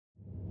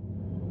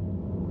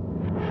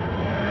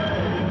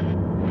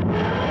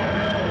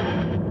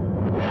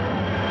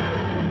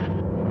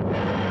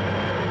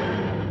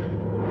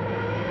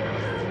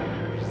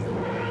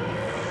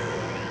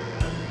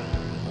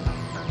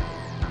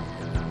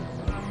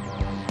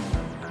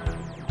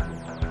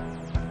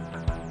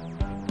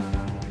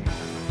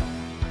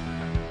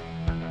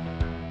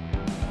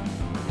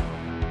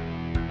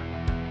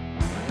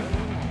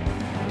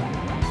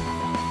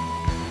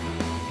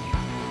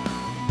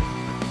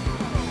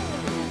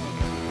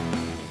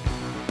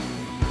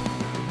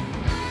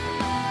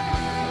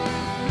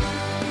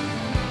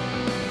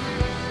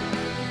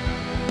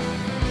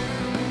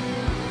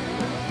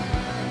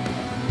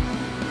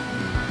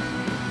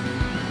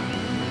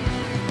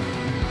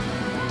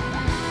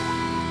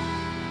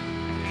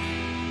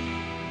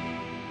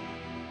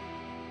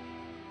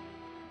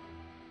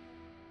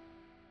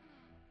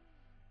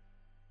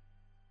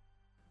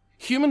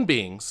Human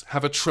beings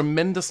have a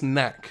tremendous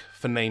knack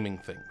for naming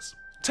things.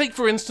 Take,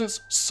 for instance,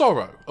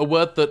 sorrow, a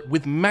word that,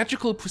 with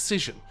magical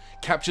precision,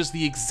 captures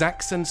the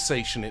exact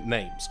sensation it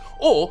names.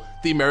 Or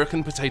the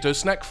American potato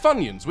snack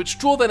Funyuns, which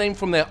draw their name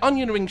from their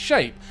onion ring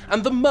shape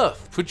and the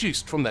mirth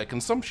produced from their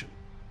consumption.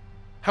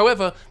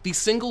 However, the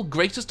single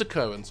greatest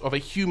occurrence of a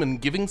human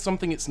giving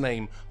something its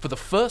name for the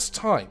first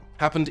time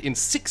happened in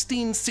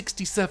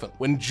 1667,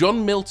 when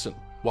John Milton,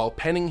 while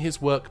penning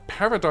his work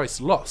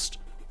Paradise Lost,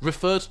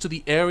 referred to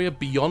the area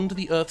beyond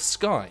the Earth's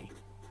sky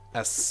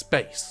as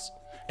space,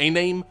 a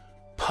name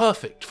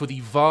perfect for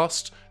the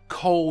vast,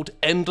 cold,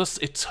 endless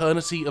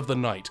eternity of the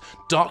night,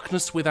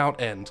 darkness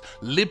without end,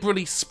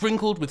 liberally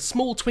sprinkled with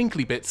small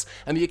twinkly bits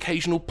and the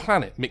occasional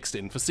planet mixed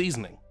in for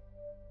seasoning.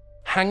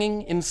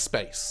 Hanging in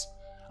space,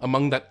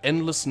 among that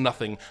endless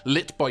nothing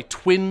lit by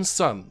twin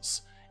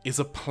suns, is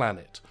a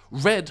planet,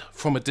 red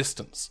from a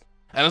distance.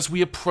 And as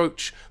we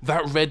approach,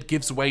 that red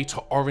gives way to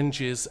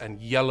oranges and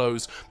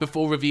yellows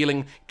before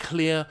revealing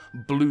clear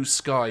blue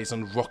skies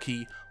and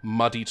rocky,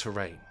 muddy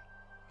terrain.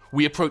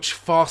 We approach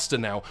faster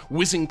now,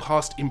 whizzing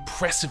past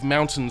impressive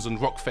mountains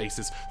and rock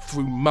faces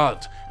through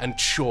mud and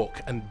chalk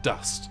and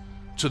dust,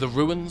 to the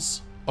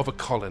ruins of a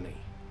colony.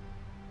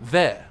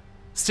 There,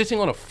 sitting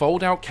on a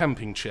fold-out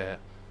camping chair,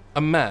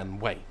 a man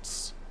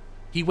waits.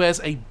 He wears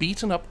a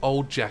beaten-up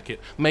old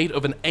jacket made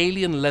of an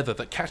alien leather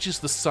that catches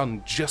the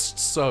sun just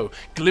so,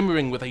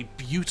 glimmering with a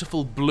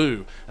beautiful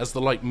blue as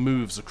the light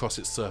moves across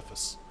its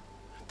surface.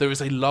 There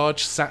is a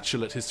large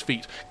satchel at his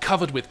feet,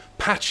 covered with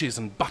patches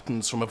and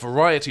buttons from a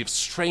variety of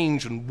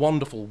strange and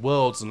wonderful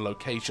worlds and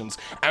locations: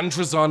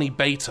 Androzani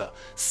Beta,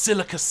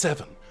 Silica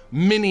 7,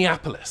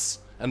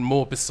 Minneapolis, and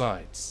more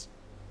besides.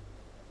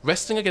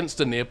 Resting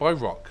against a nearby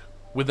rock,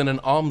 within an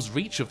arm's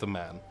reach of the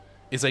man,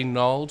 is a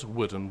gnarled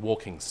wooden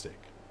walking stick.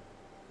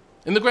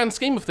 In the grand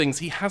scheme of things,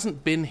 he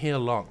hasn't been here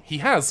long. He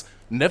has,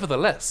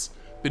 nevertheless,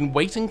 been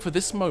waiting for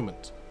this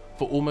moment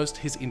for almost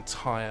his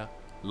entire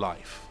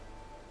life.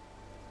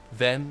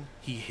 Then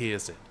he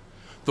hears it,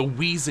 the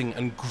wheezing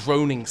and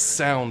groaning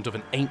sound of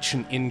an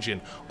ancient engine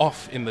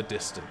off in the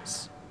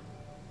distance.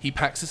 He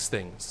packs his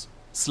things,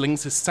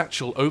 slings his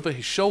satchel over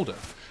his shoulder,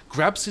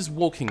 grabs his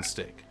walking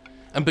stick,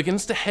 and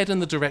begins to head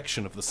in the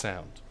direction of the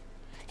sound.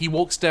 He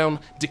walks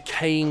down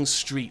decaying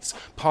streets,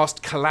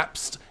 past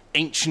collapsed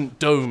ancient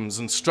domes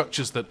and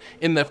structures that,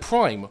 in their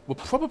prime, were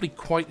probably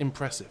quite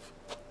impressive.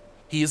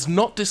 He is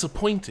not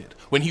disappointed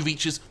when he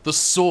reaches the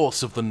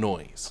source of the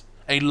noise.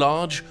 A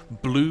large,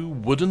 blue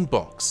wooden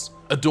box,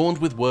 adorned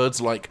with words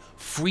like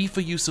 "free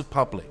for use of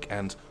public"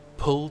 and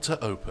 "pull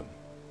to open."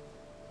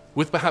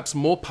 With perhaps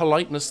more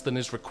politeness than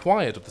is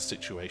required of the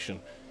situation,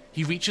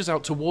 he reaches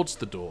out towards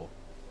the door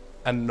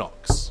and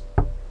knocks.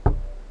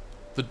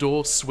 The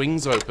door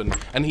swings open,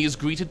 and he is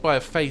greeted by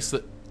a face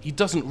that he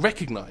doesn't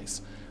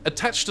recognize,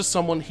 attached to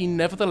someone he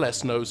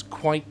nevertheless knows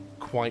quite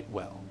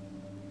well.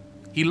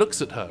 He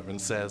looks at her and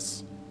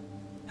says,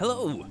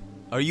 "Hello,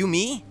 are you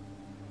me?"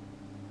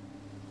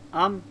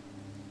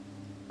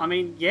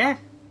 Yeah.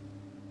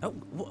 Oh,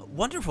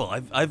 wonderful.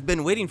 I've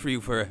been waiting for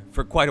you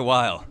for quite a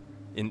while,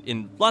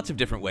 in lots of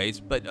different ways,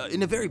 but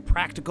in a very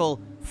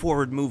practical,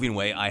 forward-moving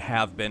way, I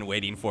have been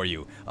waiting for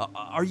you.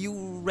 Are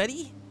you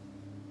ready?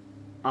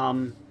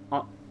 I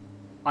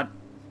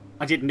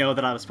didn't know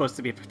that I was supposed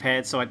to be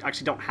prepared, so I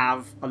actually don't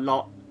have a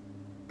lot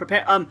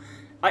prepared.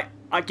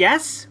 I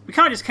guess we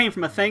kind of just came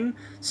from a thing,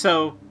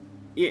 so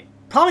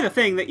probably the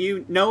thing that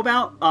you know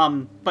about.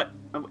 But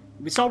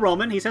we saw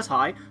Roman. He says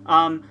hi.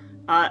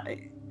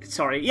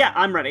 Sorry. Yeah,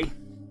 I'm ready.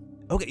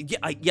 Okay,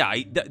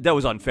 that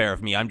was unfair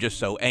of me. I'm just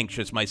so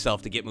anxious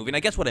myself to get moving. I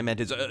guess what I meant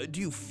is,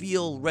 do you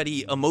feel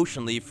ready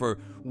emotionally for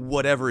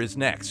whatever is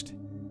next?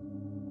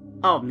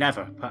 Oh,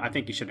 never. I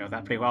think you should know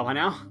that pretty well by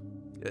now.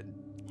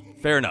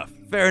 Fair enough.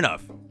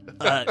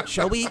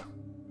 Shall we?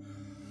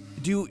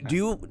 Do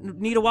you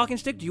need a walking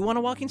stick? Do you want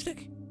a walking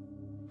stick?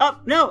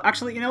 No,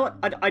 actually, you know what?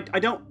 I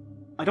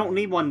don't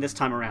need one this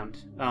time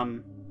around.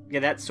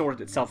 That sorted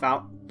itself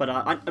out. But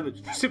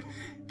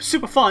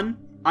super fun.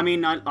 I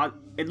mean,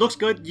 it looks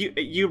good.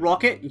 You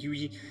rock it.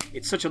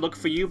 It's such a look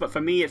for you. But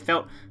for me, it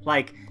felt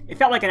like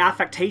an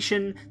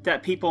affectation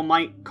that people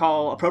might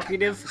call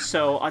appropriative.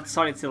 So I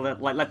decided to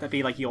let that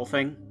be like your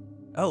thing.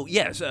 Oh,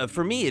 yes.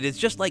 For me, it is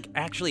just like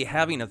actually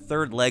having a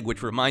third leg,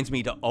 which reminds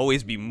me to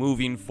always be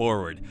moving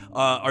forward.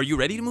 Are you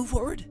ready to move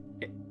forward?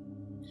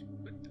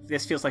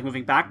 This feels like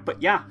moving back,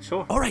 but yeah,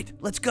 sure. All right,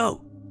 let's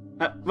go.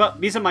 Well,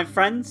 these are my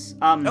friends.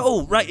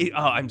 Oh, right.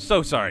 Oh, I'm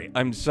so sorry.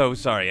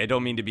 I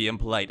don't mean to be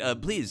impolite.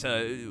 Please,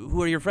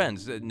 who are your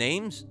friends?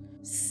 Names?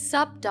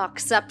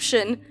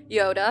 Subduction,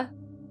 Yoda.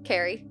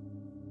 Carrie.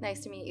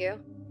 Nice to meet you.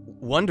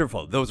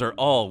 Wonderful. Those are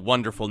all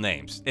wonderful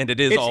names, and it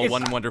is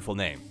one wonderful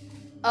name.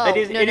 Oh,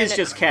 it is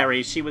just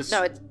Carrie. She was.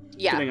 No,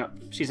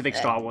 she's a big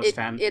Star Wars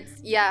fan.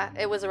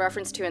 It was a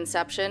reference to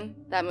Inception,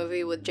 that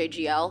movie with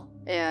JGL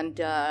and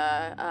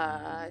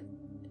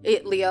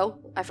Leo.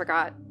 I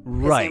forgot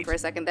his name for a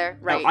second there.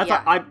 Right.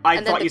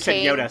 I thought you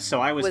said Yoda,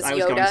 so I was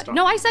Yoda. going Star.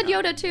 No, I said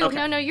Yoda too.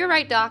 Okay. No, you're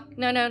right, Doc.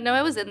 No,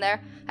 it was in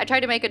there. I tried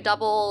to make a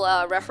double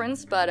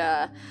reference,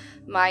 but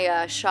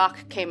my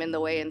shock came in the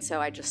way, and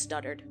so I just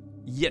stuttered.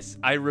 Yes,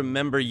 I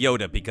remember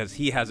Yoda because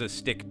he has a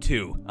stick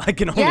too. I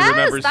can only Yes,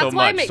 remember that's so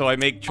why much, so I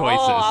make choices.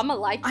 Oh, I'm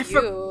like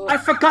you. I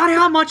forgot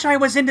how much I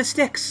was into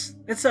sticks.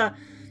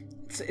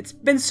 It's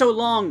been so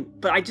long,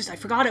 but I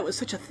forgot it was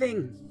such a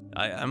thing.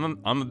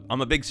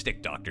 I'm a big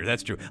stick doctor.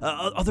 That's true.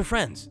 Other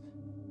friends.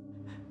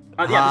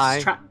 Yeah,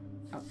 this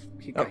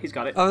is he's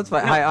got it. Oh, that's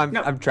fine. No, Hi,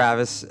 no. I'm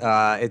Travis.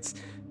 It's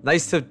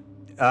nice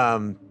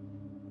to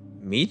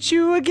meet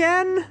you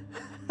again.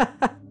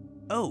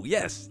 Oh,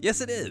 yes. Yes,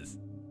 it is.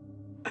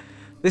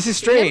 This is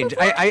strange.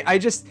 I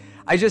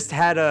just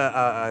had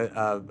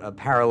a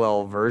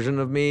parallel version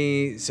of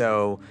me,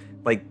 so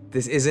like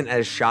this isn't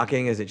as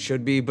shocking as it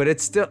should be, but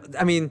it's still.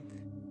 I mean,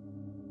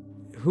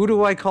 who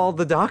do I call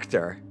the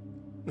doctor?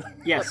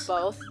 Yes.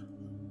 Both.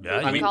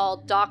 Yeah, You call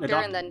Doctor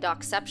doc- and then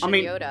Docception I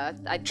mean, Yoda.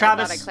 I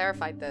Travis- thought I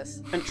clarified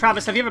this. And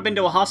Travis, have you ever been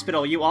to a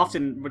hospital? You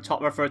often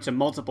refer to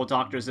multiple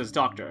doctors as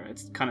doctor.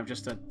 It's kind of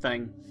just a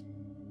thing.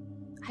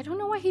 I don't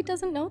know why he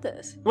doesn't know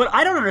this. What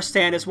I don't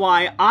understand is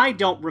why I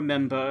don't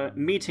remember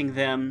meeting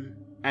them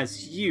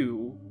as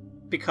you,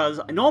 because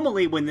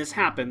normally when this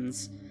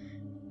happens,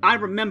 I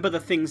remember the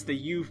things that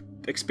you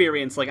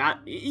experienced. Like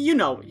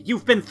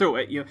you've been through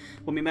it.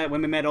 When we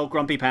met old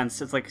Grumpy Pants,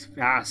 it's like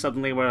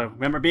suddenly we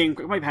remember being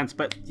Grumpy Pants.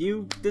 But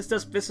this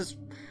is,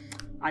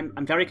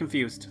 I'm very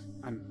confused.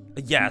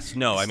 Yes,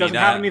 no, I This mean... doesn't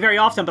happen to me very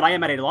often, but I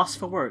am at a loss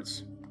for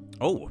words.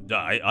 Oh,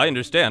 I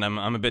understand.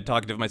 I'm a bit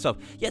talkative myself.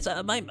 Yes,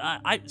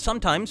 I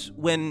sometimes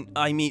when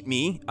I meet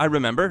me, I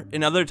remember,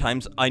 and other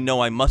times I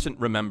know I mustn't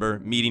remember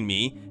meeting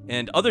me,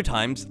 and other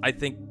times I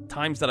think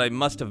times that I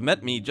must have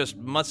met me just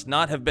must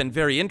not have been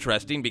very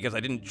interesting because I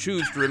didn't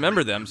choose to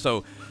remember them.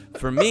 So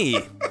for me,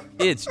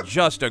 it's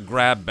just a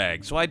grab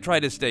bag. So I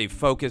try to stay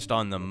focused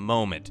on the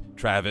moment.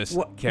 Travis,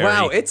 Carrie,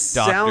 Wow,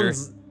 Doctor.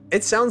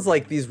 It sounds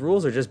like these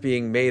rules are just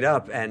being made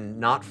up and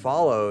not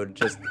followed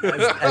just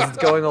as it's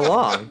going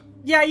along.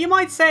 Yeah, you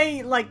might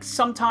say, like,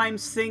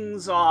 sometimes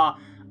things are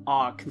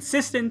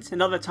consistent,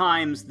 and other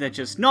times they're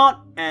just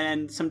not,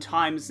 and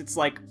sometimes it's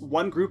like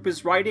one group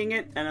is writing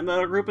it, and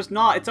another group is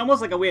not. It's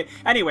almost like a weird...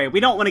 Anyway,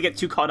 we don't want to get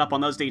too caught up on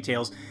those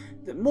details.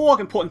 The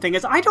more important thing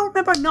is, I don't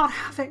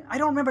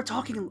remember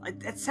talking...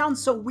 It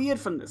sounds so weird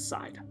from this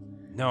side.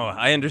 No,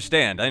 I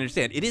understand.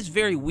 It is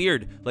very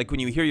weird, like when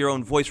you hear your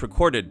own voice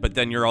recorded, but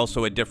then you're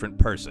also a different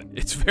person.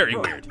 It's very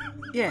weird.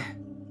 Yeah.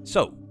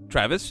 So,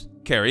 Travis,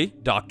 Carrie,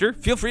 Doctor,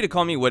 feel free to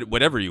call me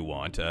whatever you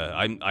want.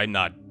 I'm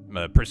not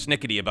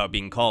persnickety about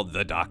being called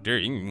the Doctor.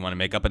 You want to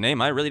make up a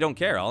name? I really don't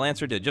care. I'll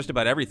answer to just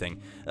about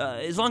everything,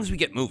 as long as we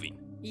get moving.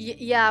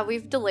 Yeah,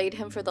 we've delayed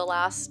him for the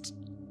last,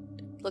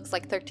 looks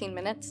like 13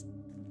 minutes.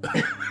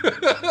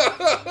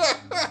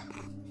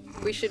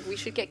 We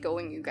should get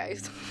going, you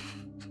guys.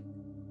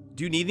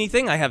 Do you need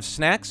anything? I have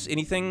snacks.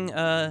 Anything?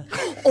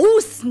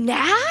 Oh,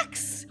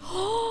 snacks!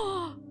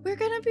 We're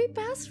gonna be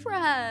best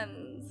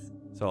friends.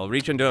 So I'll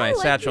reach into my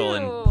like satchel you.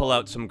 and pull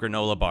out some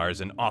granola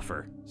bars and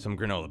offer some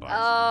granola bars.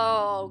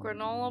 Oh,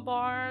 granola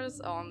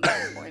bars? Oh, I'm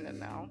disappointed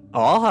now.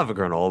 Oh, I'll have a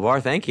granola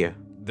bar, thank you.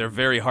 They're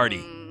very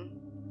hearty.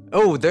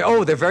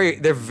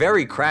 They're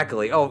very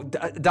crackly. Oh,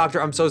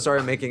 Doctor, I'm so sorry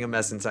I'm making a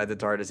mess inside the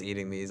TARDIS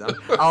eating these.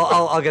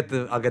 I'll get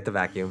the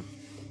vacuum.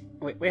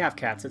 We have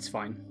cats, it's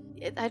fine.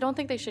 I don't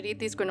think they should eat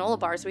these granola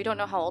bars. We don't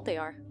know how old they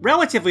are.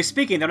 Relatively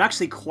speaking, they're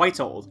actually quite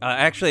old.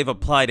 Actually, I've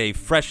applied a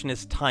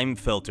freshness time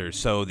filter,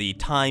 so the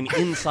time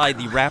inside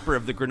the wrapper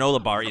of the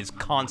granola bar is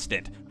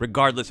constant,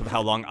 regardless of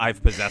how long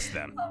I've possessed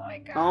them. Oh my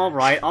god. All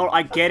right,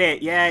 I get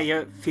it. Yeah,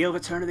 you feel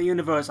Return of the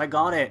Universe. I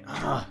got it.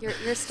 Ugh.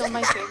 You're still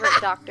my favorite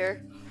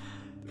Doctor.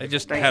 I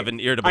just have an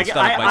irritable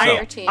stomach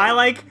myself. I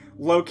like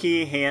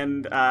low-key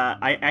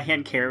I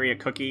hand Carrie a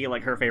cookie,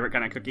 like her favorite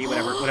kind of cookie,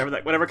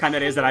 whatever kind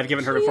that is that I've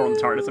given her before on the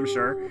TARDIS, I'm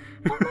sure.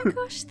 Oh my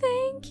gosh,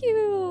 thank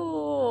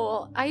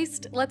you.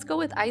 Let's go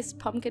with iced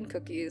pumpkin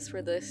cookies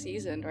for this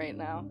season right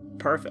now.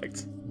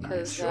 Perfect.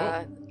 Because,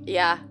 Sure.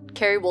 yeah,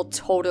 Carrie will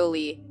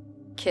totally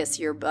kiss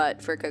your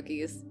butt for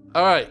cookies.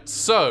 All right,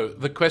 so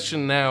the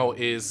question now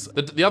is,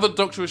 the other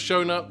Doctor has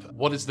shown up.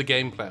 What is the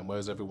game plan? What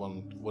is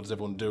everyone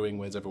doing?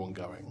 Where's everyone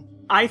going?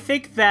 I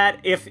think that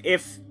if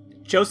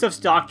Joseph's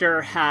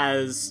Doctor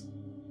has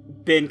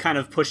been kind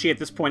of pushy at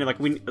this point, like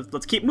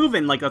let's keep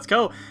moving, like let's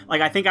go.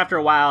 Like I think after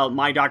a while,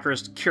 my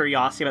Doctor's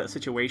curiosity about the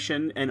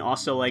situation and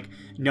also like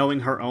knowing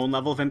her own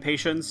level of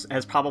impatience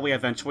has probably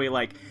eventually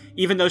like,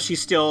 even though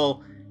she's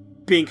still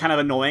being kind of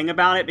annoying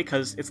about it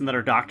because it's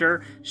another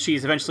Doctor,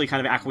 she's eventually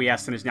kind of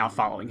acquiesced and is now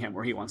following him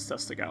where he wants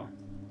us to go.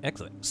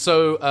 Excellent.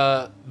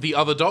 So the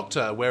other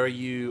Doctor, where are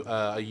you?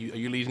 Are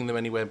you leading them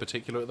anywhere in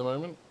particular at the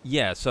moment?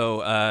 Yeah,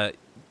 so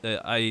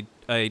I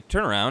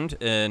turn around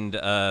and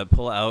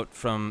pull out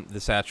from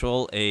the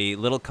satchel a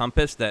little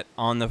compass that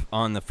on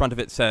the front of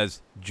it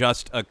says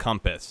 "Just a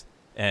Compass."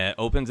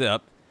 Opens it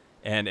up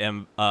and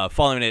am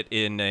following it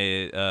in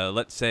a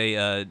let's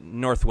say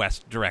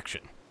northwest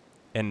direction,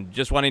 and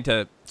just wanting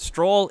to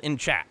stroll and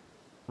chat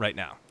right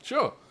now.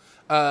 Sure.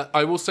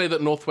 I will say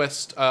that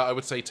Northwest, I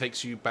would say,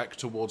 takes you back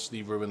towards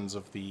the ruins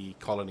of the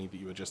colony that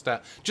you were just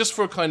at, just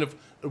for a kind of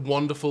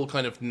wonderful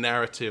kind of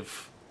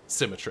narrative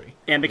symmetry.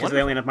 And because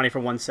they only have money for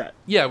one set.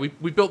 Yeah, we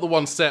built the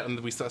one set, and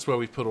that's where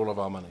we've put all of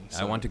our money.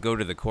 So. I want to go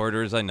to the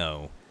corridors I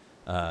know.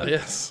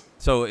 Yes.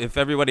 So if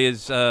everybody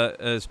is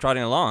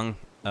trotting along,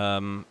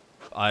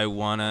 I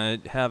want to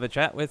have a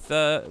chat with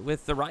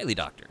the Riley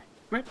doctor.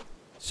 Right.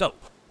 So,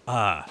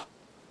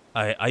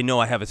 I know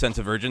I have a sense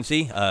of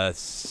urgency.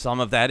 Some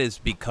of that is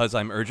because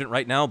I'm urgent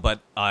right now, but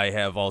I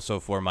have also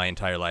for my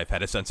entire life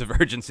had a sense of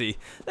urgency.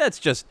 That's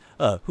just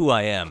who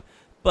I am.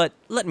 But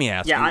let me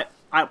ask you. Yeah,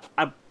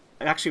 I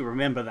actually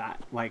remember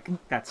that. Like,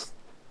 that's...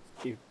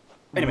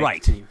 Anyway,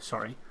 Right. continue.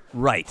 Sorry.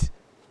 Right.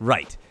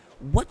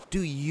 What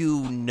do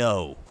you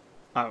know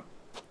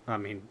I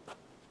mean...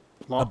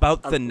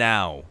 about the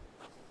now?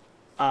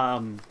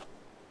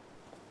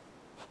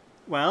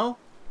 Well,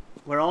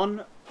 we're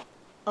on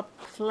a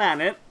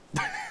planet,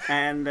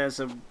 and there's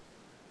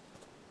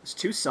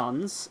 2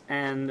 suns,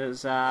 and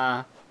there's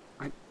I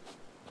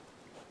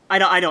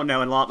don't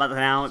know a lot about the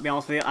now. To be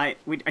honest with you, I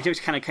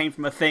just kind of came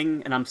from a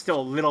thing, and I'm still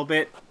a little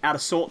bit out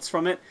of sorts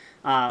from it.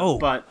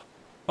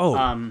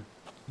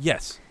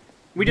 Yes.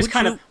 We just Would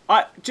kind you-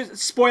 of just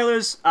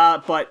spoilers.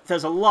 But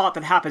there's a lot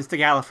that happens to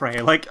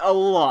Gallifrey, like a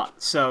lot.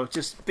 So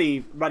just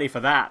be ready for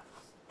that.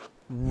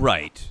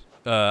 Right.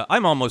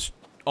 I'm almost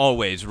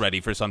always ready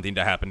for something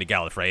to happen to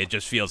Gallifrey. It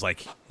just feels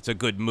like it's a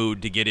good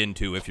mood to get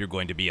into if you're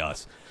going to be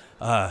us.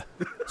 So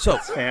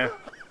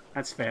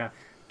That's fair.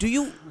 do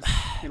you?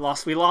 We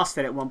lost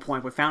it at one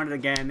point. We found it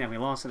again, and we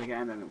lost it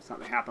again, and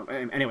something happened.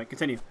 Anyway,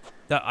 continue.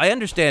 I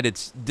understand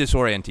it's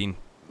disorienting,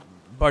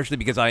 partially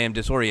because I am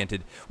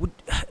disoriented.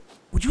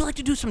 Would you like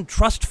to do some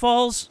trust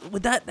falls?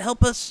 Would that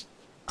help us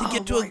to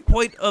get to a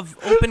point of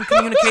open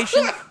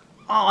communication?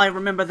 Oh, I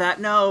remember that.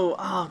 No.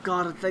 Oh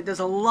God, there's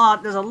a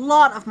lot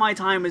of my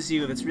time as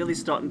you that's really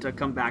starting to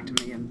come back to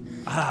me.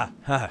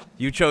 And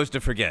You chose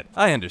to forget.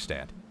 I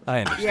understand.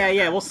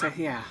 yeah, we'll say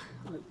yeah.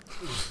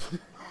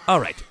 All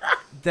right.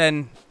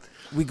 Then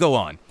we go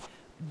on.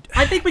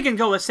 I think we can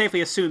go as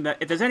safely assume that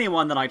if there's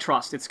anyone that I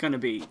trust, it's going to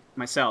be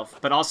myself.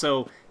 But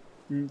also,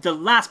 the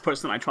last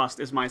person I trust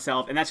is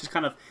myself, and that's just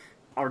kind of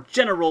our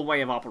general way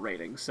of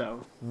operating.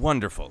 So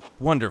Wonderful.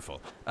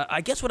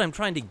 I guess what I'm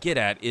trying to get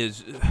at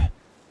is,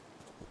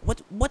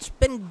 what's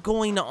been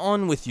going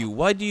on with you?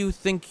 Why do you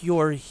think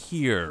you're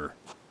here?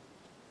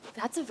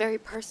 That's a very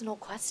personal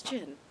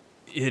question.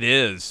 It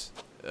is.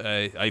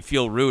 I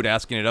feel rude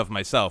asking it of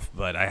myself,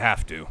 but I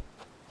have to.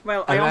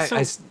 well,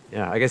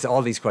 I guess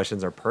all these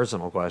questions are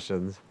personal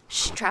questions.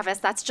 Shh, Travis,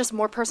 that's just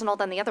more personal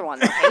than the other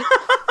ones, okay?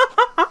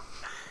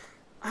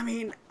 I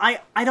mean, I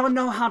don't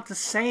know how to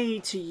say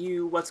to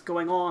you what's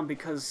going on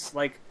because,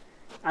 like,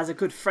 as a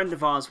good friend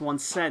of ours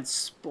once said,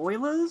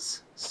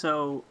 spoilers.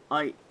 So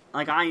I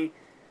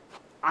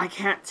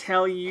can't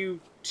tell you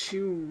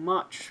too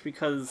much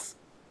because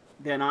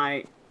then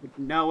I would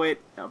know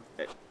it.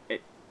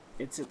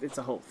 It's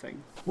a whole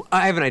thing.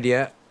 I have an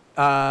idea.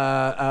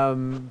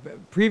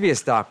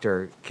 Previous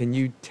doctor, can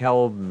you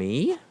tell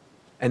me?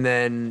 And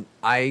then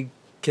I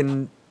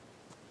can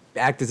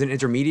act as an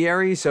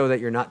intermediary so that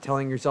you're not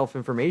telling yourself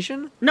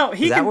information? No,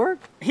 Does that work?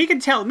 He can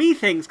tell me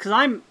things because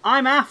I'm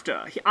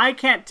after. I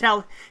can't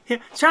tell him.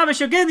 Travis,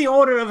 you're getting the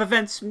order of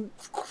events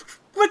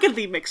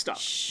wickedly mixed up.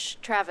 Shh,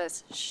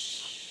 Travis,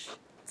 shh.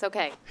 It's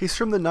okay. He's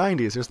from the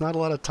 90s. There's not a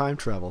lot of time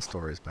travel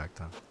stories back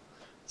then.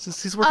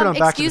 He's working on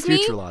Back to the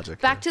Future logic.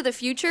 Back to the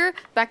Future,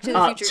 Back to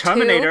the Future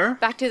Terminator. 2,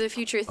 Back to the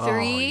Future 3. Oh,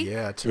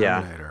 yeah,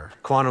 Terminator. Yeah.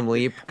 Quantum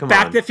Leap. Come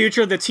Back on. to the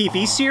Future, the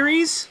TV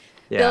series.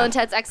 Yeah. Bill and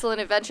Ted's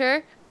Excellent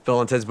Adventure. Bill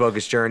and Ted's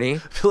Bogus Journey.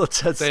 Phil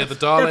Ted's Day of the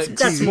Daleks.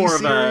 That's TV more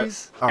of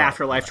series? a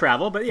afterlife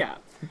travel, but yeah.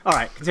 All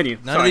right, continue.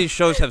 None of these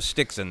shows have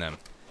sticks in them.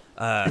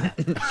 I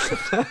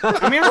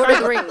mean, Lord of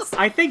the Rings.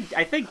 I think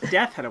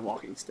Death had a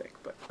walking stick,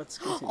 but let's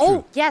continue.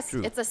 Oh, yes,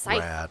 it's a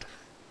site. Rad.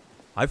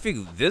 I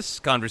figure this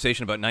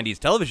conversation about 90s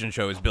television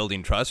show is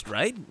building trust,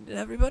 right,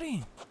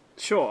 everybody?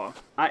 Sure.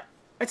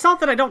 It's not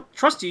that I don't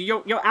trust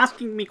you. You're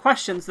asking me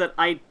questions that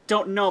I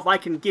don't know if I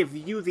can give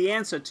you the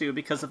answer to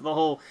because of the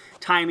whole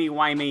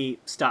timey-wimey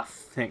stuff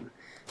thing.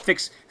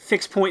 Fix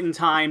point in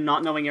time,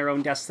 not knowing your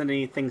own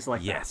destiny, things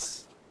like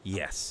that.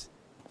 Yes.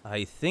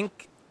 I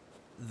think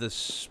the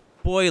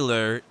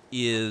spoiler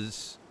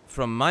is,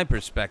 from my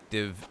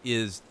perspective,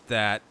 is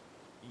that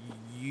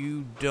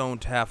you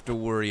don't have to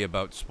worry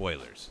about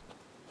spoilers.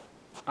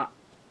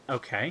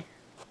 Okay.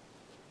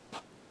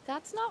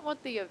 That's not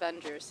what the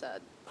Avengers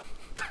said.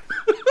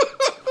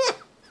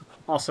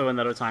 Also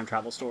another time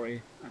travel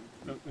story.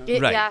 Right.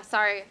 Yeah,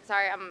 sorry.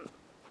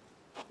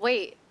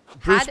 Wait.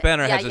 Bruce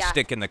Banner has a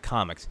stick in the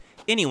comics.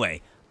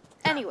 Anyway,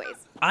 Anyways.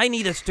 I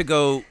need us to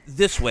go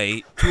this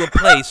way to a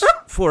place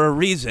for a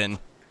reason,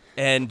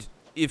 and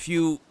if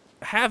you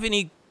have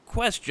any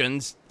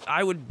questions,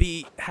 I would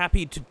be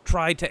happy to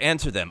try to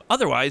answer them.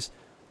 Otherwise,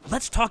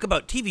 let's talk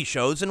about TV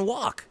shows and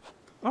walk.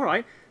 All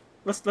right.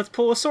 Let's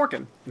pull a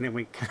Sorkin, and then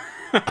we.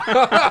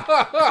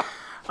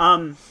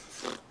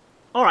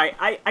 All right.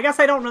 I guess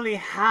I don't really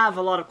have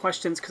a lot of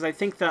questions because I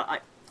think that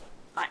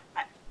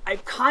I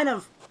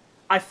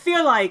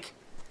feel like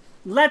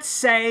let's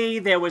say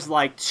there was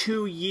like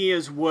 2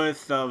 years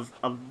worth of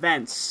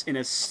events in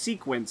a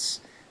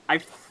sequence. I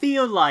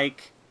feel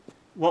like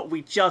what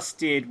we just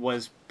did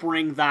was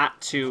bring that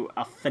to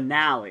a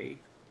finale.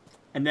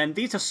 And then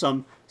these are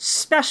some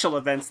special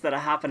events that are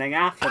happening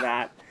after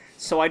that.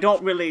 So I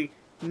don't really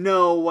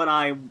know what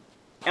I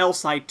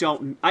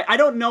don't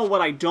know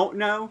what I don't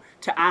know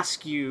to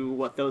ask you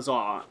what those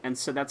are. And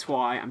so that's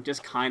why I'm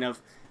just kind of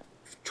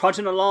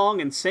trudging along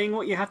and saying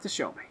what you have to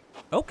show me.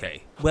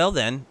 Okay. Well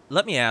then,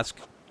 let me ask,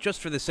 just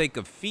for the sake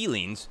of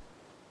feelings,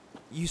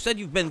 you said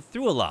you've been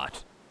through a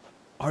lot.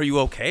 Are you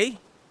okay?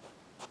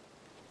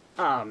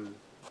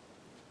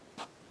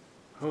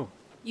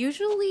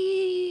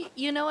 Usually,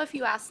 if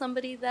you ask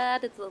somebody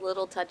that, it's a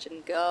little touch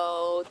and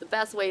go. The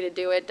best way to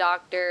do it,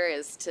 doctor,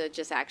 is to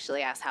just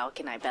actually ask, how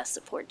can I best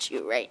support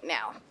you right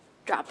now?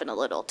 Dropping a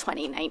little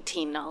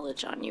 2019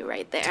 knowledge on you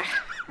right there.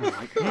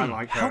 I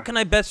like How can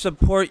I best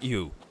support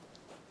you?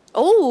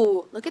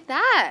 Oh, look at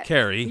that.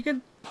 Carrie. You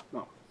can...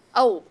 No.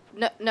 Oh,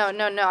 no,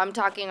 I'm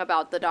talking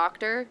about the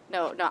doctor.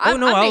 No, I'm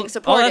being I'll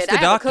supported. ask the I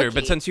have a doctor, cookie.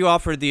 but since you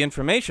offered the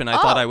information, I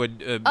thought I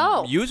would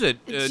use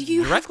it Do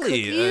you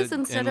directly have cookies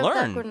instead and of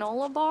learn. that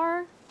granola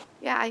bar?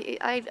 Yeah,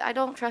 I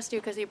don't trust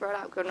you because you brought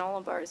out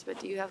granola bars, but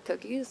do you have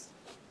cookies?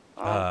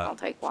 I'll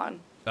take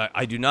one.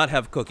 I do not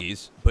have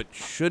cookies, but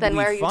should Then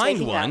where are we you find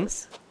taking one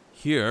those?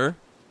 here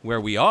where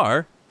we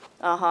are,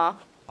 Uh-huh.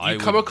 I You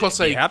come would across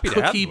be a happy to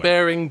have one.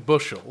 cookie-bearing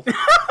bushel.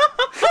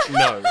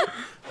 No.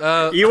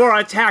 You are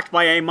attacked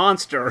by a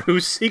monster who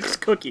seeks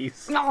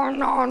cookies.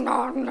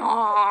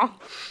 No.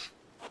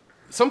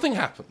 Something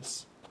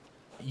happens.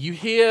 You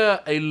hear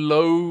a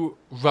low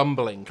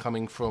rumbling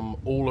coming from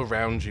all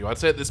around you. I'd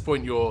say at this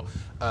point you're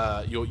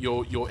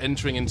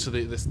entering into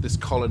this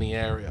colony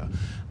area,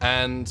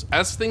 and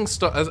as things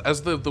start,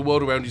 as the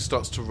world around you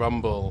starts to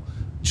rumble,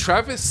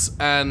 Travis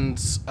and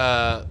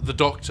the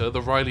Doctor,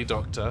 the Riley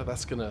Doctor,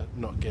 that's gonna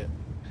not get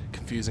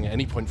confusing at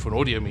any point for an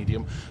audio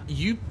medium.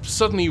 You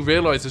suddenly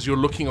realize as you're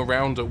looking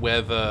around at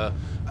where the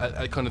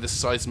kind of this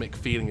seismic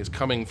feeling is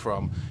coming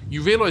from,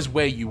 you realize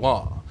where you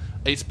are.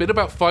 It's been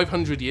about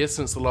 500 years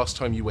since the last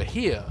time you were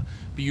here,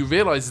 but you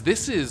realize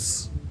this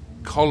is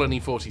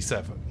Colony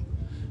 47.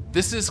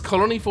 This is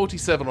Colony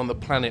 47 on the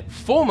planet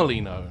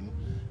formerly known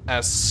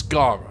as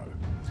Skaro.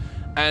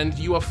 And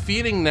you are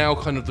feeling now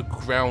kind of the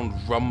ground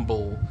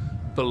rumble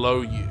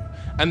below you.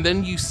 And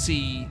then you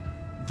see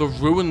the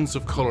ruins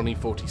of Colony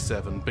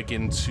 47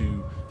 begin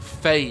to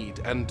fade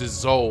and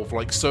dissolve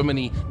like so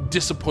many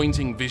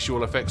disappointing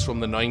visual effects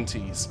from the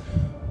 90s.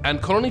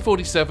 And Colony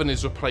 47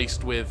 is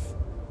replaced with,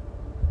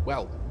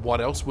 well,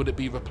 what else would it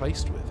be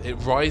replaced with? It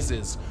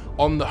rises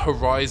on the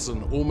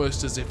horizon,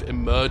 almost as if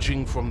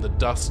emerging from the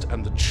dust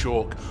and the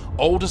chalk,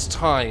 old as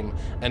time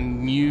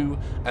and new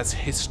as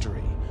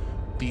history.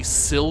 The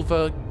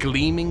silver,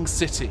 gleaming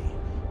city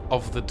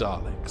of the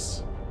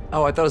Daleks.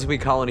 Oh, I thought it was going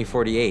to be Colony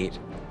 48.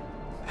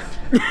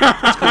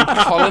 It's called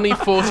Colony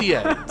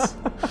 48.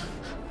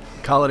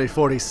 Colony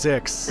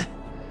 46.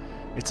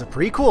 It's a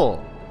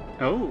prequel.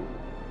 Oh.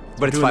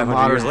 But it's Doing a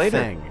 500 years modern later.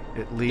 thing.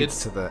 It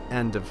leads to the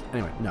end of...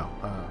 Anyway, no.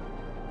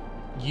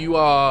 You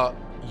are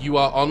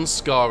on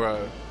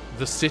Skaro.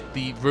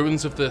 The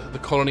ruins of the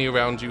colony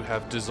around you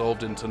have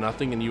dissolved into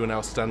nothing, and you are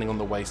now standing on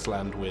the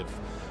wasteland with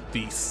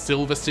the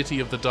silver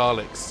city of the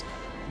Daleks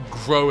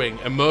growing,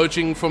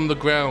 emerging from the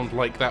ground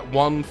like that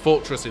one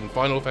fortress in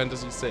Final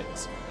Fantasy VI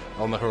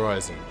on the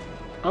horizon.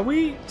 Are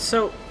we...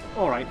 So...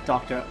 Alright,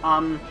 Doctor,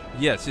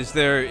 Yes, is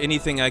there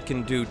anything I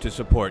can do to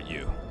support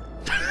you?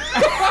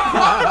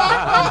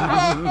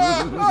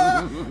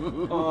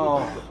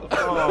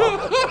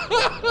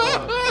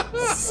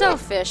 So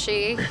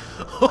fishy.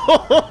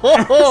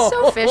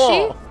 So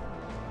fishy.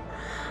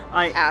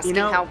 Asking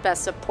how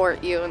best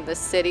support you and the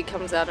city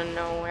comes out of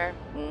nowhere.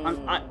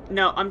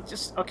 I'm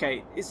just...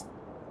 Okay,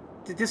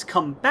 did this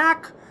come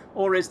back?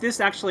 Or is this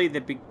actually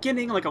the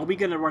beginning? Like, are we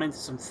going to run into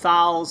some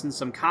Thals and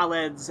some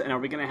Khaleds, and are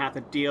we going to have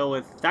to deal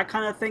with that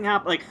kind of thing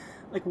happen?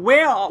 Like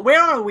where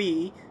are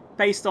we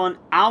based on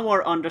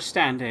our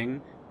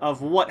understanding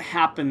of what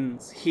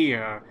happens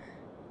here,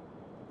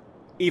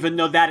 even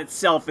though that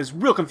itself is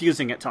real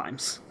confusing at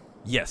times?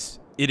 Yes,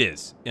 it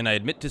is, and I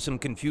admit to some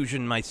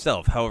confusion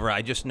myself. However,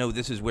 I just know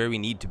this is where we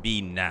need to be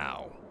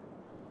now.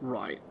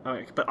 Right.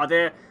 Okay. But are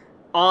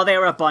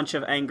there a bunch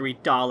of angry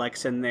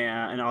Daleks in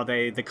there, and are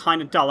they the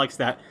kind of Daleks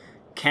that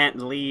can't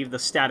leave the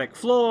static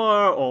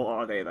floor,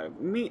 or are they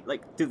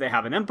do they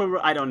have an emperor?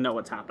 I don't know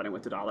what's happening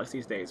with the Daleks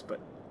these days, but...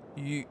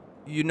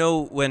 You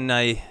know, when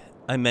I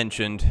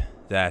mentioned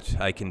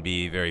that I can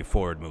be very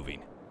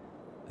forward-moving,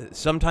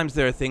 sometimes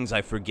there are things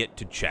I forget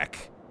to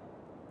check.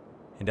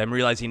 And I'm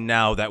realizing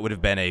now that would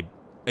have been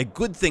a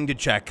good thing to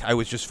check. I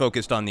was just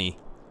focused on the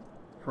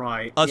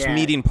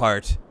meeting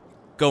part,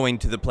 going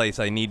to the place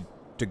I need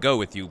to go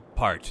with you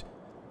part.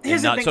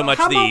 Here's and not the so thing. much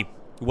How the about-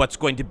 what's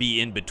going to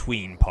be in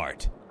between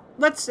part.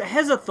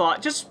 Here's a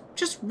thought. Just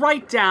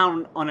write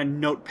down on a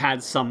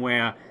notepad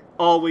somewhere,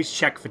 always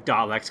check for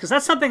Daleks, because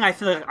that's something I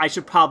feel like I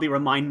should probably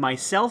remind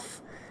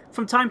myself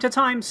from time to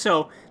time.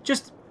 So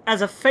just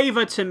as a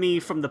favor to me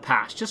from the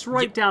past, just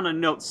write down a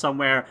note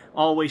somewhere.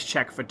 Always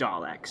check for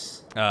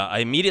Daleks. I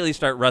immediately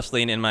start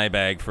rustling in my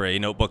bag for a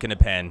notebook and a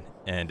pen,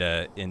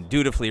 and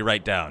dutifully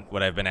write down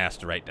what I've been asked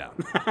to write down.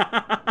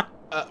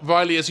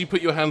 Riley, as you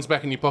put your hands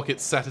back in your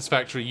pockets,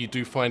 satisfactory, you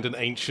do find an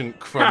ancient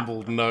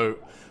crumbled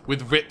note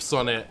with rips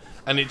on it,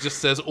 and it just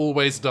says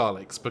 "Always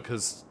Daleks"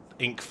 because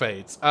ink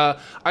fades.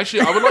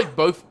 Actually, I would like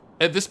both.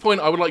 At this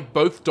point, I would like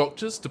both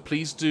doctors to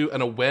please do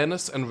an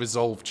awareness and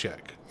resolve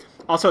check.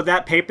 Also,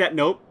 that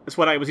note is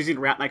what I was using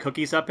to wrap my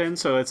cookies up in,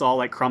 so it's all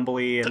like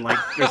crumbly and like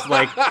there's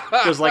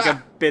like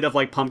a bit of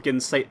like pumpkin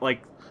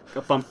like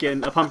a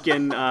pumpkin a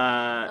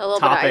little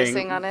topping. bit of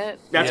icing on it.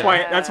 That's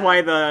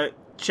why the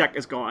check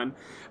is gone.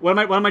 What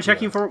am I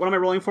checking for? What am I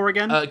rolling for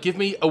again? Give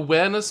me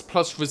awareness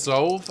plus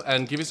resolve,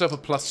 and give yourself a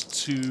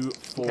 +2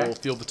 for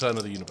Feel the Turn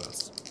of the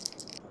Universe.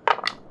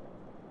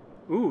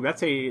 Ooh,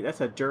 that's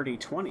a dirty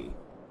 20.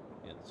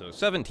 Yeah, so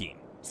 17.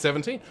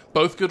 17.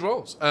 Both good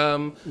rolls.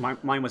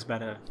 Mine was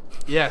better.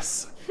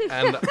 Yes,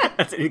 and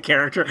That's in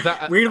character.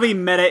 Weirdly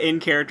meta in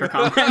character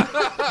comment.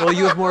 Well,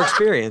 you have more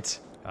experience.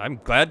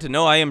 I'm glad to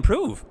know I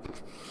improve.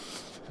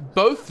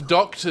 both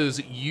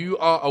doctors, you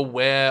are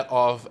aware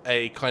of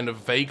a kind of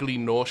vaguely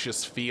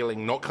nauseous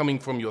feeling, not coming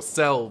from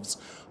yourselves,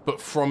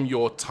 but from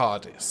your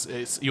TARDIS.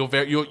 It's your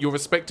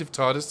respective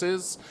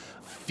TARDISes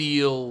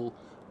feel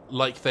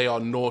like they are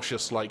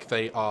nauseous, like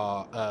they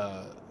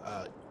are.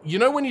 You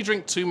know when you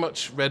drink too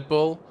much Red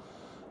Bull,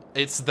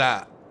 it's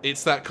that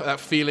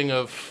feeling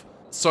of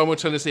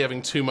simultaneously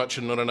having too much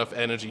and not enough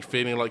energy,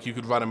 feeling like you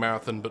could run a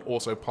marathon but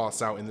also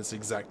pass out in this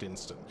exact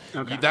instant.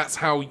 Okay. That's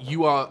how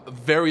you are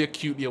very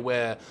acutely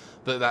aware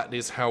that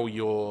is how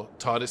your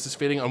TARDIS is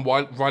feeling. And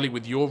while, Riley,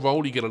 with your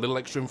role, you get a little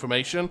extra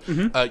information.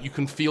 Mm-hmm. You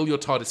can feel your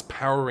TARDIS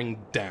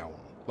powering down,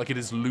 like it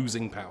is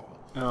losing power.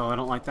 Oh, I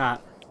don't like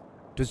that.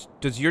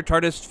 Does your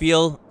TARDIS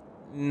feel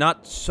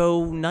not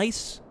so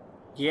nice?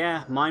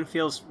 Yeah, mine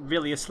feels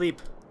really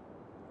asleep.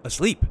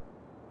 Asleep?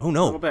 Oh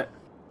no. A little bit.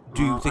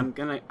 Do you think?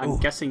 I'm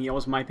guessing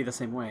yours might be the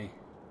same way.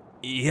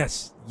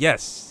 Yes.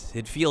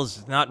 It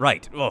feels not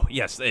right. Oh,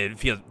 yes, it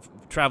feels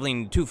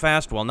traveling too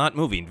fast while not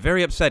moving.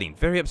 Very upsetting.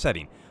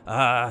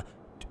 Let's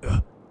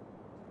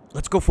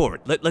go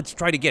forward. Let's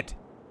try to get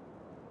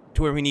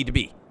to where we need to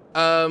be.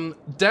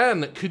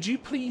 Dan, could you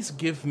please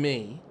give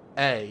me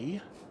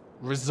a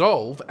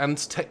resolve and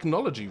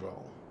technology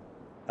roll?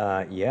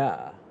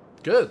 Yeah.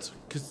 Good,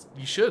 because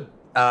you should.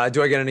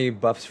 Do I get any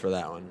buffs for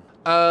that one?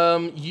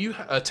 You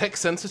tech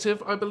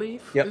sensitive, I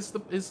believe. Yep. Is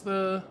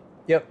the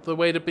Yep. the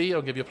way to be.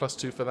 I'll give you a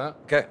 +2 for that.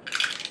 Okay.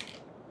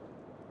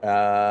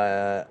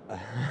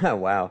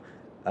 Wow.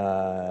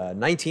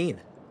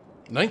 19.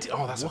 19.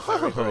 Oh, that's a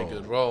very, very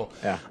good roll.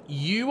 Yeah.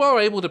 You are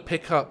able to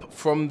pick up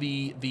from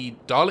the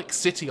Dalek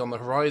city on the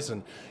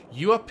horizon.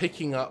 You are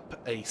picking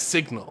up a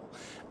signal,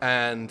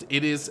 and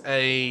it is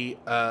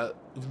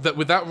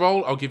with that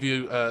roll, I'll give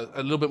you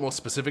a little bit more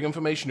specific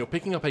information. You're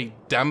picking up a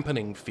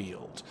dampening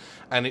field,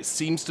 and it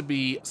seems to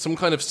be some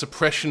kind of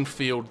suppression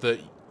field that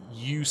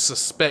you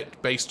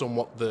suspect, based on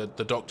what the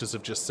doctors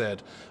have just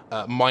said,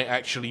 might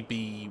actually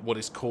be what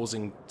is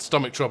causing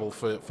stomach trouble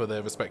for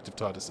their respective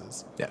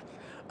TARDISes. Yeah.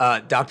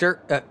 Doctors,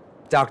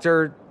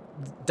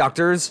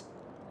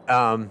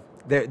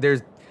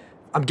 there's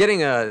I'm getting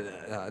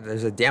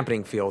there's a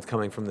dampening field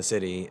coming from the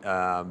city.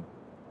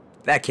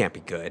 That can't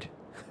be good.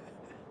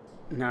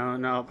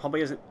 No,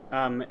 probably isn't.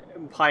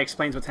 Probably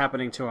explains what's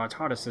happening to our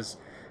TARDISes.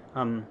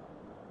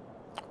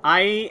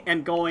 I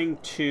am going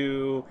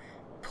to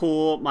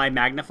pull my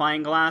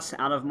magnifying glass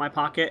out of my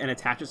pocket and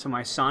attach it to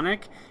my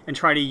sonic and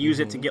try to use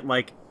it to get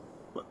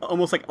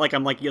almost like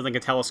I'm using a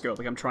telescope.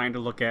 Like I'm trying to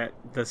look at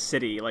the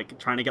city, like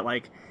trying to get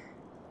like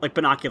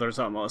binoculars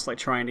almost, like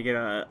trying to get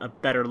a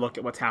better look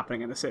at what's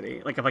happening in the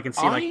city. Like if I can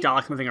see like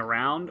Daleks moving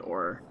around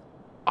or...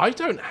 I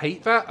don't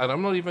hate that, and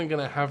I'm not even going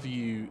to have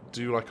you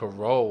do like a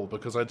roll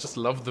because I just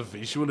love the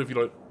visual of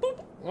you like,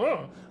 boop.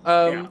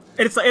 Yeah.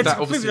 It's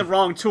completely the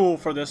wrong tool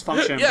for this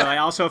function, Yeah. but I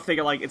also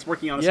figure like it's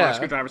working on a sonic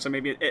screwdriver, so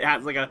maybe it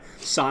has like a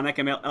sonic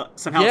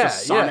somehow it's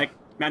a sonic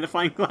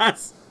magnifying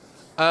glass.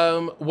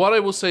 What I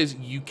will say is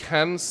you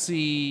can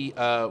see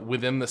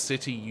within the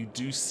city, you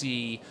do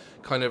see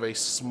kind of a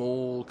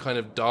small kind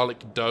of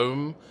Dalek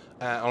dome,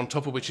 on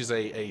top of which is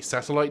a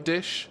satellite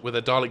dish with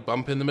a Dalek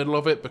bump in the middle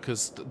of it,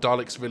 because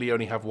Daleks really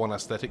only have one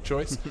aesthetic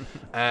choice.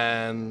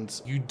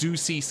 And you do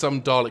see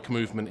some Dalek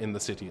movement in the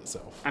city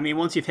itself. I mean,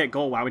 once you've hit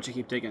goal, why would you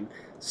keep digging?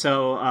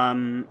 So,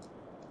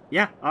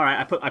 yeah, all right.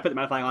 I put the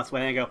magnifying glass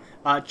away and I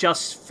go,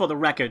 just for the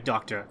record,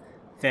 Doctor,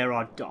 there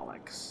are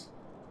Daleks.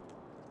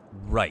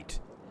 Right.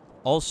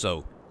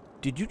 Also,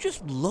 did you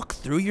just look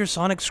through your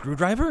sonic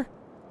screwdriver?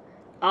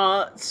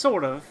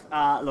 Sort of.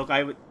 Look,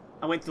 I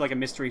went through like a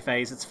mystery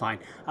phase. It's fine.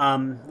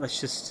 Let's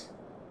just...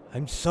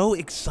 I'm so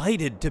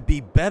excited to be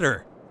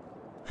better.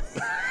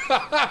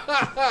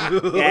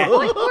 Yeah.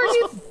 What were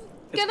you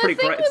gonna think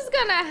great. was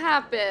gonna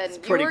happen?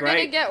 You were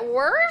gonna get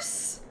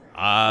worse?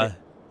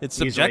 It's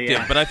Usually, subjective,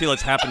 yeah. but I feel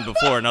it's happened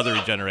before in other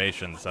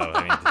regenerations, so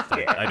I mean,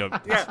 I don't...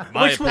 Yeah.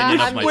 My Which one-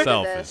 opinion I'm of with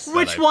myself this. is...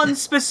 Which one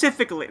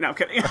specifically? No, I'm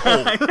kidding.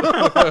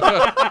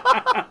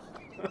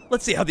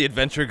 let's see how the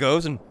adventure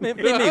goes, and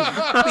maybe we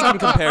can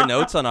compare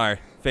notes on our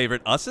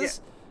favorite us's.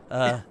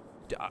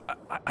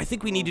 I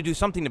think we need to do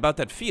something about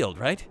that field,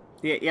 right?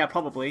 Yeah,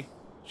 probably.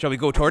 Shall we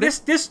go toward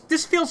it?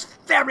 This feels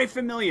very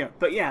familiar,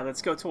 but yeah,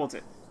 let's go towards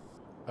it.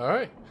 All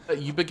right.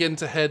 You begin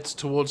to head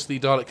towards the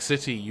Dalek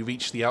city. You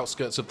reach the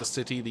outskirts of the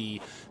city. The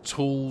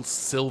tall,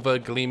 silver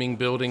gleaming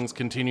buildings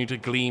continue to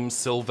gleam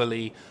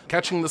silverly,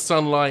 catching the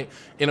sunlight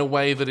in a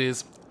way that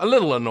is a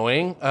little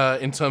annoying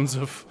in terms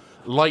of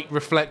light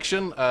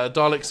reflection.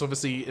 Daleks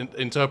obviously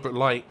interpret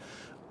light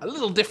a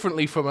little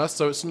differently from us,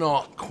 so it's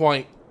not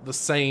quite the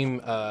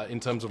same in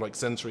terms of like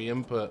sensory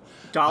input.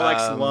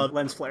 Daleks love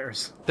lens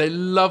flares. They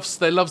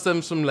love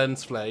them some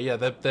lens flare. Yeah,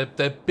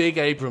 they're big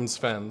Abrams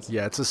fans.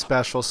 Yeah, it's a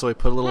special, so we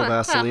put a little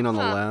Vaseline on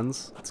the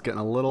lens. It's getting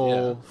a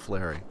little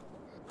flary.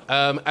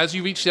 As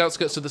you reach the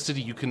outskirts of the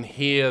city, you can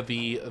hear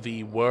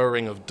the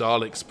whirring of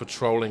Daleks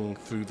patrolling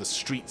through the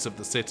streets of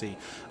the city.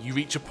 You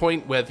reach a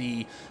point where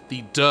the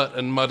dirt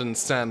and mud and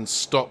sand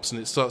stops, and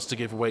it starts to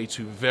give way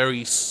to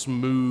very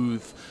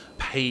smooth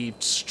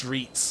paved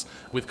streets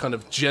with kind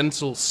of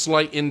gentle,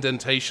 slight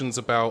indentations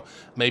about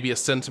maybe a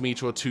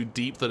centimeter or two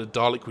deep that a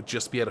Dalek would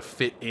just be able to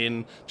fit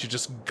in to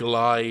just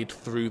glide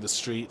through the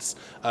streets.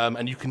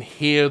 And you can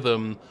hear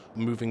them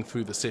moving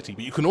through the city.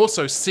 But you can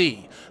also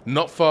see,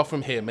 not far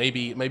from here,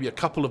 maybe a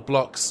couple of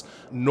blocks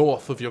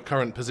north of your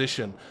current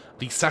position,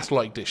 the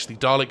satellite dish, the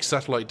Dalek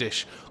satellite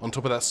dish on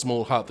top of that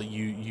small hut that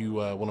you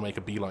want to make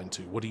a beeline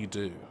to. What do you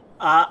do?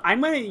 I'm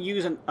going to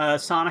use a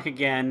Sonic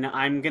again.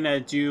 I'm going to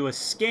do a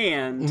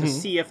scan to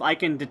see if I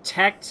can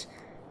detect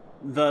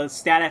the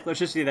static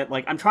electricity that,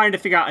 like, I'm trying to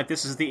figure out if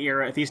this is the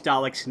era, if these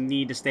Daleks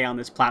need to stay on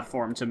this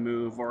platform to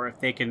move, or if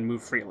they can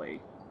move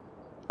freely.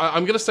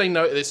 I'm going to say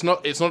no. It's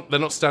not. They're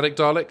not static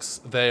Daleks.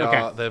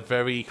 They're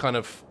very kind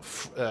of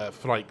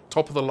like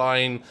top of the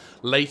line,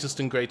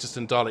 latest and greatest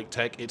in Dalek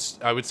tech.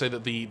 I would say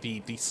that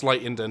the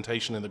slight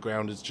indentation in the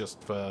ground is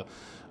just for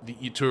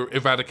to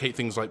eradicate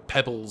things like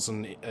pebbles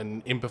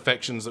and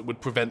imperfections that would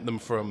prevent them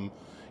from,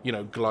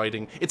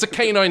 gliding. It's a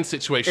canine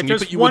situation. If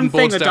there's one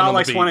thing the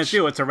Daleks want to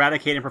do, it's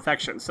eradicate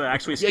imperfections. So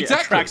actually, it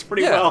tracks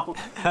pretty well.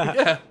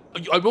 Yeah.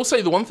 I will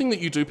say the one thing that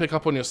you do pick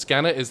up on your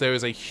scanner is there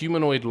is a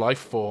humanoid life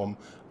form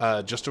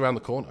just around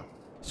the corner.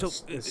 So,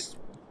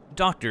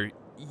 Doctor,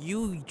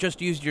 you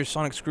just used your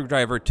sonic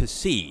screwdriver to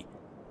see.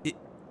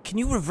 Can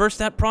you reverse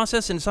that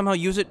process and somehow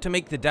use it to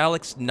make the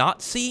Daleks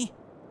not see?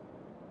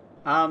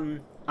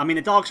 I mean,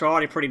 the Daleks are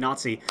already pretty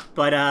Nazi,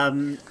 but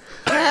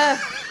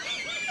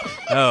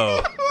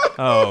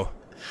Oh.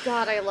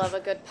 God, I love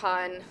a good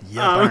pun.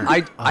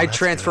 Yeah, I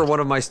transfer one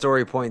of my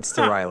story points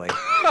to Riley.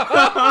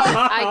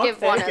 I give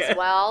one as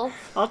well.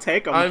 I'll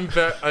take them.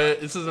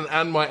 This is an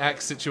and my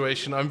axe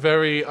situation. I'm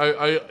very.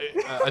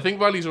 I think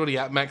Riley's already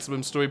at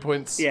maximum story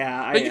points.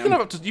 Yeah,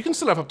 you can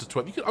still have up to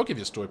 12. I'll give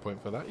you a story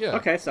point for that. Yeah.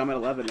 Okay, so I'm at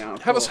 11 now.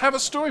 Have a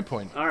story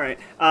point. All right.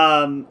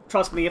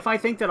 Trust me, if I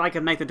think that I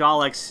can make the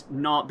Daleks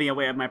not be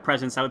aware of my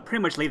presence, I would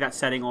pretty much leave that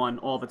setting on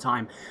all the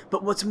time.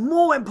 But what's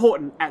more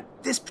important at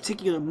this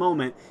particular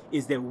moment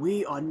is that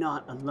we are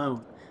not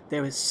alone.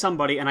 There is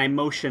somebody, and I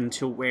motion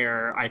to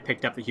where I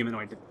picked up the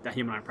humanoid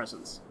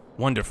presence.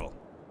 Wonderful.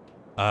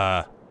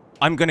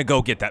 I'm gonna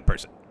go get that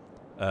person.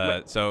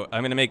 So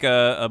I'm gonna make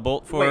a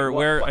bolt for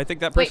where I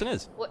think that person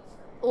is. What?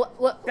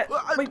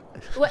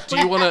 Do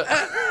you want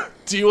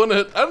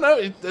to? I don't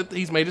know.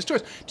 He's made his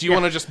choice. Do you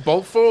want to just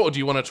bolt for, or do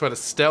you want to try to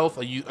stealth?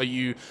 Are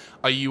you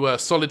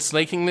solid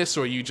snaking this,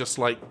 or are you just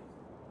like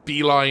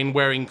beeline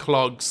wearing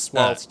clogs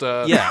whilst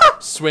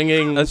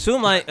swinging?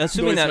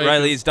 Assuming that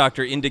Riley's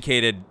doctor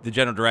indicated the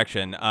general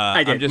direction,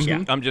 I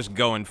did, I'm just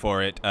going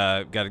for it.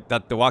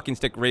 Got the walking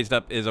stick raised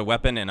up is a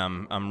weapon, and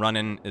I'm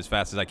running as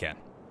fast as I can.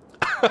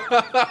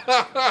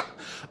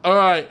 All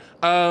right.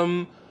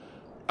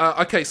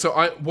 Okay, so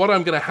what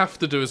I'm going to have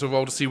to do is a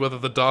roll to see whether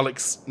the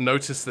Daleks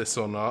notice this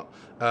or not.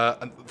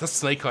 And the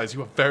Snake Eyes,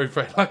 you are very,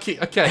 very lucky.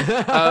 Okay.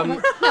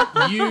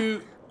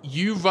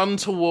 You run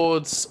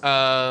towards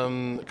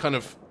kind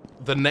of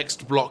the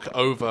next block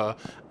over,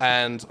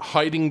 and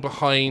hiding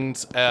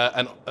behind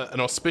an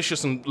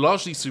auspicious and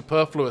largely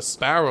superfluous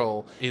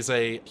barrel is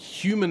a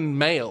human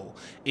male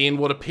in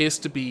what appears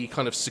to be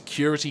kind of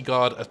security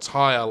guard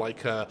attire,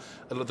 like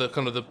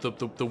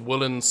the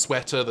woolen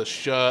sweater, the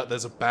shirt.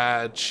 There's a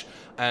badge,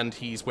 and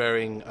he's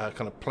wearing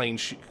kind of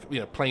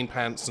plain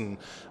pants and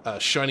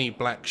shiny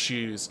black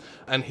shoes.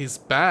 And his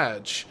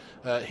badge,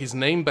 his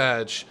name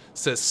badge,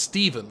 says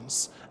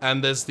Stevens.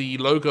 And there's the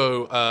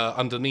logo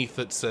underneath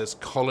that says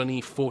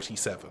Colony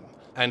 47.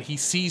 And he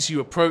sees you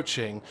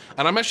approaching.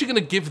 And I'm actually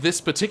going to give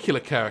this particular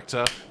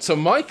character to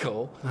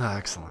Michael. Ah,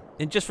 excellent.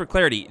 And just for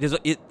clarity, does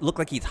it look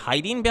like he's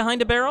hiding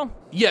behind a barrel?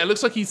 Yeah, it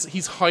looks like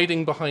he's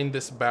hiding behind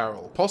this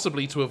barrel,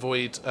 possibly to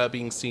avoid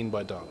being seen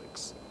by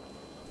Daleks.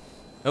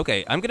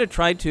 Okay, I'm going to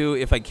try to,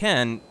 if I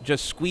can,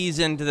 just squeeze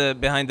into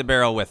behind the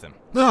barrel with him.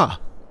 Hello.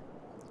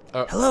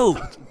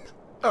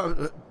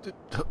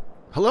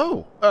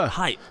 Hello.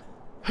 Hi.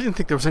 I didn't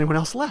think there was anyone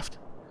else left.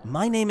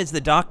 My name is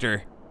the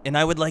Doctor, and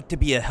I would like to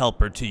be a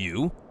helper to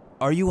you.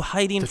 Are you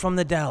hiding from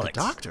the Daleks? The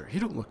Doctor? You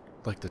don't look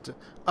like the...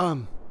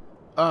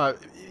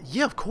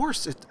 Yeah, of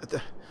course.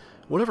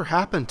 Whatever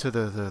happened to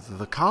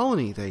the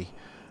colony?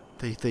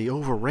 They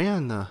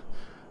overran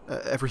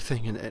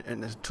everything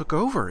and it took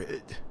over.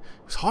 It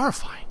was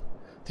horrifying.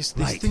 These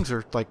things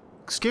are like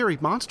scary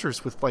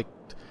monsters with like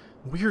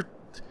weird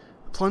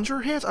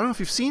plunger hands. I don't know if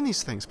you've seen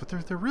these things, but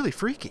they're really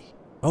freaky.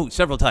 Oh,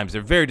 several times.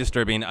 They're very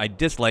disturbing. I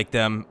dislike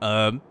them.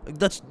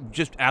 That's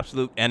just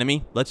absolute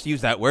enemy. Let's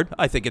use that word.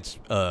 I think it's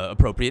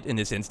appropriate in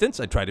this instance.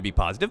 I try to be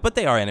positive, but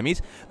they are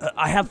enemies.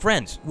 I have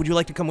friends. Would you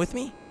like to come with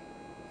me?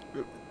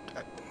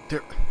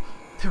 There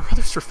are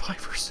other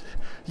survivors.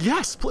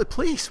 Yes,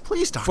 please,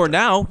 Doctor. For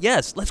now,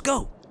 yes. Let's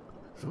go.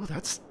 Oh,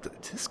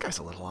 this guy's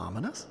a little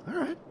ominous. All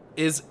right.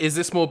 Is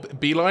this more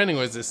beelining,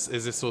 or is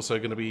this also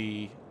going to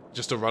be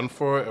just a run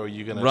for it, or are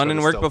you going to run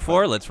and work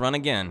before? Let's run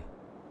again.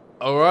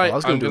 All right, well, I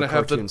was going to do a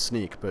have cartoon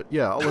sneak, but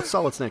yeah, let's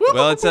solid snake.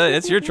 Well,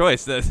 it's your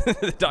choice.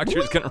 The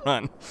doctor's going to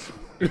run.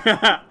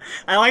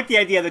 I like the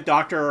idea of the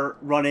doctor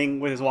running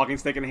with his walking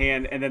stick in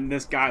hand, and then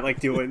this guy like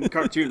doing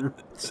cartoon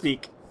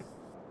sneak.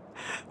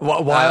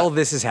 While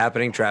this is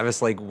happening,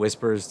 Travis like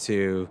whispers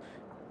to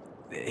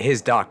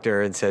his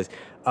doctor and says,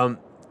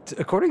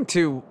 according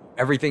to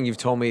everything you've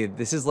told me,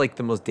 this is like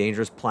the most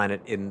dangerous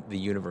planet in the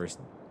universe.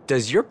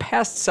 Does your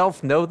past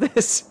self know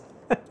this?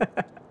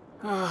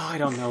 I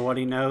don't know what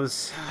he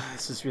knows.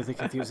 This is really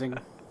confusing.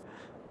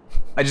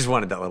 I just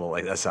wanted that little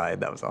like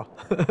aside, that was all.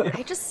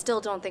 I just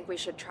still don't think we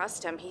should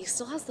trust him. He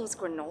still has those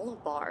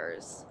granola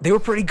bars. They were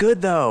pretty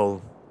good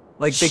though.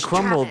 Like they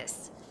crumbled.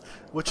 Travis.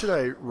 What should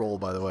I roll,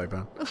 by the way,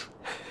 Ben?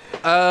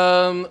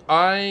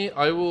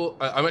 I will.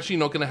 I'm actually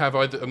not going to have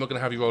either. I'm not going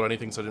to have you roll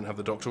anything, so I didn't have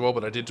the doctor roll.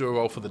 But I did do a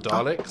roll for the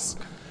Daleks,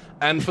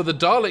 and for the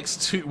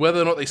Daleks, to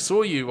whether or not they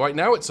saw you. Right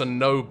now, it's a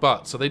no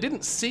but. So they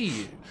didn't see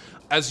you.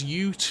 As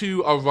you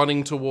two are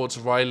running towards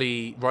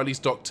Riley's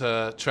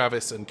doctor,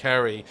 Travis, and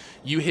Carrie,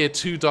 you hear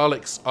two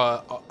Daleks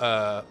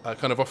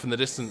kind of off in the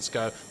distance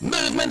go,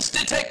 "Movements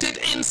detected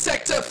in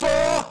Sector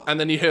 4!" And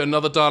then you hear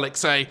another Dalek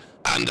say,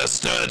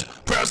 "Understood.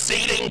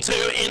 Proceeding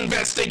to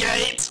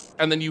investigate."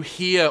 And then you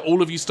hear,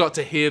 all of you start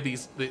to hear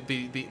this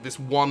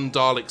one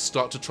Dalek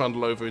start to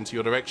trundle over into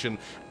your direction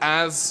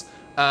as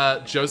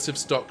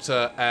Joseph's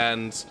doctor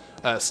and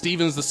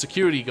Stevens, the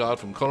security guard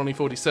from Colony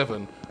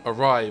 47,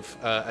 arrive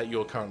at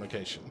your current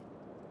location.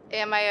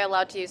 Am I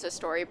allowed to use a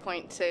story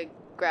point to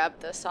grab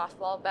the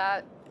softball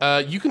bat?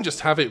 You can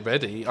just have it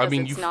ready. I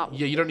mean, you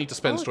don't need to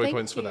spend story thank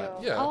points for you. that.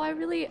 Yeah. Oh, I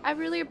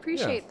really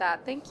appreciate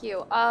that. Thank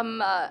you.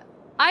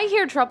 I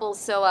hear trouble,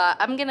 so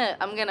I'm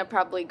gonna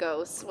probably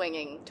go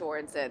swinging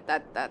towards it.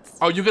 That's.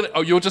 Oh,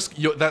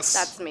 that's.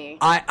 That's me.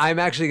 I'm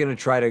actually gonna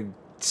try to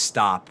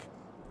stop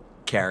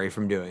Carrie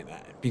from doing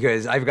that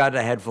because I've got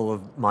a head full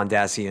of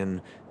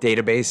Mondasian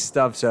database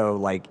stuff, so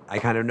like I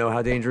kind of know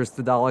how dangerous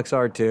the Daleks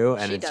are too,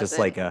 and it's just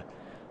like a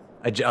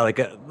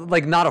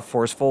not a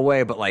forceful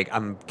way, but like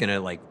I'm gonna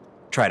like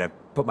try to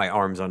put my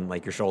arms on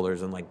like your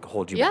shoulders and like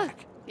hold you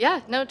back.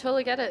 Yeah, no,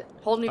 totally get it.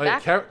 Hold me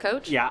back,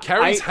 coach. Yeah,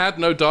 Carrie's had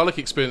no Dalek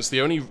experience.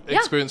 The only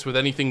experience with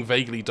anything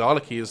vaguely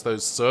Dalek-y is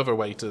those server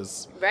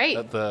waiters. Right.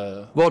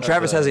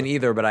 Travis hasn't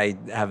either, but I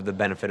have the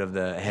benefit of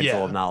the head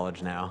full of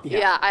knowledge now.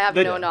 Yeah, I have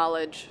no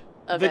knowledge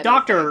of the anything.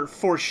 doctor,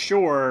 for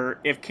sure,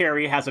 if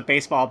Carrie has a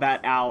baseball bat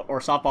out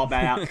or softball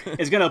bat out,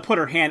 is going to put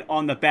her hand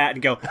on the bat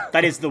and go,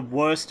 "That is the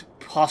worst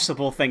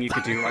possible thing you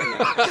could do right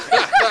now."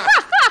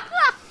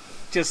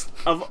 Just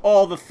of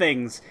all the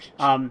things.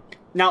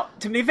 Now,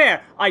 to be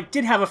fair, I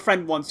did have a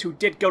friend once who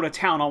did go to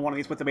town on one of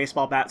these with the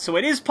baseball bat, so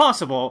it is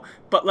possible,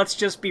 but let's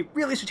just be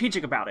really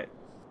strategic about it.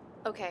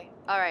 Okay,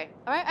 alright,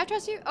 I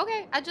trust you.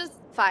 Okay,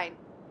 fine.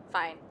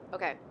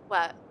 Okay,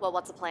 well,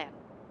 what's the plan?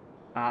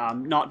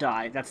 Not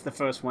die. That's the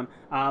first one.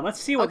 Let's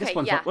see what this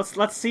one's up.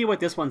 Let's see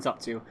what this one's up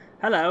to.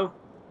 Hello,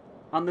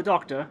 I'm the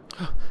doctor.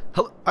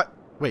 Hello.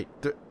 Wait.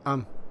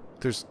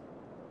 There's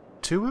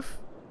two of.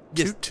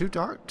 Yes. Two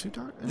dark.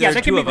 Yeah,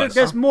 there can be.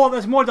 There's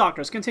more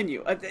doctors.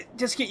 Continue.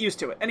 Just get used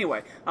to it.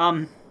 Anyway.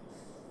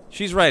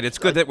 She's right. It's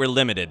good that we're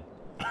limited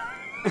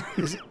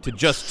to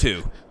just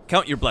two.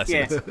 Count your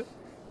blessings.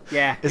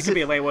 Yeah. It could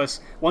be way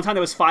worse. One time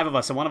there was 5 of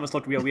us, and one of us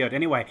looked real weird.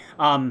 Anyway.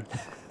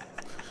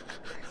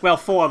 Well,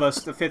 4 of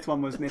us. The 5th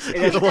one was missing.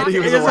 There's a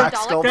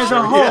wax sculpture. There's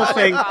a whole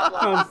thing.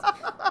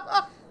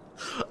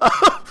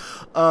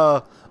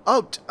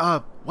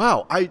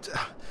 Wow.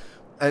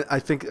 I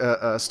think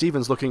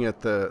Steven's looking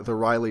at the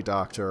Riley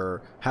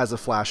doctor has a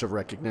flash of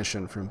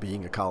recognition from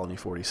being a Colony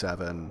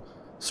 47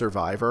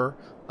 survivor,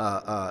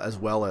 as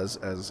well as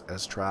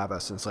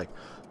Travis. And it's like,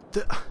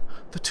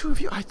 the two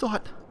of you. I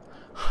thought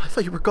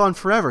you were gone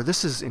forever.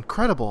 This is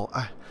incredible.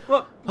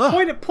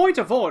 Point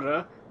of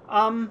order.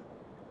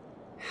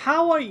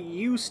 How are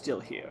you still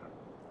here?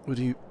 What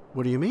do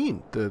you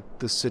mean?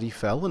 The city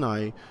fell and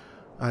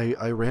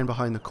I ran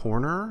behind the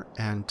corner,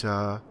 and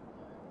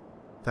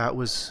that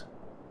was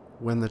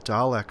when the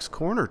Daleks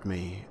cornered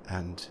me,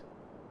 and...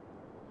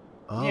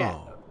 Oh. Yeah,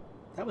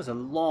 that was a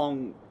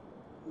long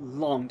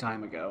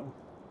time ago.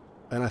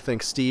 And I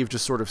think Steve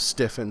just sort of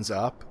stiffens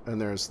up, and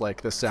there's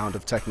like the sound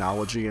of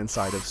technology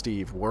inside of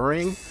Steve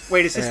whirring.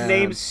 Wait, is his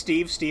name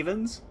Steve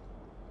Stevens?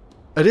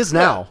 It is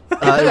now.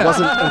 It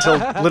wasn't until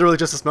literally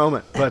just this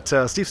moment. But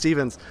Steve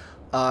Stevens,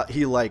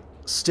 he like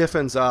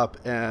stiffens up,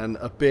 and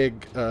a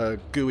big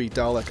gooey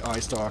Dalek eye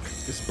stalk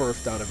is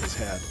birthed out of his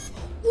head.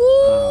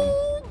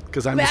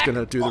 Because I'm just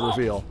gonna do the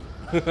reveal.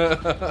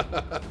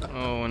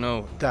 Oh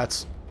no.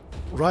 That's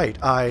right.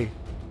 I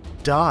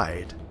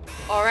died.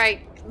 All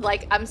right,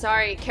 like, I'm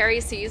sorry,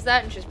 Carrie sees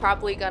that and she's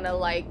probably gonna,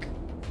 like,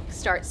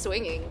 start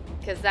swinging,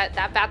 because that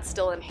bat's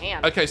still in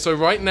hand. Okay, so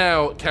right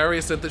now, Carrie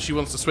has said that she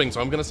wants to swing,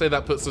 so I'm going to say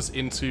that puts us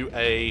into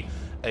a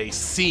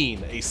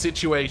scene, a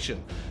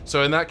situation.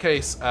 So in that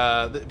case,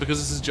 because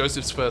this is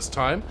Joseph's first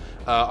time,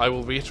 I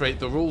will reiterate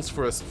the rules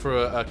for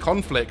a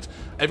conflict.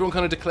 Everyone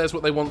kind of declares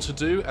what they want to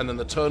do, and then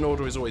the turn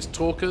order is always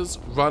talkers,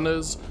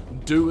 runners,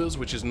 doers,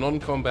 which is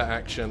non-combat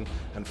action,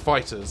 and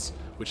fighters,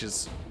 which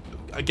is,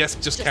 I guess,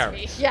 just Carrie.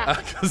 Me.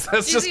 Yeah. Because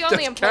that's She's just the only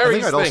that's important. I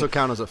Carrie's think I'd also thing.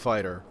 count as a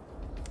fighter.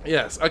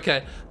 Yes,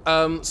 okay.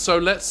 So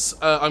let's,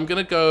 I'm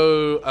going to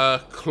go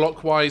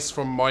clockwise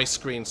from my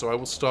screen, so I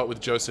will start with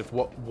Joseph.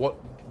 What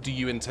do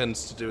you intend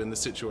to do in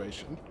this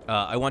situation?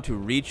 I want to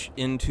reach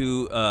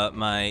into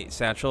my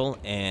satchel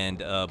and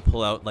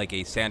pull out like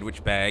a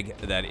sandwich bag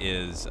that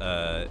is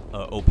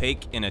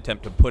opaque in an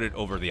attempt to put it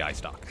over the eye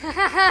stalk.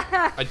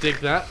 I dig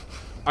that.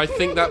 I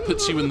think that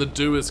puts you in the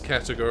doers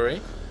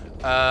category.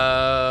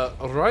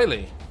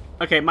 Riley.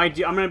 Okay, I'm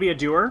gonna be a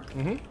doer,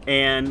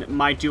 and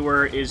my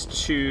doer is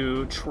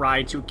to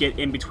try to get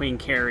in between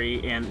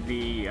Carrie and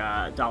the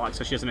Dalek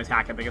so she doesn't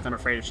attack it, because I'm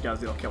afraid if she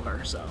does, it'll kill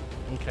her, so.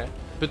 Okay.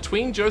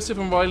 Between Joseph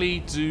and Riley,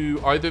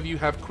 do either of you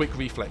have quick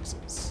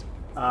reflexes?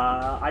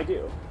 I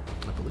do.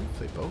 I believe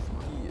they both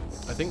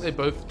might. I think they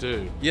both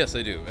do. Yes,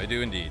 I do. I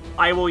do indeed.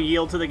 I will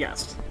yield to the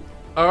guest.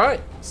 All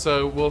right,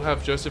 so we'll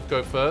have Joseph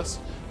go first.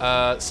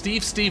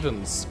 Steve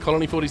Stevens,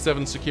 Colony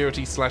 47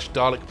 security /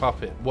 Dalek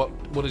puppet.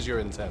 What is your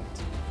intent?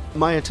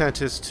 My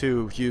intent is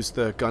to use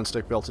the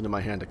gunstick built into my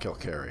hand to kill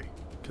Carrie,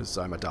 because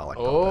I'm a Dalek.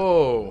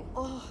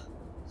 Oh.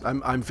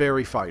 I'm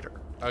very fighter.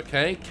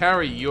 Okay,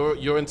 Carrie,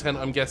 your intent,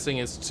 I'm guessing,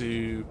 is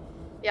to...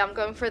 Yeah, I'm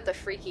going for the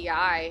freaky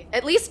eye.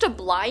 At least to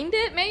blind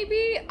it,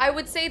 maybe? I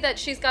would say that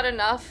she's got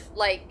enough,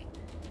 like,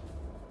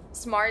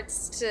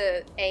 smarts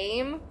to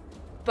aim,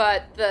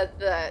 but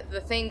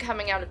the thing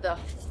coming out of the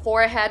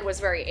forehead was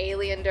very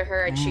alien to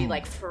her, and she,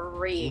 like,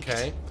 freaked.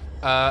 Okay.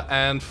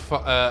 I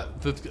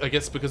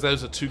guess because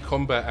those are two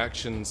combat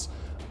actions,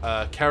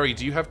 Carrie,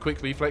 do you have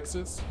quick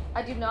reflexes?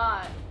 I do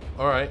not.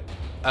 All right.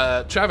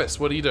 Travis,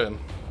 what are you doing?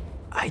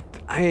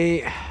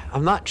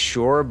 I'm not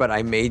sure, but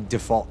I may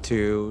default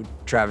to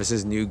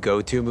Travis's new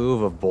go-to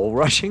move of bull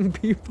rushing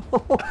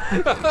people.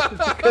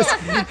 because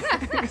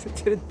I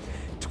did it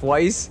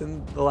twice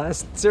in the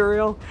last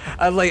serial.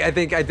 I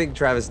think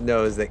Travis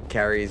knows that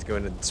Carrie's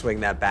going to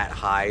swing that bat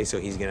high, so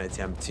he's going to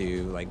attempt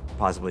to like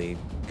possibly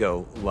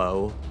go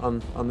low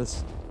on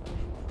this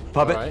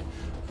puppet. All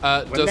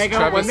right. When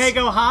they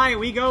go high,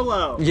 we go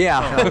low.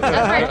 Yeah.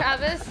 That's right,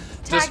 Travis.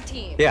 Tag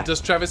team. Yeah. Does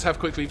Travis have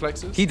quick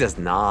reflexes? He does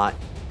not.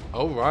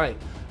 All right.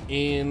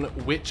 In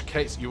which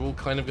case, you're all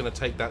kind of going to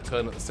take that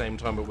turn at the same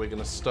time, but we're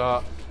going to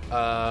start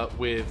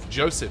with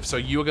Joseph. So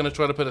you're going to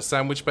try to put a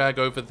sandwich bag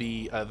over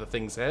the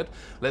thing's head.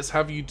 Let's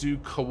have you do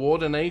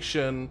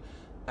coordination,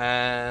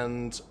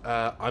 and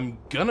I'm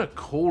going to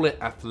call it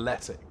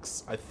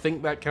athletics. I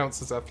think that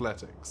counts as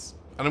athletics.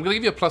 And I'm going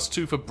to give you a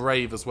 +2 for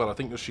brave as well. I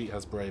think your sheet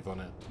has brave on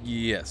it.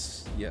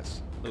 Yes.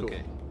 Cool.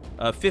 Okay.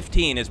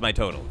 15 is my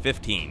total.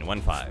 15.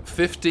 1-5.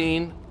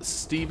 15.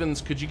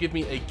 Stevens, could you give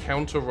me a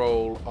counter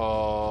roll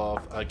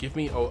of... give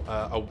me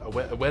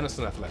awareness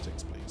and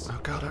athletics, please. Oh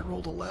god, I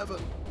rolled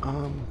 11.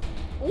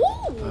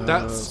 Ooh.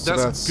 That's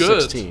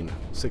good. 16.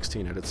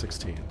 16. I did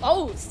 16.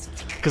 Oh.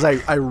 Because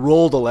I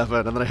rolled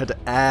 11 and then I had to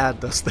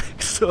add those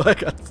things, so I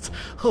got.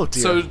 Oh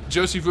dear. So,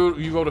 Joseph,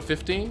 you rolled a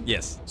 15?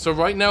 Yes. So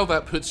right now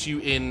that puts you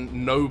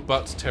in no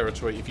but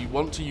territory. If you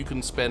want to, you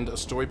can spend a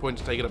story point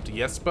to take it up to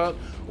yes but,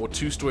 or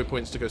 2 story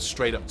points to go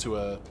straight up to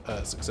a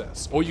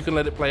success. Or you can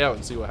let it play out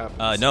and see what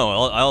happens. No,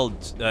 I'll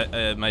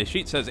my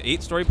sheet says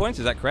 8 story points.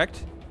 Is that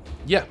correct?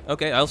 Yeah.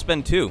 Okay, I'll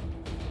spend 2.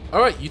 All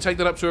right, you take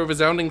that up to a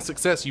resounding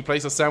success. You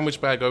place a sandwich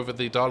bag over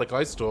the Dalek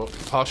eye stalk,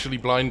 partially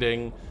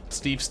blinding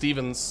Steve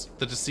Stevens,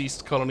 the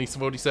deceased Colony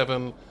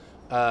 47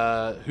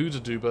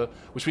 Hoodaduba,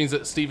 which means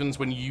that Stevens,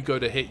 when you go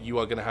to hit, you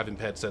are going to have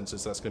impaired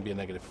senses. So that's going to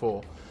be a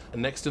 -4.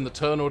 And next in the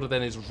turn order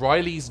then is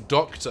Riley's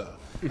Doctor.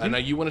 And now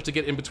you wanted to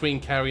get in between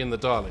Carrie and the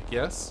Dalek,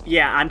 yes?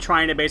 Yeah, I'm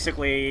trying to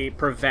basically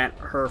prevent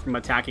her from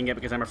attacking it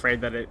because I'm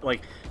afraid that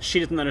she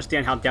doesn't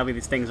understand how deadly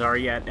these things are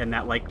yet, and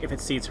that if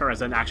it sees her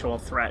as an actual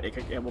threat,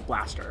 it will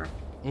blast her.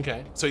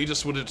 Okay, so you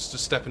just wanted to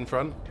step in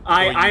front?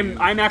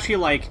 I'm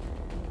actually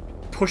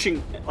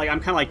pushing, I'm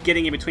kind of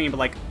getting in between, but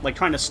like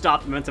trying to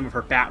stop the momentum of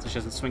her bat so she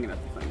doesn't swing it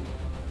at the thing.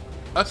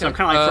 Okay. So I'm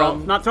kind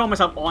of not throwing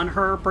myself on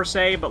her per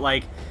se, but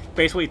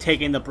basically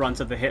taking the brunt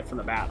of the hit from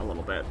the bat a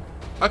little bit.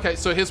 Okay,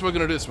 so here's what we're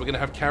going to do. So we're going to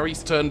have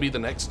Carrie's turn be the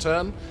next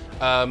turn,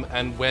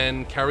 and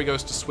when Carrie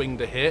goes to swing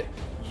to hit,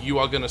 you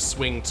are going to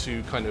swing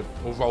to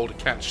or roll to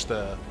catch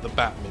the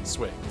bat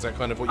mid-swing. Is that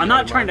kind of what you I'm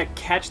not trying to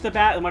catch the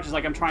bat as much as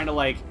I'm trying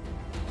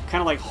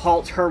to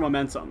halt her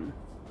momentum.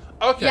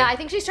 Okay. Yeah, I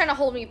think she's trying to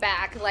hold me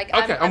back. Like,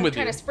 Okay, I'm I'm with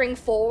trying you. to spring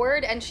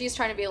forward, and she's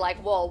trying to be like,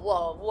 whoa,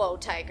 whoa, whoa,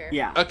 tiger.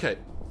 Yeah. Okay.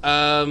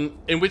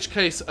 In which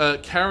case,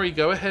 Carrie,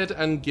 go ahead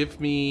and give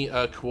me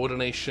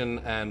coordination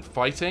and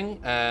fighting.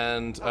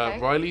 And Okay.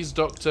 Riley's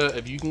doctor,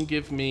 if you can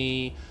give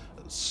me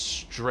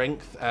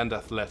strength and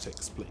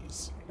athletics,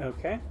 please.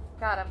 Okay.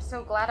 God, I'm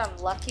so glad I'm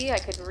lucky. I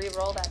could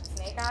re-roll that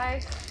snake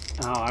eye.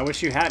 Oh, I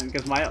wish you hadn't,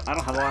 because I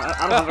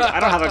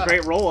don't have a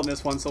great roll on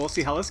this one. So we'll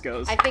see how this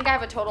goes. I think I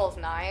have a total of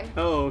 9.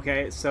 Oh,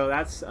 okay. So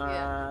that's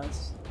Yeah.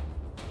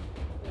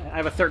 I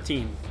have a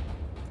 13.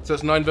 So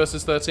it's 9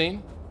 versus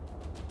 13?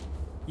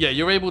 Yeah,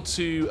 you're able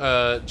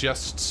to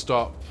just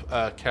stop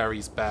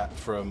Carrie's bat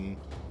from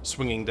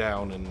swinging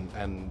down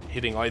and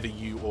hitting either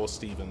you or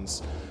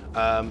Stevens.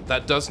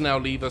 That does now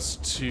leave us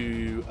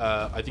to,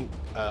 I think,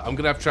 I'm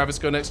going to have Travis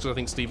go next because I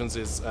think Stevens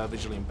is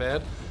visually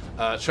impaired.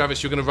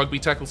 Travis, you're going to rugby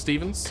tackle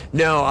Stevens?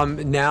 No,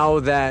 now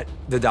that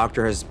the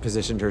doctor has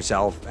positioned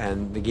herself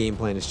and the game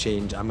plan has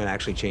changed, I'm going to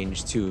actually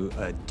change to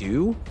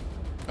do.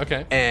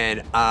 Okay.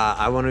 And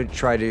I want to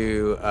try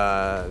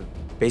to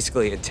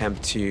basically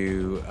attempt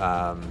to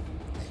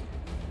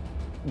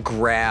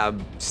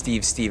grab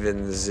Steve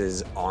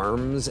Stevens'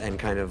 arms and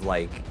kind of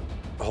like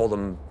hold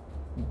him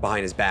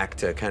behind his back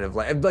to kind of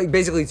like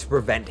basically to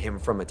prevent him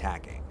from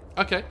attacking.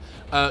 Okay.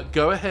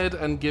 Go ahead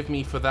and give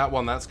me for that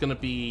one. That's going to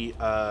be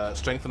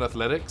strength and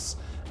athletics.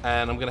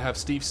 And I'm going to have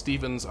Steve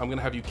Stevens, I'm going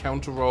to have you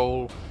counter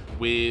roll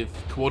with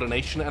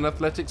coordination and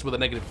athletics with a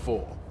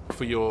 -4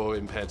 for your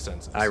impaired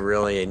senses. I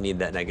really need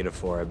that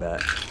 -4, I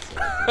bet.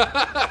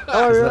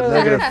 Oh,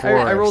 that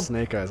 -4. I rolled.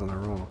 Snake eyes on the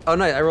roll. Oh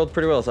no, I rolled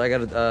pretty well, so I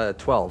got a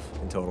 12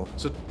 in total.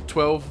 So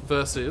 12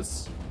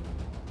 versus...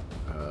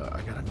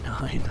 I got a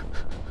 9.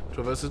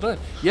 12 versus 9.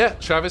 Yeah,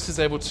 Travis is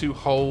able to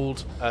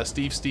hold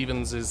Steve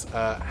Stevens'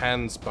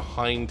 hands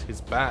behind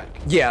his back.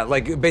 Yeah,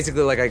 like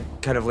basically like I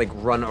kind of like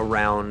run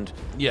around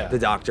Yeah. the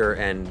doctor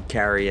and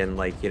Carrie and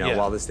like, Yeah.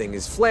 while this thing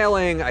is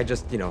flailing, I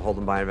just, hold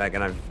him behind my back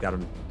and I've got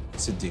him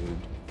subdued.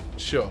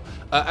 Sure.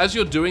 As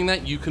you're doing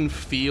that, you can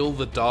feel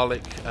the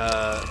Dalek,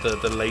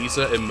 the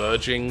laser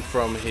emerging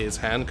from his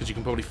hand, because you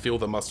can probably feel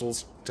the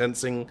muscles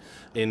tensing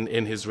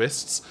in his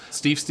wrists.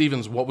 Steve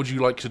Stevens, what would you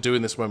like to do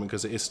in this moment?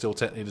 Because it is still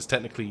it is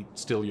technically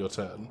still your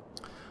turn.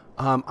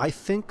 I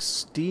think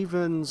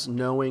Stevens,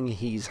 knowing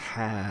he's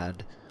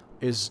had,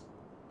 is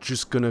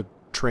just gonna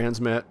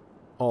transmit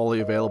all the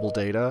available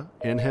data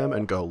in him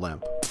and go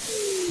limp.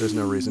 There's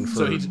no reason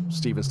for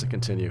Stevens to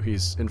continue.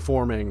 He's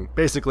informing.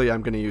 Basically,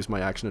 I'm going to use my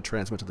action to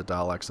transmit to the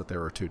Daleks that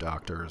there are 2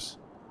 doctors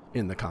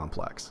in the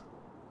complex.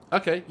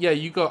 Okay, yeah,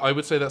 I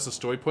would say that's a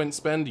story point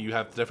spend. You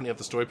definitely have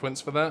the story points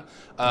for that.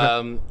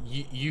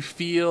 You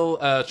feel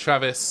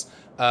Travis,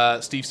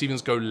 Steve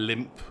Stevens go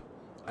limp,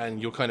 and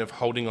you're kind of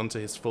holding onto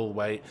his full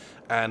weight.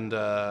 And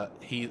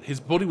his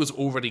body was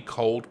already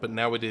cold, but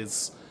now it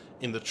is,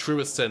 in the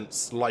truest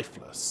sense,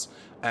 lifeless.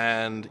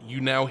 And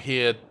you now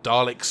hear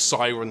Dalek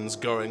sirens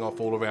going off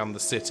all around the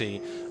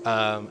city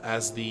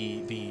as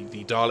the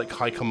Dalek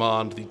High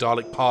Command, the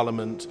Dalek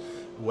Parliament,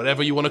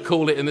 whatever you want to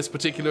call it in this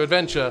particular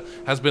adventure,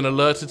 has been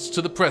alerted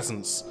to the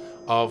presence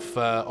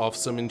of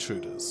some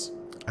intruders.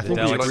 I think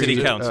Dalek we City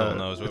agreed, Council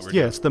knows what we're Yeah,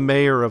 doing. it's the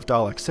mayor of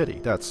Dalek City.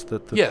 That's the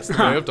Yes, the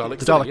mayor of Dalek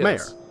the City, Dalek yes.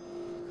 mayor.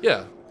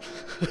 Yeah.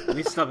 At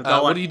least the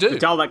what do you do? The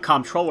Dalek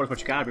comptroller is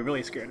what you gotta be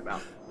really scared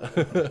about.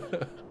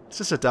 It's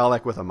just a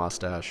Dalek with a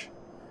mustache.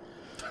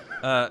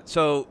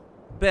 So,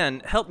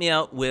 Ben, help me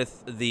out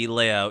with the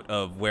layout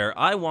of where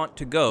I want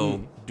to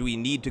go. Do we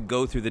need to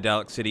go through the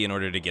Dalek City in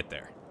order to get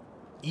there?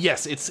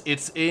 Yes,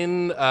 it's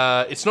in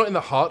it's not in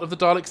the heart of the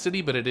Dalek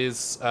City, but it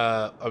is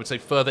I would say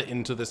further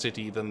into the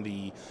city than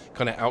the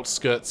kind of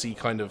outskirtsy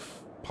kind of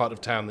part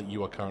of town that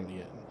you are currently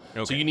in.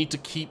 So Okay. you need to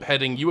keep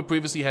heading. You were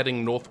previously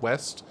heading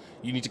northwest.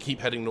 You need to keep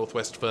heading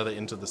northwest further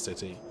into the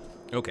city.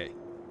 Okay.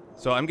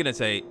 So I'm going to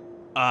say,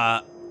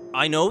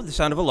 I know the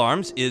sound of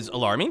alarms is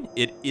alarming.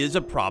 It is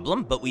a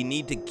problem, but we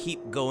need to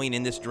keep going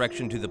in this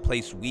direction to the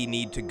place we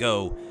need to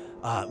go.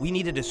 We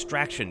need a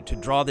distraction to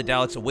draw the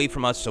Daleks away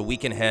from us so we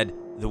can head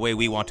the way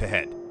we want to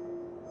head.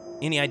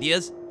 Any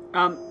ideas?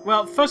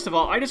 Well, first of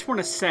all, I just want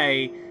to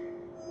say,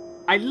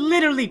 I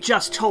literally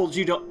just told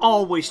you to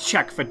always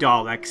check for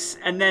Daleks,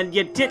 and then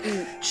you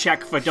didn't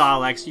check for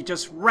Daleks. You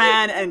just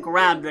ran and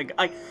grabbed the.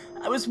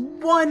 I was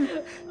one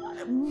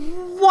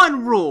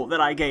rule that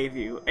I gave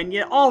you, and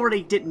you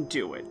already didn't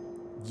do it.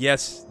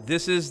 Yes,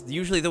 this is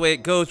usually the way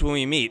it goes when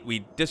we meet.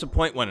 We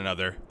disappoint one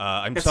another.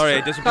 I'm sorry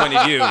I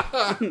disappointed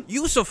you.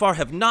 You so far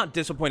have not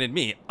disappointed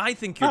me. I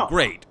think you're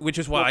great, which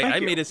is why thank I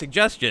you. made a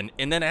suggestion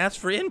and then asked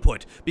for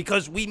input,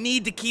 because we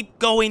need to keep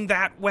going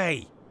that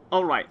way.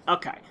 All right,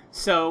 okay.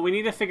 So we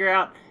need to figure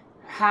out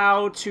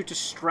how to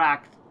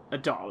distract a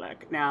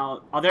Dalek.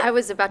 Now, are there? I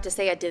was about to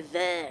say a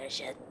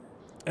diversion.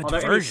 A are there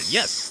any diversion,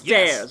 yes.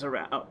 Stairs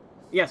around. Oh,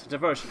 yes, a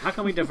diversion. How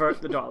can we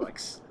divert the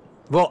Daleks?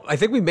 Well, I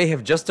think we may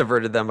have just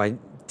diverted them by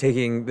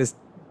taking this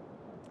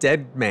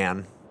dead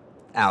man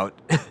out.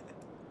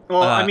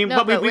 Well, I mean, No,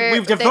 but but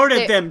we've they-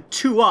 diverted them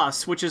to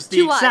us, which is the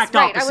To us, exact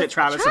right, I opposite, was-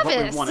 Travis, of what we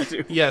Travis! want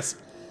to do. Yes.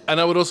 And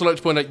I would also like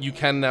to point out you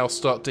can now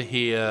start to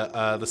hear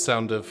the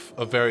sound of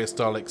various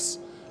Daleks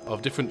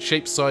of different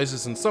shapes,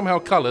 sizes, and somehow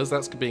colors.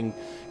 That's being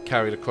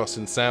carried across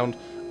in sound,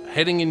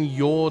 heading in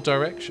your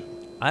direction.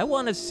 I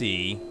want to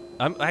see...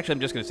 I'm just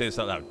going to say this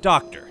out loud.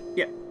 Doctor.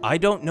 Yeah. I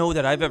don't know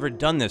that I've ever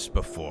done this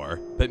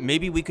before, but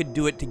maybe we could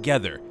do it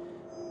together.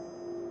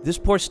 This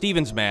poor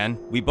Stevens man,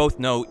 we both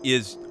know,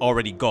 is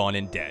already gone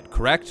and dead,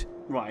 correct?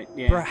 Right,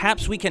 yeah.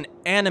 Perhaps we can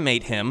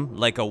animate him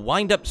like a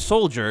wind-up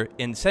soldier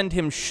and send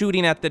him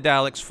shooting at the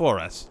Daleks for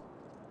us.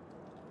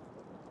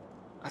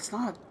 That's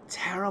not a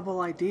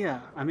terrible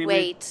idea. I mean,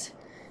 Wait.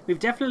 we've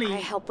definitely... I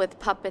help with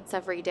puppets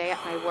every day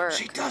at my work.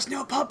 She does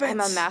know puppets! I'm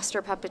a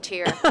master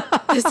puppeteer.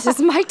 This is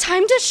my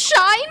time to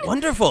shine!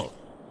 Wonderful!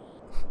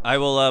 I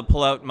will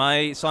pull out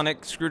my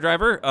sonic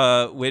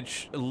screwdriver,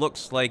 which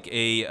looks like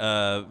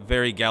a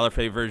very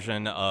Gallifrey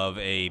version of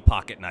a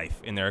pocket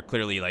knife, and there are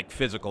clearly like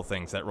physical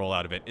things that roll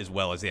out of it as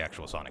well as the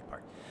actual sonic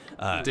part.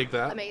 Dig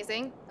that.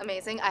 Amazing.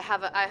 I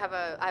have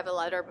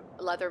a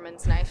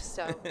Leatherman's knife,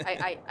 so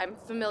I'm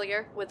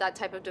familiar with that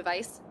type of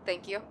device.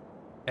 Thank you.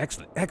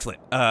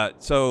 Excellent.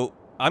 So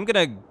I'm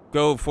gonna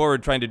go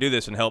forward trying to do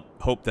this and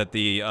hope that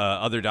the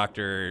other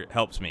doctor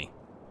helps me.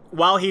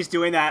 While he's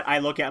doing that, I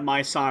look at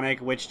my Sonic,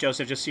 which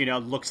Joseph just,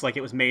 looks like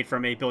it was made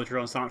from a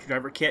build-your-own Sonic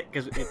Screwdriver kit,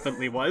 because it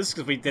simply was,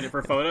 because we did it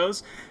for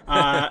photos.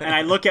 And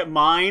I look at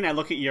mine, I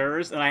look at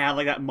yours, and I have,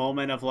 that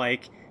moment of,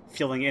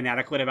 feeling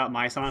inadequate about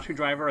my Sonic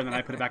Screwdriver, and then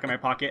I put it back in my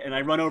pocket, and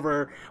I run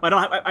over...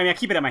 I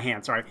keep it in my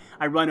hand, sorry.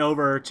 I run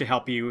over to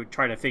help you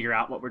try to figure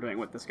out what we're doing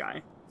with this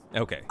guy.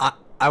 Okay.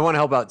 I want to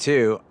help out,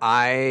 too.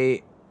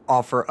 I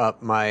offer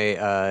up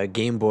my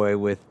Game Boy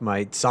with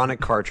my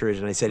Sonic cartridge,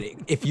 and I said,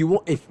 if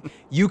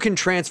you can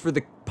transfer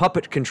the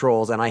puppet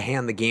controls, and I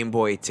hand the Game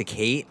Boy to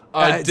Kate,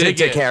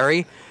 to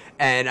Carrie,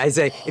 and I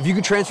say, if you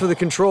can transfer the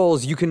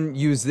controls, you can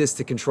use this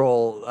to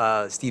control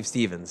Steve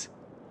Stevens.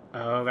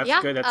 Oh, that's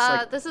yeah, good.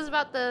 That's this is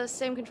about the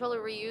same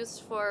controller we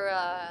used for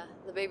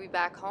the baby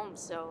back home,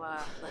 so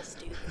let's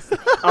do this thing.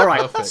 All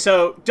right, Perfect.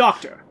 So,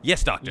 Doctor.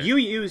 Yes, Doctor. You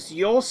use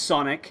your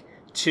Sonic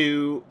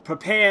to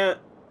prepare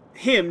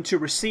him to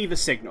receive a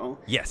signal.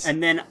 Yes.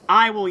 And then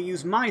I will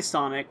use my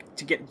Sonic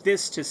to get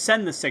this to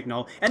send the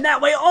signal, and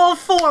that way all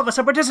four of us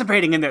are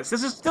participating in this.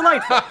 This is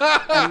delightful.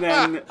 And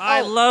then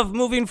I love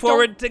moving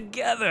forward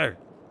together.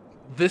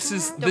 This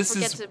is Don't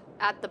forget to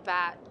add the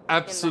bat.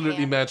 absolutely in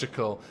the hand.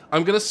 magical.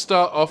 I'm going to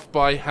start off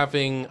by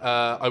having,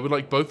 I would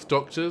like both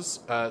doctors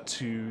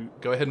to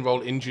go ahead and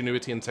roll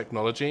ingenuity and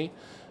technology.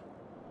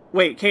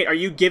 wait, Kate, are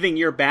you giving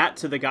your bat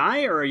to the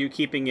guy, or are you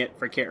keeping it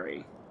for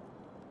Carrie?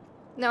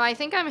 No, I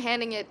think I'm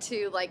handing it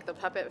to the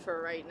puppet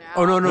for right now.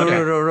 Oh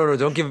no!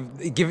 Don't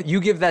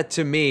give that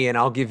to me, and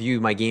I'll give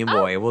you my Game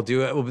Boy. We'll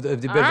do a bit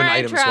of an right,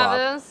 item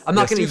Travis. swap. I'm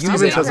not going to Steve use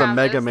Stevens it. has a Travis.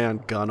 Mega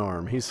Man gun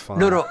arm. He's fine.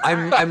 No,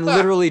 I'm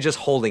literally just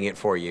holding it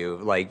for you.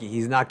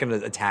 He's not going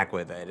to attack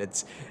with it.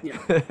 It's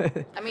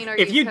I mean,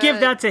 If you give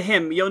that to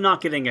him, you're not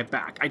getting it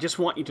back. I just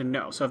want you to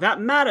know. So if that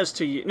matters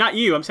to you, not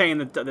you, I'm saying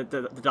the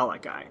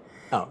Dalek guy.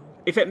 oh.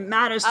 If it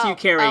matters to you,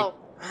 Carrie,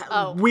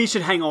 we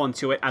should hang on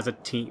to it as a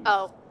team.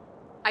 Oh,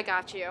 I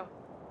got you.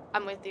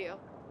 I'm with you.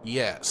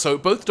 Yeah, so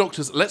both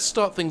doctors, let's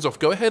start things off.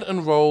 Go ahead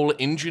and roll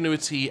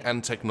ingenuity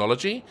and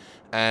technology,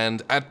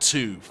 and add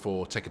 2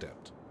 for Tech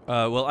Adept.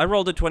 Well, I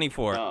rolled a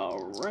 24. All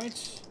right.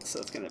 So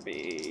it's going to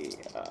be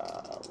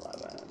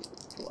 11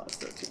 plus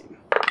 13.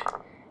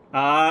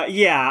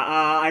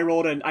 I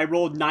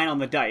rolled 9 on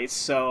the dice,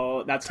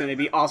 so that's going to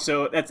be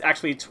that's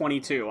actually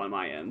 22 on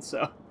my end,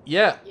 so.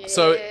 Yeah,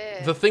 so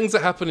Yeah. the things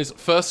that happen is,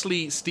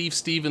 firstly, Steve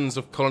Stevens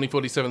of Colony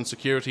 47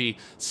 Security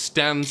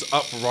stands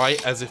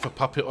upright as if a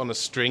puppet on a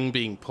string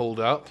being pulled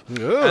up,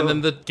 and then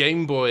the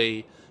Game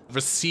Boy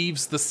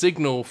receives the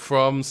signal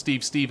from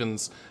Steve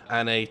Stevens,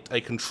 and a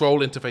control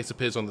interface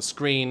appears on the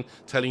screen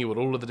telling you what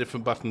all of the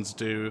different buttons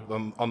do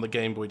on the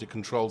Game Boy to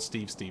control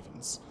Steve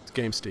Stevens. It's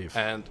Game Steve.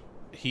 And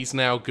he's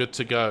now good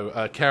to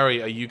go.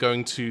 Carrie, are you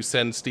going to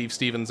send Steve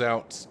Stevens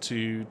out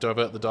to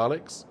divert the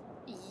Daleks?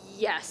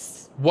 Yes.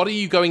 What are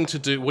you going to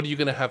do? What are you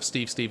going to have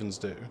Steve Stevens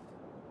do?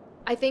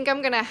 I think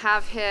I'm gonna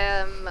have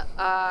him,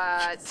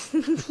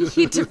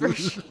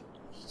 diversion.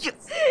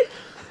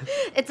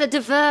 It's a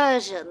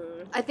diversion.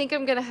 I think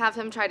I'm gonna have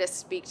him try to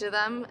speak to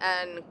them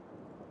and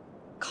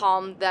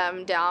calm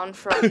them down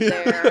from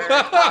their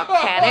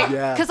panic.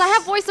 Yes. Because I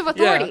have voice of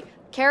authority. Yeah.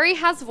 Carrie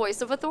has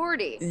voice of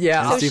authority.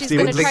 Yeah. So Steve she's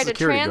Stevens gonna is try the to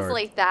security guard.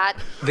 translate that.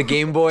 The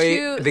Game Boy.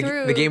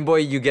 Through- The Game Boy.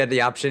 You get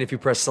the option if you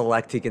press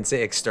select. He can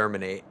say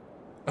exterminate.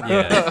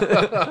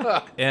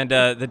 Yeah. And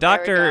the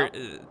doctor,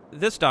 There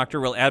this doctor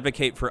will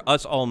advocate for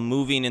us all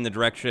moving in the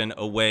direction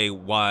away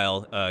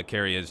while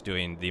Carrie is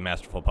doing the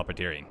masterful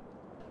puppeteering.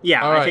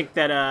 Yeah, All I right. think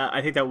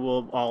that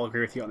we'll all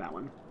agree with you on that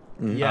one.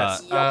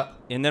 Yes.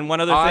 And then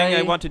one other thing I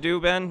I- want to do,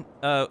 Ben,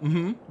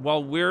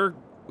 while we're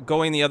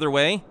going the other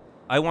way,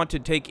 I want to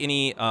take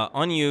any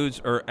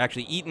unused or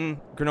actually eaten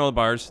granola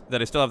bars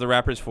that I still have the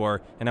wrappers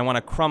for, and I want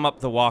to crumb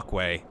up the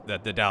walkway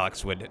that the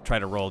Daleks would try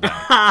to roll down.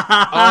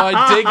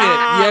 I dig it.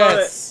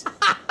 Yes.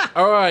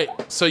 All right.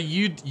 So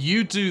you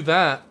do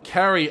that,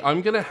 Carrie.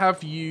 I'm gonna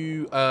have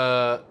you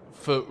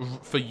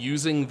for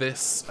using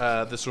this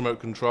this remote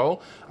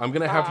control, I'm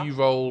going to have you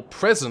roll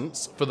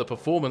presence for the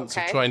performance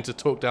of trying to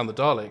talk down the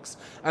Daleks,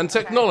 and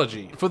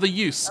technology for the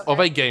use of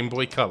a Game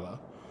Boy Color.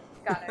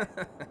 Got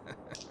it.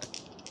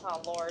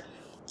 Oh Lord.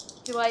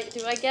 Do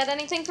I get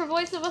anything for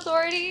voice of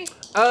authority?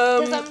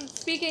 Because I'm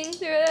speaking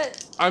through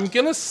it. I'm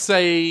gonna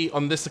say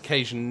on this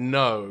occasion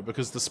no,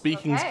 because the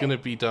speaking's gonna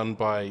be done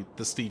by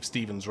the Steve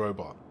Stevens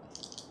robot.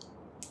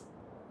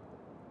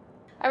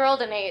 I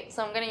rolled an 8,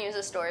 so I'm gonna use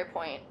a story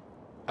point.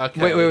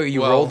 Okay. Wait.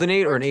 You rolled an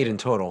 8 or an 8 in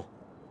total?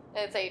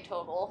 It's 8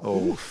 total.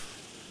 Oh.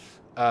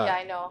 Yeah,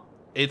 I know.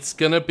 It's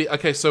gonna be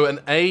okay. So an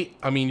 8.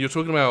 I mean, you're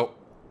talking about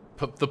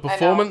the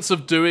performance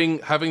of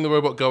having the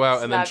robot go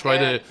out and then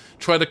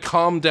try to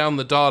calm down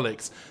the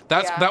Daleks.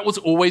 That was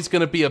always going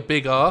to be a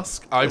big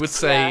ask. I would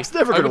say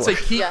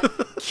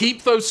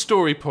keep those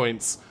story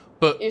points,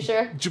 but you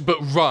sure? But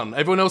run.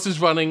 Everyone else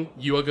is running.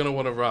 You are going to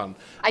want to run.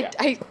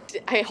 I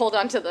hold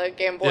on to the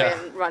Game Boy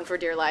and run for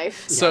dear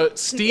life. So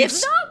Steve,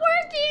 it's not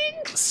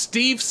working.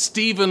 Steve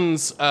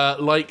Stevens,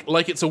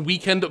 like it's a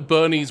weekend at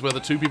Bernie's where the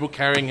two people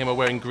carrying him are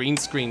wearing green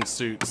screen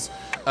suits.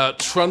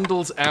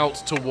 Trundles out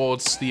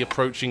towards the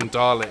approaching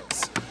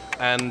Daleks,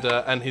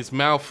 and his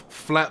mouth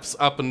flaps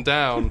up and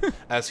down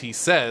as he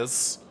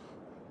says,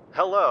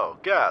 "Hello,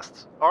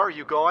 guests. Are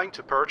you going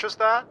to purchase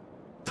that?"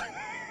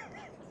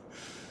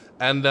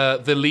 And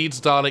the lead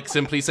Dalek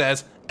simply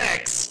says,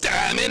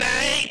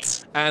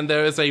 "Exterminate!" And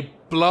there is a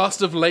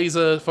blast of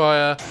laser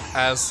fire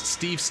as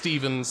Steve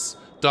Stevens'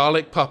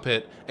 Dalek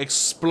puppet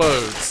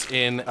explodes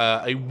in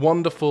a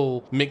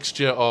wonderful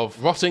mixture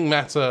of rotting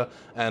matter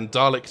and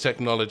Dalek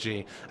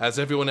technology as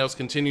everyone else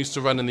continues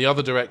to run in the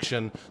other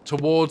direction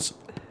towards,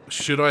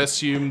 should I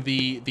assume,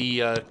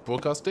 the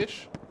broadcast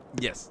dish?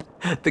 Yes.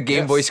 The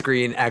Game Boy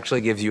screen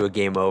actually gives you a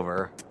game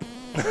over.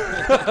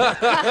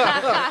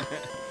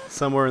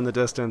 Somewhere in the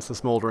distance, the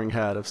smoldering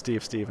head of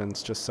Steve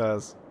Stevens just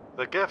says,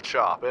 "The gift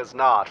shop is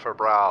not for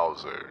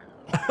browsing."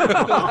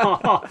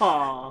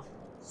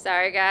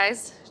 Sorry,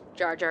 guys.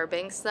 Jar Jar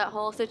Binks, that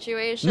whole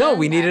situation. No,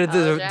 we needed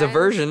a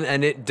diversion,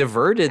 and it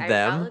diverted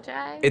them.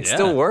 Apologize. It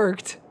still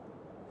worked.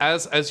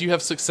 As you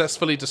have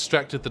successfully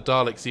distracted the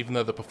Daleks, even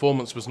though the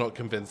performance was not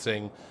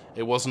convincing,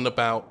 it wasn't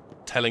about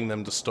telling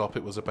them to stop,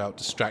 it was about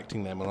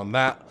distracting them. And on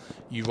that,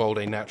 you rolled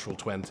a natural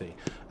 20.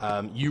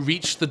 You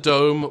reach the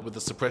dome with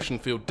the suppression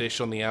field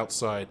dish on the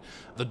outside.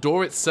 The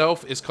door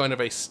itself is kind of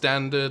a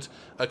standard,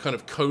 a kind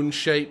of cone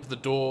shape. The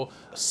door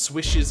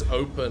swishes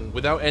open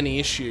without any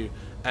issue.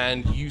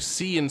 And you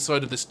see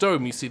inside of this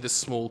dome, you see this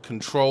small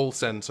control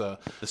center,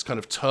 this kind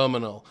of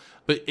terminal.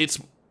 But it's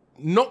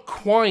not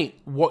quite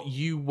what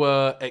you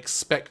were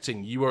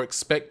expecting. You were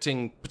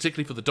expecting,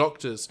 particularly for the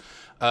doctors,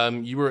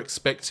 you were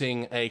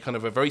expecting a kind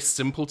of a very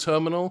simple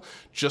terminal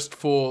just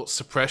for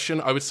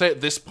suppression. I would say at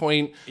this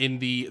point in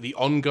the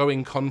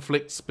ongoing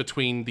conflicts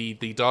between the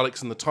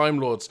Daleks and the Time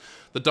Lords,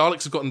 the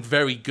Daleks have gotten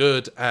very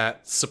good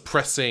at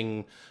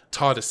suppressing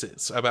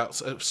TARDISes, about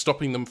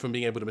stopping them from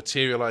being able to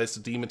materialize,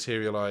 to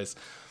dematerialize.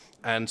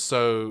 And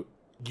so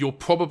you're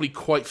probably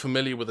quite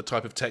familiar with the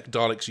type of tech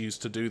Daleks use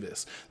to do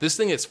this. This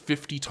thing is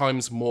 50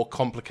 times more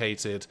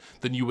complicated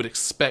than you would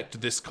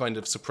expect this kind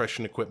of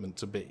suppression equipment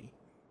to be.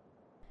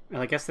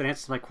 Well, I guess that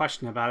answers my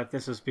question about if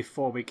this is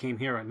before we came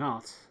here or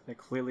not. They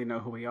clearly know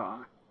who we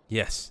are.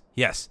 Yes.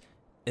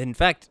 In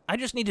fact, I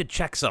just need to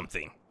check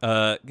something.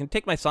 Can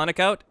take my Sonic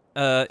out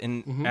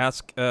and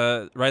ask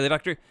Riley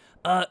Doctor.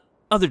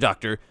 Other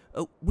Doctor,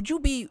 would you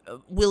be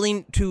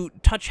willing to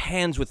touch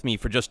hands with me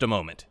for just a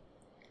moment?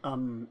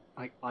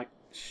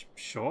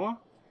 Sure.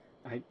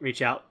 I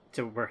reach out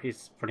to where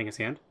he's putting his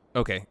hand.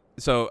 Okay,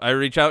 so I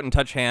reach out and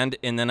touch hand,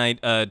 and then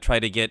I try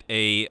to get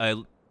a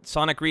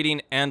Sonic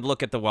reading and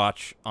look at the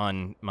watch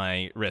on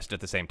my wrist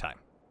at the same time.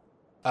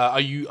 Are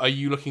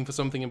you looking for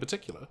something in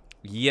particular?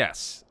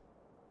 Yes.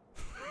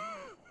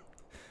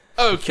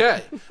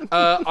 Okay.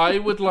 I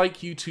would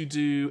like you to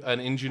do an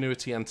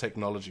ingenuity and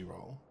technology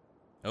roll.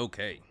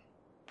 Okay.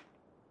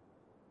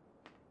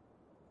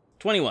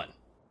 21.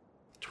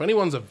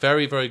 21's a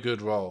very, very good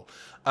roll.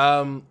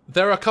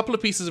 There are a couple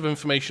of pieces of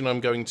information I'm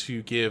going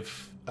to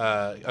give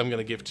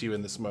to you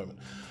in this moment.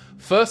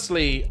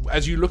 Firstly,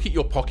 as you look at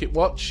your pocket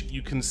watch,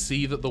 you can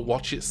see that the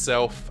watch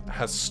itself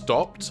has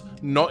stopped,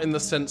 not in the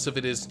sense of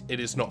it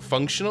is not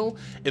functional,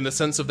 in the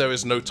sense of there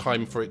is no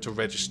time for it to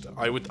register.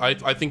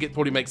 I think it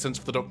probably makes sense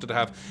for the Doctor to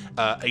have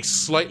a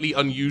slightly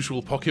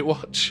unusual pocket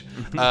watch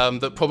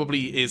that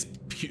probably is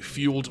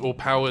fueled or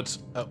powered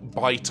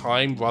by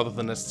time rather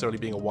than necessarily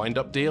being a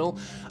wind-up deal.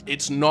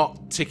 It's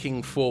not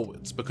ticking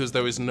forwards because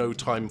there is no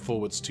time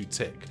forwards to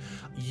tick.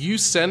 You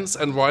sense,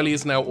 and Riley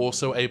is now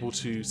also able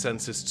to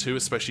sense this too,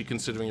 especially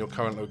considering your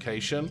current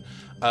location,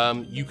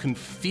 you can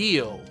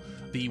feel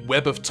the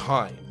web of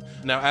time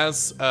Now,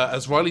 as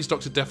Riley's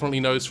doctor definitely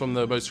knows from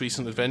the most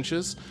recent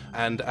adventures,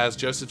 and as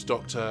Joseph's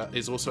doctor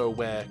is also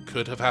aware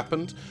could have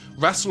happened,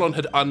 Rassilon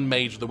had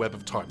unmade the Web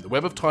of Time. The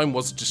Web of Time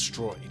was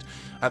destroyed.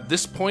 At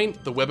this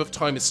point, the Web of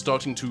Time is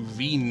starting to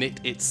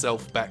re-knit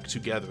itself back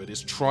together. It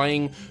is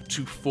trying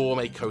to form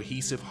a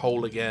cohesive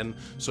whole again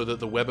so that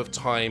the Web of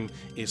Time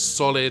is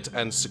solid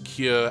and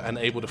secure and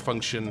able to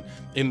function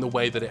in the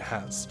way that it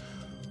has.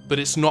 But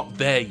it's not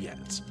there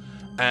yet.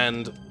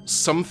 And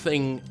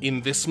something in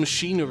this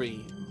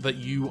machinery that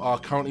you are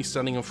currently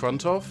standing in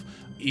front of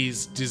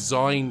is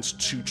designed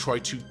to try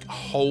to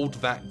hold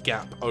that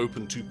gap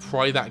open, to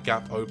pry that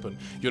gap open.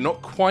 You're not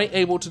quite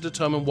able to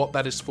determine what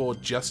that is for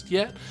just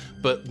yet,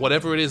 but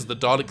whatever it is, the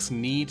Daleks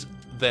need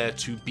there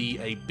to be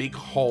a big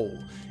hole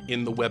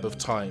in the Web of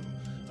Time,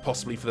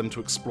 possibly for them to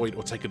exploit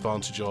or take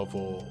advantage of,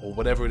 or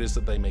whatever it is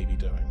that they may be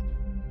doing.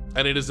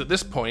 And it is at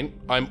this point,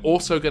 I'm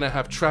also going to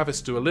have Travis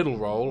do a little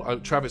roll.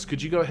 Travis,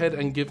 could you go ahead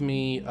and give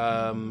me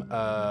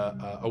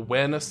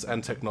awareness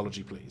and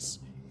technology, please?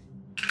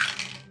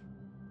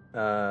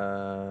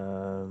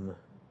 Can't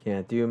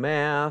do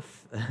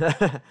math.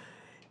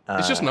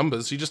 It's just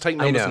numbers. You just take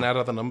numbers and add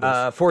other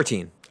numbers.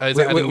 14. Is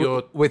that adding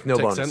your with no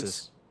tech bonuses?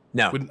 sense?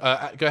 No. Go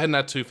ahead and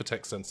add 2 for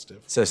tech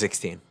sensitive. So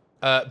 16.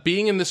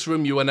 Being in this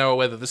room, you are now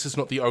aware that this is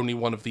not the only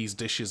one of these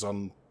dishes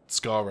on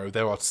Skaro.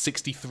 There are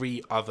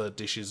 63 other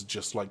dishes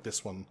just like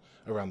this one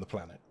around the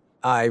planet.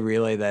 I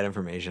relay that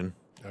information.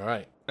 All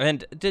right.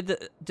 And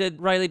did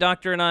Riley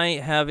Doctor and I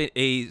have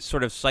a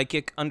sort of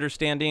psychic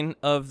understanding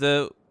of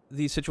the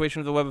situation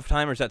of the Web of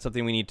Time, or is that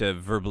something we need to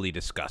verbally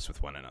discuss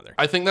with one another?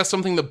 I think that's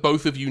something that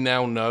both of you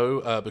now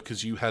know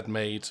because you had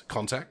made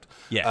contact.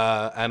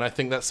 Yeah. And I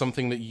think that's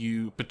something that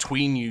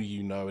between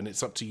you know, and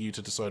it's up to you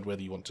to decide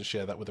whether you want to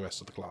share that with the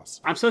rest of the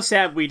class. I'm so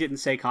sad we didn't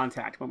say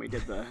contact when we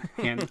did the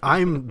hand.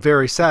 I'm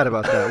very sad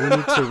about that. We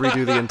need to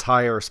redo the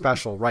entire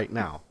special right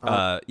now.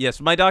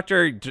 Yes, my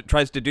doctor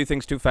tries to do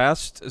things too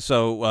fast,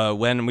 so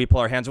when we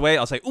pull our hands away,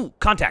 I'll say, "Ooh,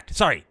 contact."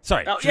 Sorry.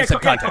 Oh, She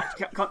said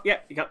contact.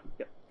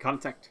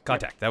 Contact.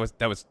 Contact.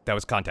 That was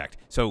contact.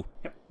 So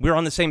we're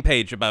on the same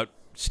page about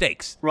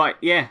stakes. Right.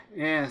 Yeah.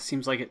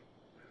 Seems like it.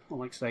 I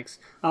like stakes.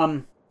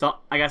 I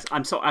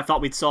thought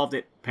we'd solved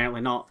it.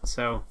 Apparently not.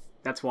 So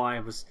that's why I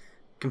was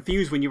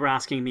confused when you were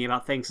asking me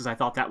about things, because I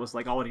thought that was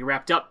like already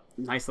wrapped up.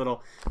 Nice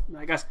little.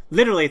 I guess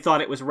literally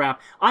thought it was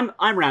wrapped. I'm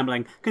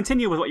rambling.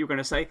 Continue with what you were going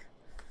to say.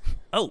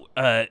 Oh,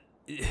 I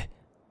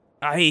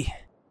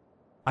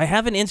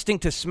have an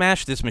instinct to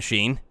smash this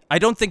machine. I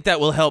don't think that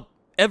will help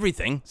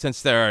everything,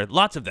 since there are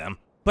lots of them,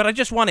 but I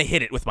just want to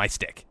hit it with my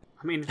stick.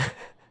 I mean,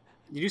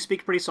 you do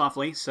speak pretty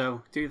softly,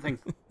 so do your thing.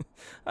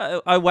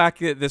 I whack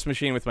this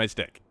machine with my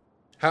stick.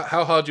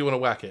 How hard do you want to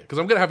whack it? Because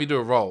I'm going to have you do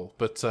a roll,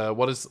 but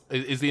what is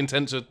the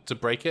intent to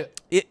break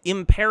it?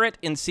 Impair it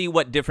and see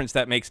what difference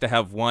that makes to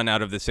have 1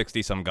 out of the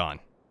 60-some gone.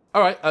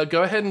 All right,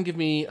 go ahead and give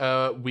me,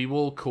 we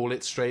will call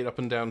it straight up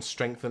and down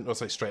strength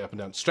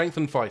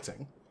and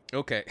fighting.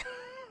 Okay.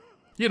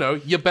 You know,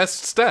 your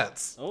best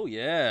stats. Oh,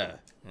 yeah.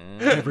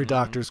 Every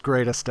doctor's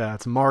greatest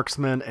stats: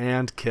 marksman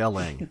and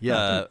killing.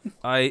 Yeah.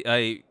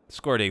 I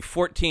scored a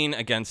 14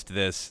 against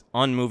this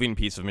unmoving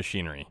piece of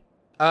machinery.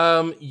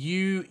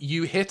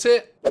 You hit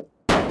it.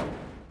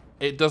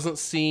 It doesn't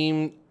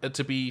seem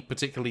to be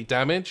particularly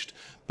damaged,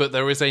 but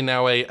there is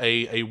now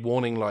a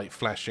warning light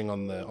flashing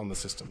on the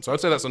system. So I'd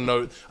say that's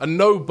a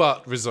no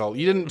but result.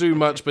 You didn't do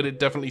much, but it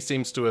definitely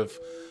seems to have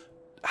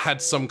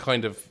had some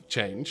kind of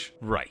change.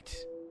 Right.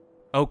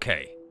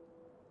 Okay.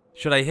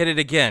 Should I hit it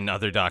again,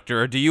 other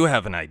doctor, or do you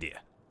have an idea?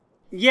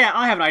 Yeah,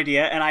 I have an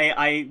idea, and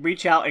I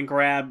reach out and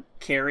grab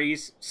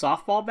Carrie's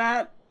softball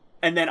bat,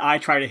 and then I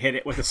try to hit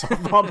it with a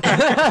softball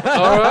bat.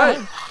 All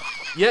right.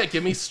 Yeah,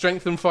 give me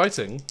strength and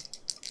fighting.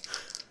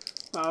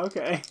 Oh,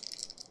 okay.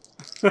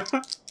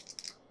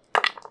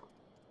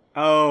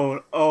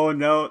 oh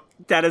no,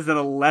 that is an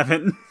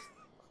 11.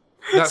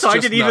 That's so I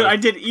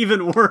just did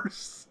even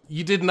worse.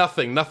 You did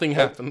nothing. Nothing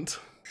happened.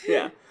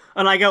 Yeah.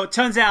 And I go,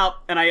 turns out,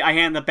 and I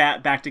hand the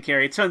bat back to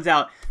Carrie. It turns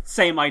out,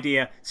 same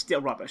idea, still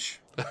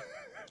rubbish.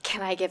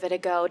 Can I give it a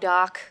go,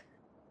 Doc?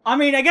 I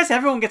mean, I guess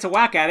everyone gets a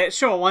whack at it.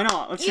 Sure, why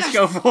not? Let's just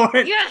go for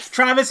it. Yes!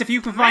 Travis, if you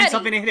can find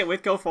something to hit it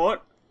with, go for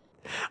it.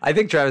 I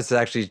think Travis is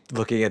actually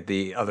looking at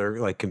the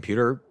other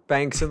computer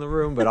banks in the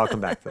room, but I'll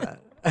come back to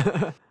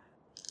that.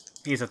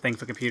 He's a thing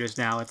for computers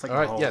now. It's like all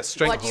right, yeah,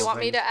 strength. What do you want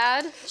me to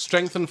add?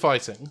 Strength and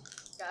fighting.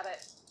 Got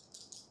it.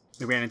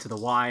 We ran into the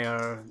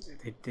wire.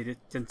 They did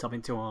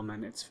something to him,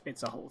 and it's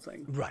a whole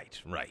thing.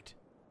 Right.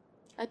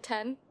 A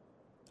 10.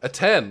 A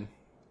 10.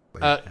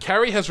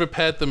 Carrie has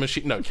repaired the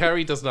machine. No,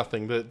 Carrie does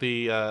nothing.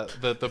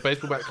 The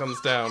baseball bat comes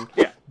down,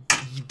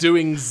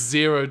 doing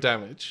 0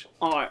 damage.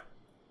 All right,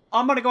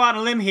 I'm gonna go out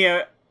on a limb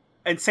here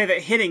and say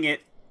that hitting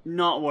it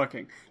not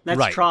working.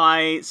 Let's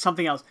try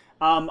something else.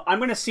 I'm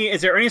gonna see.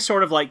 Is there any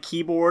sort of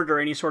keyboard or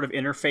any sort of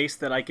interface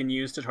that I can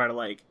use to try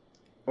to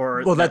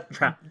or well,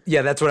 trap?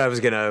 Yeah, that's what I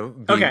was gonna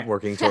be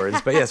working towards.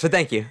 But yes, but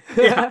thank you.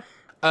 Yeah.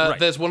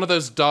 There's one of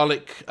those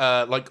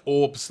Dalek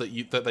orbs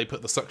that they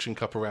put the suction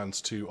cup around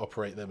to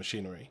operate their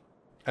machinery,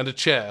 and a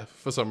chair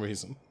for some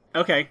reason.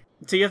 Okay.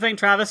 Do you think,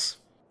 Travis?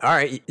 All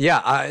right.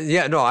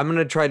 Yeah. No, I'm going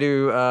to try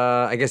to,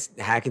 I guess,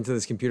 hack into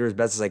this computer as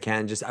best as I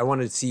can. I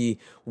want to see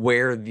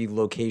where the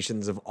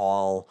locations of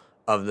all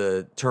of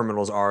the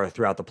terminals are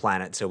throughout the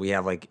planet, so we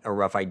have like a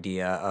rough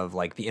idea of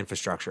like the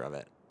infrastructure of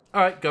it.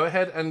 All right, go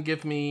ahead and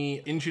give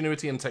me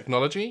ingenuity and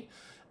technology.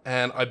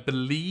 And I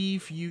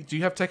believe do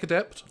you have Tech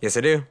Adept? Yes,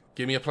 I do.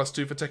 Give me a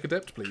 +2 for Tech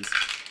Adept, please.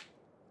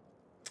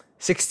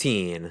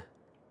 16.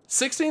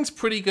 16's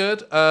pretty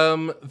good.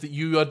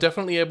 You are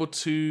definitely able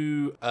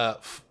to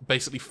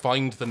basically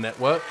find the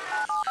network.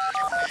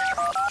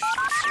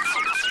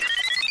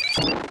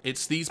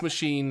 It's these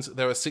machines.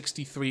 There are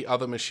 63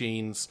 other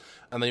machines,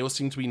 and they all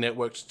seem to be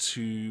networked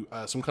to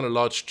some kind of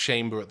large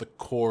chamber at the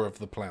core of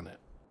the planet.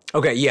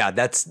 Okay, yeah,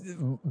 that's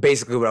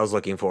basically what I was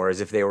looking for, is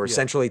if they were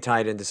centrally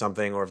tied into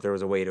something or if there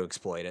was a way to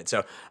exploit it.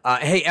 So,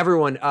 hey,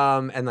 everyone,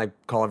 and I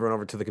call everyone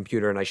over to the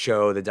computer and I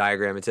show the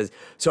diagram. It says,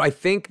 so I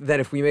think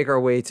that if we make our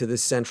way to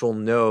this central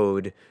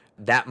node,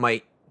 that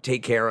might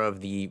take care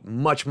of the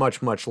much,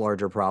 much, much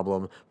larger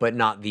problem, but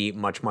not the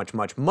much, much,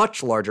 much,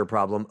 much larger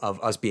problem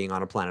of us being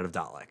on a planet of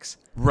Daleks.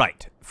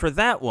 Right. For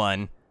that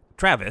one,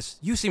 Travis,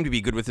 you seem to be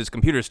good with this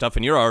computer stuff,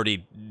 and you're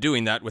already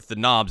doing that with the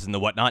knobs and the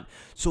whatnot.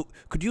 So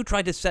could you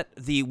try to set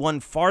the one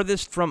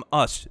farthest from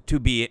us to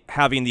be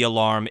having the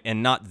alarm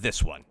and not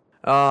this one?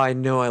 Oh, I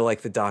know I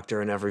like the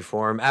Doctor in every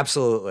form.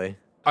 Absolutely.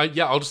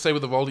 I'll just say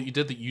with the roll that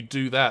you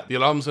do that. The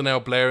alarms are now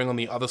blaring on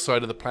the other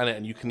side of the planet,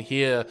 and you can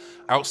hear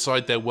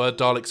outside there were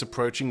Daleks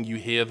approaching. You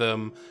hear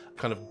them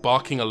kind of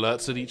barking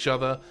alerts at each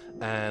other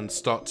and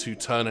start to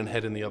turn and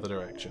head in the other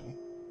direction.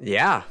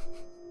 Yeah.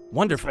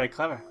 Wonderful. Very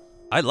clever.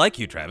 I like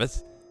you,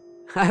 Travis.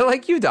 I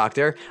like you,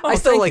 Doctor. Oh, I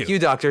still thank like you,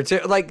 Doctor, too.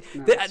 Like,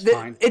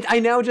 fine. I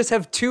now just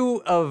have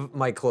two of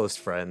my close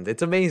friends.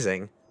 It's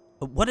amazing.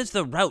 What is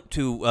the route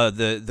to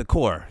the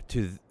core,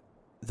 to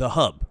the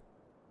hub?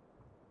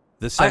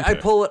 The center?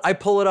 I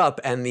pull it up,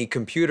 and the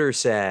computer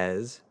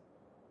says...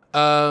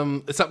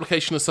 This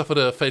application has suffered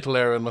a fatal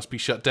error and must be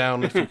shut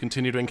down. If you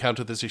continue to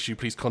encounter this issue,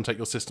 please contact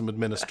your system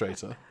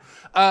administrator.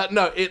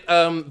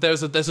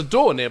 There's a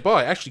door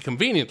nearby, actually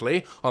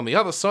conveniently, on the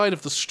other side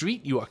of the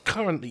street you are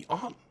currently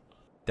on.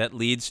 That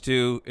leads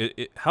to...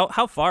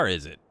 How far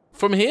is it?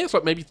 From here, it's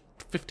like maybe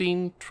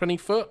 15, 20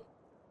 foot.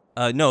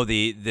 No,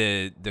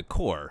 the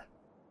core.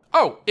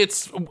 Oh,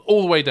 it's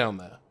all the way down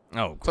there.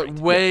 Oh, It's great.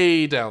 like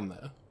way down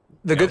there.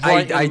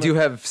 I do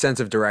have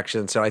sense of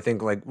direction, so I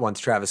think like once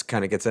Travis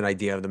kind of gets an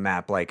idea of the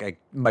map, like I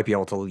might be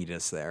able to lead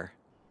us there.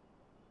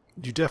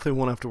 You definitely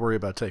won't have to worry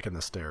about taking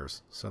the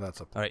stairs. So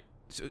that's a... All right.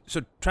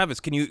 So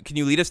Travis, can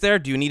you lead us there?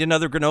 Do you need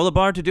another granola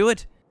bar to do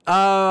it?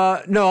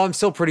 No, I'm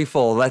still pretty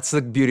full. That's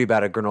the beauty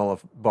about a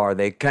granola bar.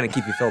 They kind of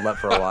keep you filled up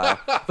for a while.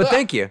 But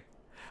thank you.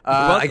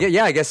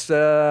 I guess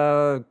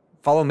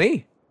follow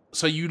me.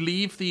 So you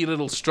leave the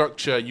little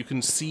structure, you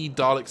can see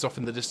Daleks off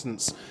in the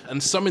distance,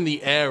 and some in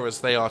the air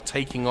as they are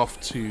taking off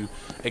to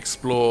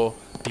explore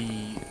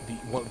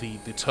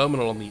the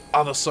terminal on the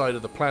other side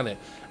of the planet.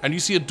 And you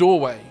see a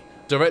doorway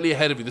directly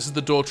ahead of you. This is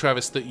the door,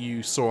 Travis, that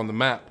you saw on the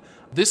map.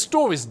 This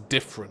door is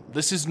different.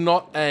 This is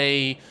not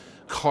a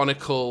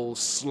conical,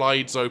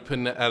 slides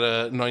open at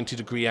a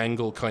 90-degree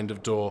angle kind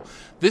of door.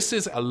 This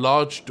is a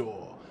large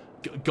door.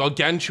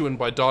 Gargantuan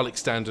by Dalek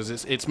standards.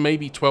 It's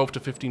maybe 12 to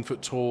 15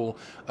 foot tall,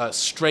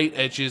 straight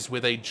edges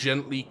with a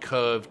gently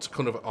curved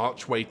kind of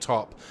archway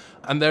top.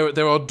 And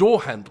there are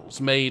door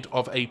handles made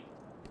of a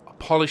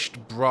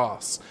polished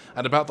brass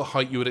at about the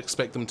height you would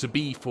expect them to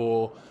be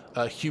for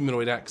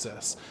humanoid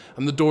access.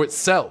 And the door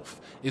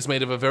itself is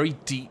made of a very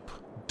deep,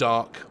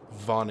 dark,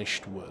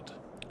 varnished wood.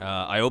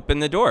 I open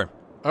the door.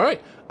 All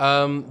right.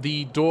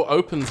 The door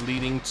opens,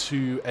 leading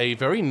to a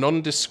very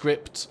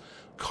nondescript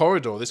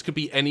corridor. This could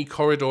be any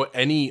corridor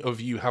any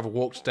of you have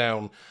walked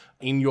down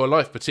in your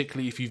life,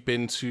 particularly if you've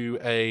been to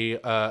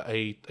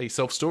a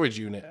self-storage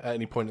unit at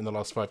any point in the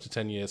last 5 to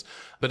 10 years.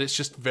 But it's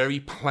just very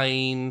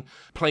plain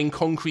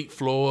concrete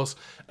floors,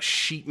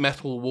 sheet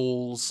metal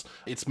walls.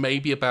 It's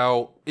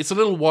a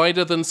little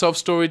wider than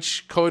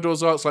self-storage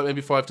corridors are. It's like maybe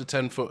 5 to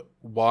 10 foot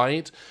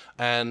wide.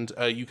 And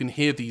you can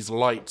hear these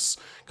lights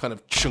kind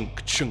of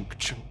chunk, chunk,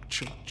 chunk,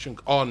 chunk,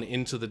 chunk on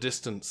into the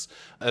distance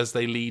as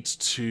they lead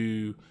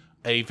to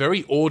a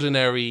very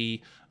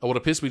ordinary, what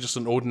appears to be just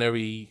an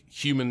ordinary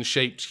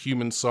human-shaped,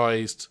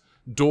 human-sized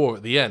door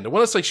at the end. And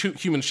when I say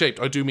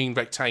human-shaped, I do mean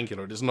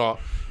rectangular. It is not,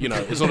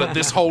 it's not a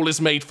this hole is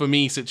made for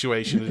me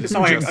situation. It's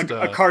not like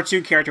a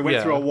cartoon character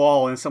went through a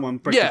wall and someone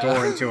bricked the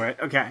door into it.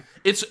 Okay.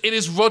 It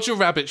is Roger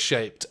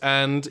Rabbit-shaped,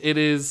 and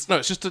it's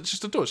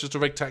just a door. It's just a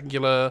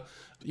rectangular,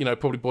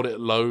 probably bought it at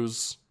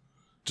Lowe's,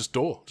 just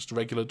a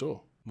regular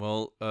door.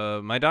 Well,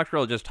 my doctor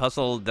will just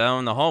hustle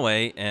down the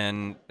hallway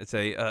and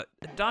say,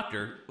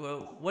 Doctor,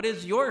 what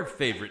is your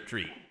favorite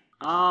treat?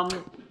 Oh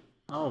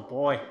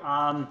boy.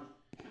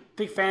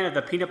 Big fan of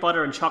the peanut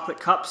butter and chocolate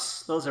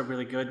cups. Those are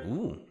really good.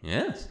 Ooh,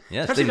 yes,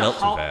 Especially they melt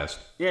too fast.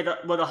 Yeah,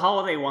 the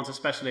holiday ones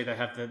especially, they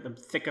have the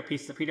thicker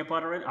piece of peanut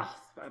butter in.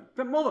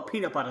 But more of a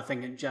peanut butter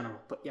thing in general.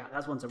 But yeah,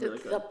 those ones are really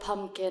good. The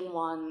pumpkin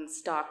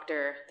ones,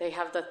 Doctor. They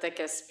have the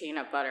thickest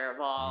peanut butter of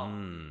all.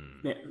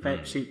 Yeah,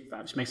 but she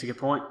makes a good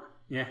point.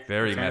 Yeah.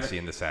 Very messy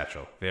in the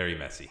satchel. Very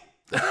messy.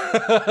 I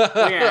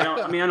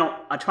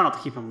try not to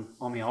keep them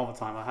on me all the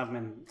time. I have them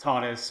in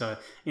TARDIS, so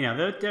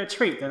they're a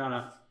treat. They're not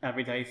a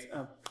everyday.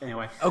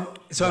 Anyway. Oh,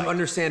 so I'm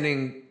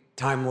understanding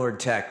Time Lord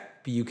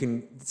tech. You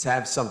can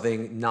have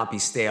something not be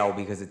stale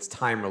because it's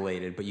time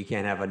related, but you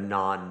can't have a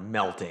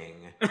non-melting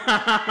wrapper.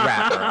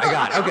 I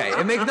got it. Okay,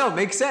 it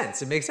makes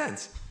sense. It makes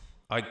sense.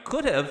 I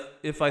could have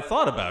if I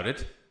thought about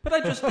it, but I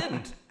just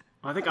didn't.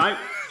 I think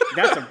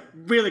that's a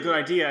really good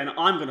idea, and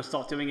I'm going to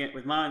start doing it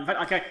with mine. In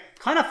fact, I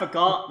kind of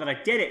forgot that I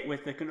did it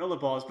with the granola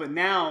bars, but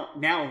now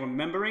I'm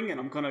remembering, and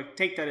I'm going to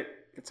take that.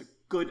 It's a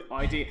good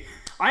idea.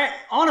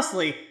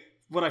 Honestly,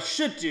 what I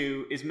should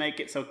do is make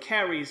it so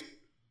Carrie's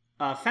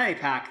fanny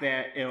pack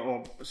there,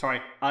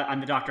 I'm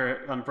the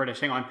Doctor, I'm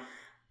British, hang on.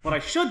 What I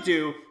should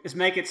do is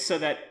make it so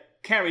that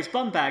Carrie's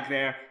bum bag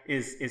there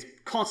is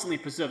constantly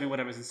preserving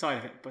whatever's inside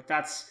of it. But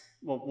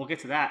we'll get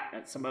to that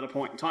at some other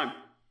point in time.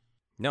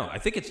 No, I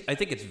think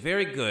it's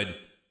very good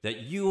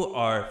that you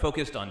are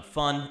focused on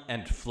fun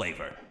and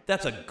flavor.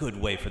 That's a good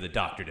way for the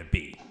Doctor to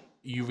be.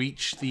 You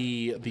reach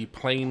the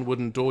plain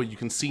wooden door. You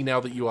can see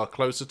now that you are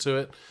closer to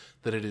it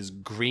that it is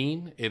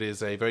green. It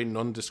is a very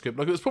nondescript.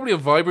 It was probably a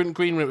vibrant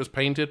green when it was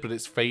painted, but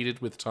it's faded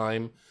with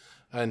time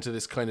into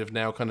this kind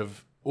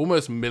of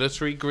almost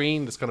military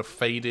green. This kind of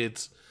faded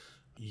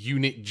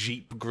unit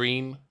Jeep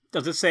green.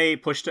 Does it say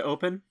push to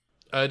open?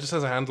 It just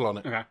has a handle on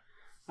it. Okay.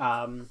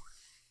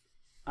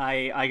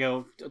 I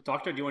go,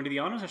 Doctor, do you want to do the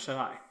honors or should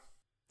I?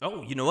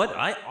 Oh, you know what?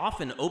 I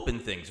often open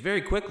things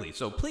very quickly,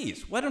 so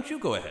please, why don't you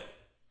go ahead?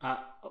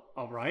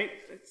 All right.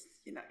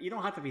 You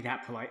don't have to be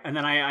that polite. And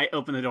then I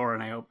open the door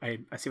and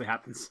I see what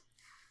happens.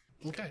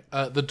 Okay.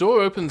 The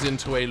door opens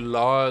into a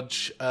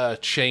large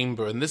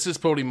chamber, and this is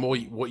probably more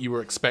what you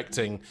were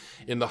expecting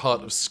in the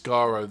heart of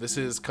Skaro. This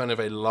is kind of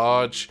a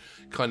large,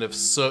 kind of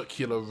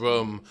circular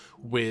room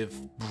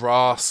with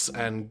brass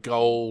and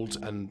gold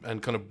and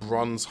kind of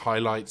bronze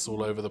highlights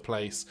all over the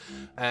place.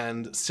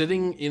 And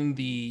sitting in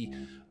the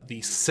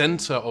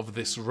center of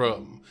this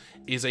room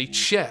is a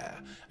chair.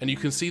 And you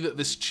can see that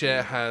this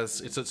chair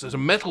it's a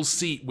metal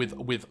seat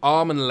with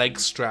arm and leg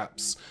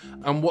straps,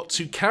 and what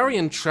to Carrie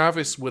and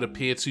Travis would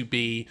appear to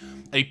be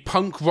a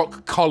punk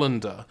rock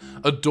colander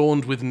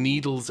adorned with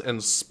needles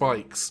and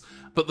spikes.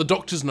 But the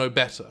Doctors know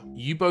better.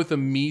 You both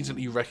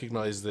immediately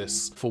recognize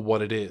this for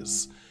what it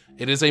is.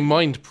 It is a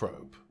mind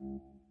probe.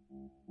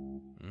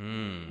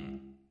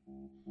 I'm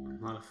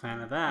not a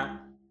fan of that.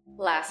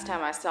 Last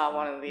time I saw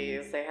one of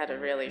these, they had a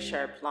really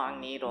sharp,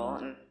 long needle,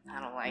 and I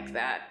don't like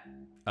that.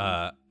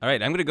 All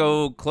right, I'm going to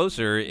go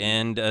closer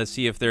and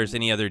see if there's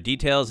any other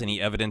details,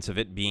 any evidence of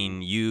it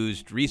being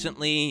used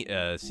recently,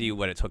 see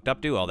what it's hooked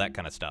up to, all that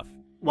kind of stuff.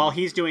 While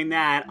he's doing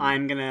that,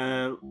 I'm going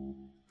to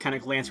kind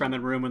of glance around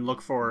the room and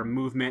look for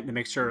movement to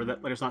make sure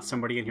that there's not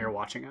somebody in here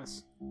watching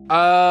us.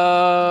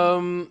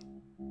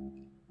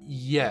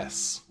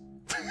 Yes.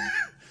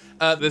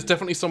 There's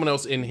definitely someone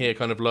else in here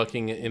kind of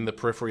lurking in the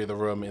periphery of the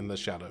room in the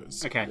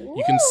shadows. Okay.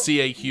 You can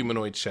see a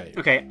humanoid shape.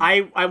 Okay,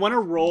 I want to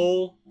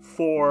roll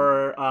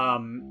for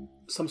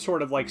some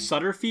sort of like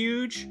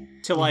subterfuge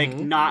to like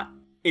not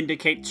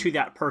indicate to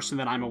that person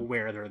that I'm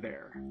aware they're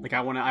there. Like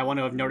I want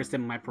to have noticed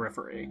them in my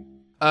periphery.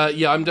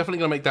 Yeah, I'm definitely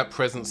going to make that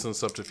presence and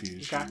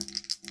subterfuge. Okay.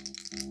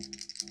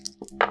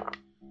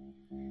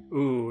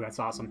 Ooh, that's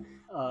awesome.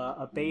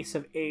 A base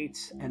of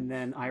 8, and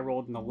then I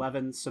rolled an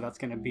 11, so that's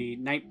gonna be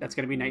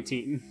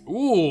 19.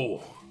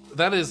 Ooh,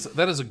 that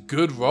is a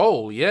good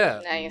roll.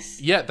 Yeah. Nice.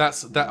 Yeah,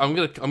 that's that. I'm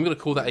gonna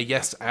call that a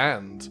yes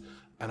and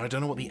I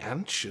don't know what the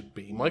and should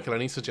be. Michael,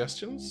 any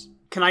suggestions?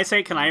 Can I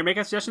make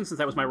a suggestion since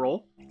that was my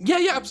roll?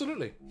 Yeah,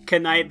 absolutely.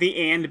 Can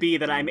the and be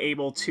that I'm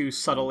able to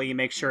subtly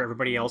make sure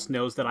everybody else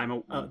knows that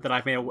I'm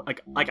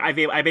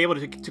able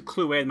to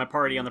clue in my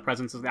party on the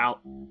presence without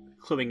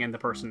cluing in the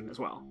person as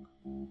well.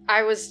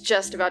 I was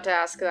just about to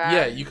ask that.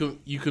 Yeah,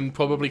 you can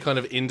probably kind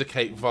of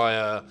indicate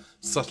via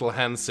subtle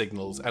hand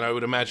signals, and I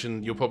would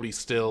imagine you're probably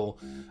still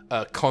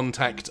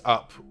contacted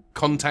up.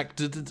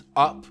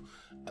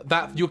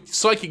 That your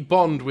psychic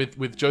bond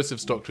with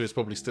Joseph's Doctor is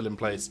probably still in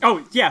place.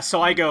 Oh yeah,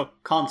 so I go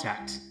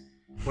contact.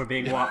 We're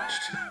being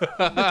watched.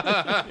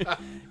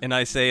 And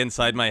I say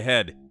inside my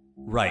head,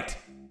 right.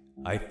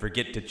 I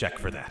forget to check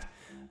for that.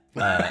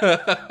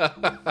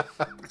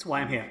 That's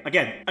why I'm here.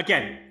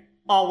 Again.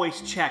 Always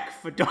check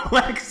for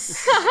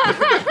Daleks.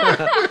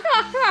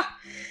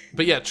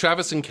 But yeah,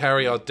 Travis and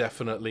Carrie are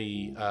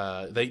definitely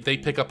they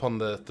pick up on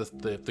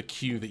the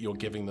cue that you're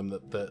giving them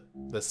that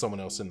there's someone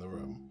else in the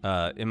room.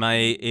 Am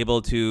I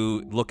able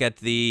to look at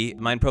the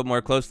mind probe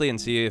more closely and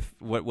see if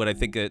what I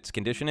think its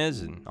condition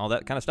is and all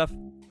that kind of stuff?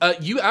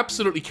 You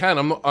absolutely can.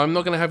 I'm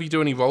not going to have you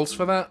do any rolls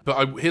for that.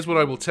 But here's what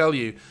I will tell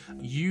you: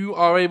 you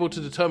are able to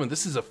determine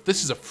this is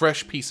a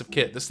fresh piece of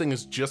kit. This thing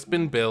has just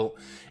been built.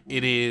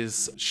 It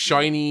is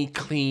shiny,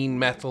 clean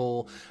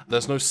metal.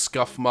 There's no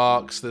scuff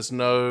marks. There's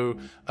no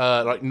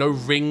no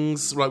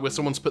rings, like where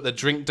someone's put their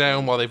drink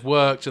down while they've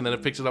worked and then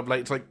have picked it up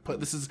later. It's like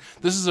this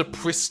is a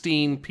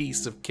pristine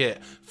piece of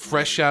kit,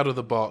 fresh out of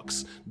the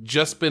box,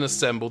 just been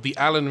assembled. The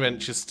Allen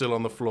wrench is still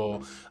on the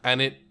floor,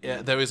 and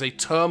there is a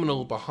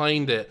terminal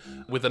behind it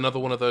with another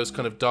one of those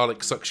kind of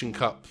Dalek suction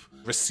cup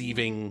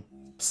receiving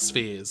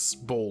spheres,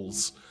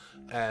 balls.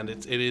 And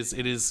it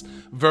is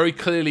very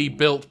clearly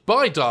built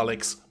by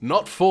Daleks,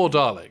 not for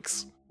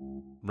Daleks.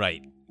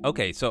 Right.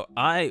 Okay, so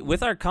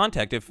with our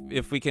contact,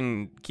 if we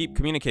can keep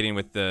communicating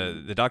with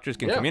the doctors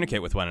can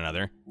communicate with one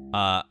another,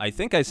 I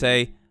think I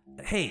say,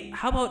 hey,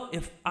 how about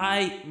if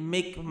I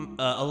make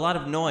a lot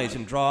of noise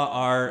and draw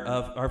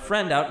our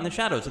friend out in the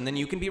shadows, and then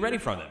you can be ready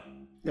for them?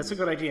 That's a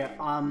good idea.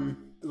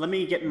 Let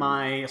me get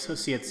my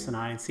associates and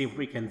I and see if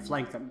we can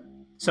flank them.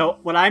 So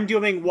what I'm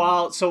doing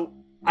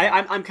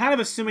I'm kind of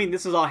assuming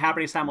this is all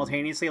happening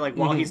simultaneously. Like,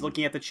 while he's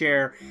looking at the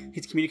chair,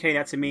 he's communicating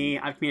that to me.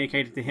 I've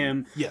communicated to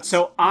him. Yes.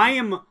 So I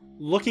am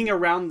looking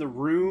around the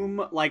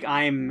room like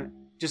I'm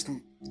just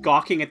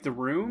gawking at the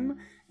room.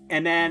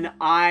 And then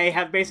I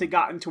have basically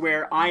gotten to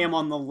where I am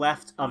on the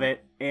left of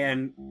it,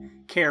 and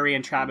Carrie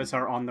and Travis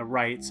are on the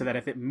right, so that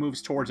if it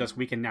moves towards us,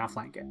 we can now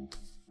flank it.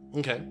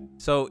 Okay.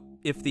 So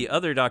if the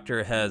other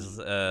doctor has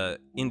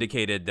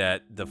indicated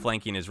that the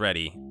flanking is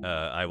ready,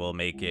 I will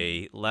make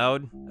a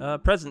loud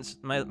presence,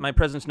 my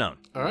presence known.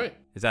 All right.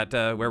 Is that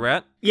where we're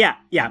at? Yeah,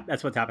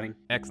 that's what's happening.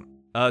 Excellent.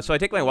 So I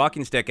take my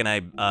walking stick and I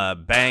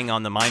bang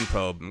on the mind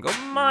probe and go,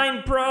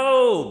 mind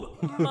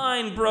probe!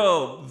 Mind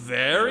probe!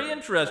 Very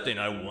interesting.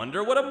 I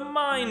wonder what a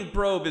mind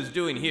probe is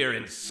doing here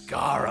in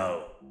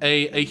Skaro.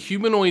 A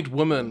humanoid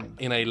woman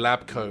in a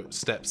lab coat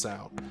steps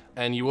out,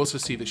 and you also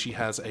see that she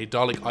has a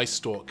Dalek eye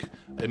stalk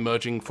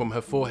emerging from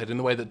her forehead in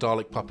the way that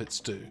Dalek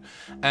puppets do.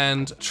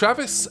 And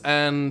Travis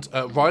and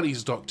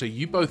Riley's doctor,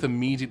 you both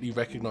immediately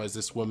recognize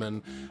this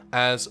woman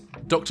as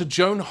Dr.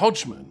 Joan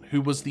Hodgman,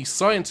 who was the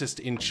scientist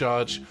in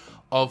charge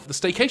of the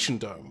Staycation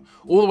Dome,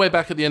 all the way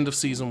back at the end of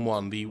season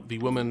 1, the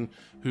woman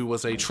who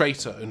was a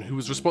traitor and who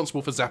was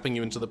responsible for zapping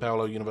you into the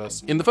parallel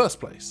universe in the first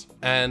place.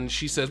 And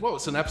she says, well,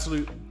 it's an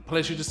absolute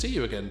pleasure to see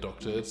you again,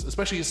 Doctor,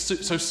 especially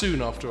so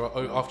soon after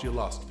your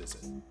last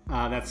visit.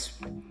 That's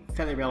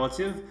fairly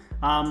relative.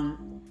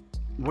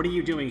 What are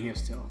you doing here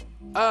still?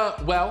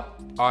 Well,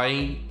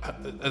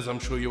 as I'm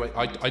sure you,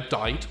 I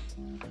died,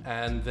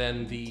 and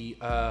then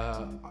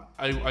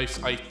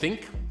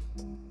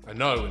I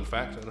know, in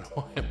fact, I don't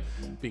know why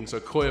I'm being so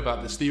coy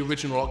about this, the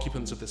original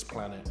occupants of this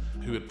planet,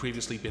 who had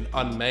previously been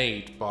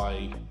unmade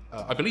by,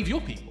 I believe,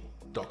 your people,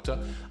 Doctor,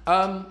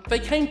 they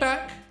came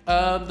back,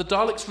 the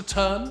Daleks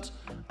returned,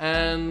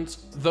 and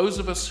those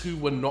of us who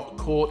were not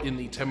caught in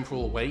the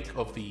temporal wake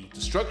of the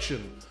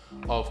destruction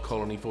of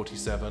Colony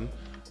 47,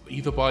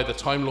 either by the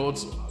Time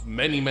Lords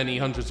many, many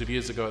hundreds of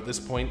years ago at this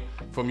point,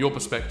 from your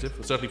perspective,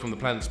 or certainly from the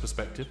planet's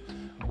perspective,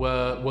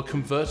 were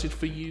converted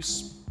for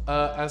use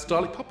as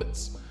Dalek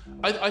puppets.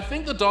 I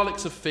think the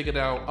Daleks have figured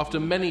out, after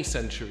many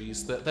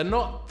centuries, that they're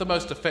not the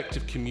most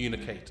effective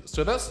communicators.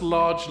 So that's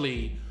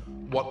largely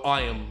what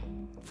I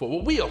am for,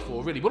 what we are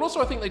for, really. But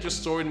also I think they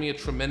just saw in me a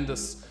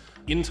tremendous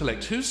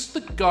intellect. Who's the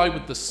guy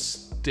with the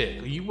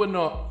stick? You were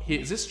not here.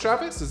 Is this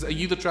Travis? Are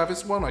you the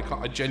Travis one?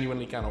 I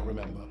genuinely cannot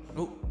remember.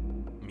 Oh,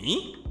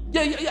 me?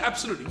 Yeah,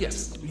 absolutely,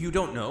 yes. You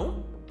don't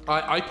know?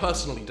 I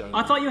personally don't.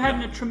 I thought you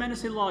had a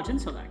tremendously large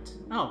intellect.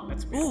 Oh,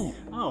 that's weird. Ooh,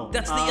 oh,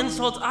 that's the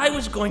insult I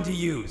was going to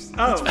use.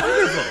 Oh, that's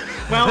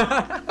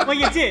wonderful. well,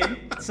 you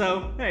did.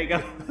 So there you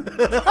go.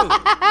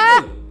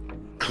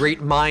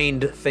 Great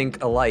mind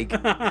think alike.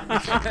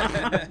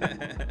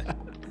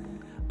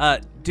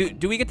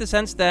 Do we get the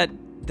sense that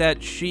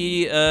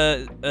she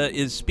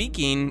is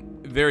speaking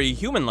very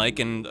human-like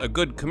and a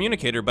good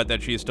communicator, but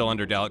that she is still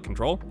under Dalek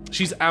control?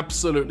 She's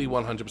absolutely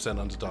 100%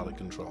 under Dalek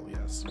control,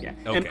 yes. Yeah.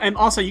 Okay. And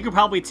also, you could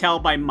probably tell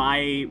by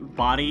my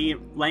body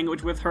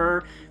language with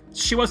her,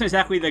 she wasn't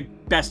exactly the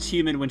best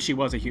human when she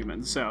was a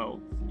human,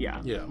 so yeah.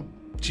 Yeah.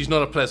 She's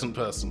not a pleasant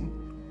person.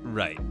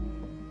 Right.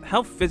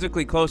 How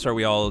physically close are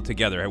we all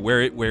together?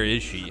 Where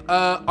is she?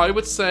 I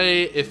would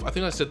say, I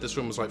think I said this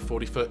room was like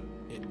 40 foot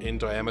in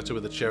diameter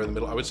with a chair in the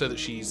middle, I would say that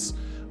she's,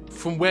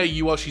 from where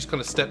you are, she's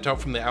kind of stepped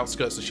out from the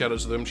outskirts, the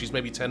shadows of the room. She's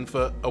maybe 10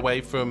 foot away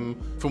from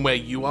where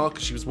you are,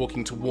 because she was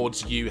walking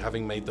towards you,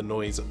 having made the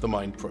noise at the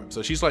mind probe.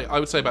 So she's like, I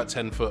would say about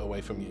 10 foot away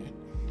from you.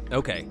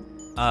 Okay.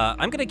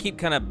 I'm going to keep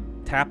kind of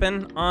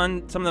tapping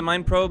on some of the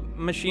mind probe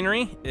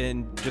machinery,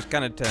 and just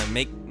kind of to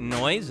make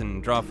noise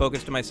and draw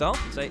focus to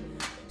myself and say,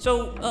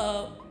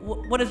 so,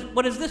 what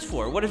is this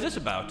for? What is this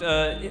about?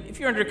 If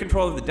you're under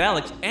control of the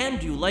Daleks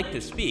and you like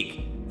to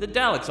speak, the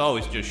Daleks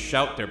always just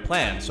shout their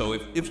plan, so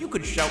if you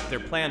could shout their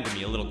plan to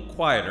me a little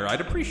quieter,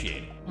 I'd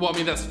appreciate it. Well, I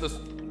mean, that's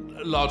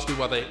largely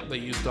why they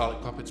use Dalek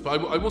puppets, but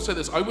I will say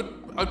this, I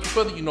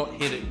prefer that you not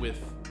hit it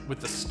with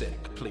the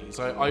stick, please.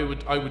 I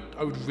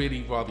would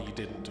really rather you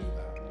didn't do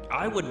that.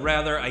 I would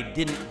rather I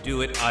didn't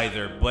do it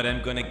either, but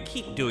I'm gonna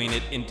keep doing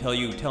it until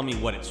you tell me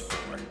what it's for.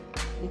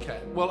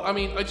 Okay. Well, I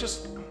mean, I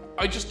just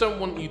don't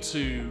want you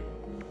to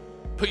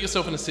put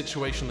yourself in a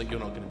situation that you're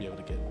not going to be able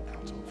to get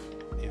out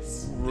of.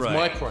 Is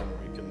my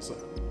primary concern.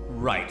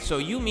 Right. So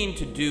you mean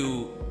to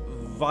do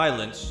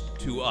violence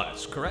to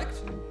us,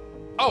 correct?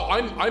 Oh,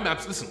 I'm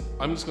listen,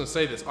 I'm just going to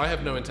say this. I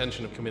have no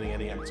intention of committing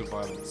any acts of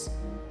violence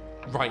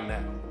right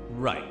now.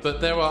 Right.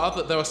 But there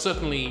are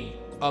certainly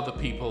other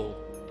people,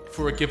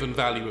 for a given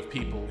value of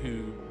people,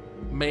 who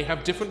may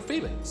have different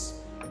feelings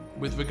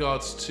with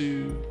regards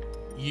to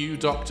you,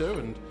 Doctor,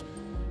 and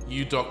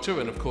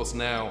of course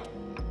now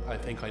I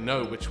think I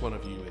know which one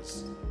of you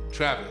is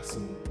Travis,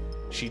 and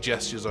she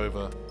gestures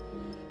over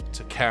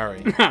to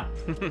Carrie.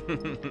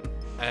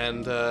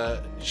 And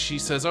she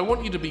says, I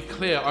want you to be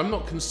clear, I'm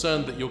not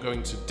concerned that you're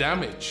going to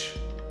damage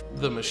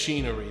the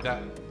machinery.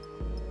 That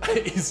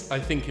is, I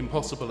think,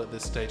 impossible at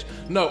this stage.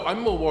 No, I'm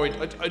more worried.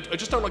 I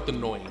just don't like the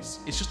noise.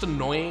 It's just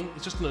annoying.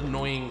 It's just an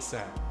annoying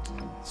sound.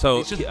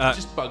 So it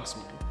just bugs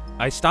me.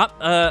 I stop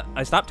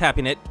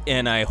tapping it,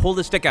 and I hold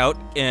the stick out,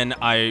 and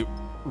I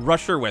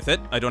rush her with it.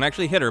 I don't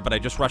actually hit her, but I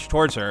just rush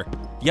towards her,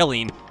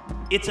 yelling,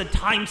 "It's a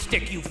time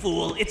stick, you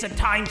fool! It's a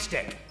time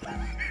stick!"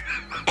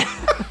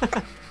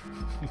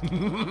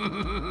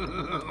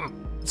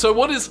 So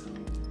what is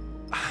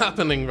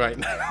happening right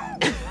now?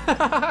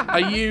 Are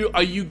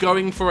you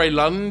going for a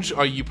lunge?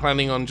 Are you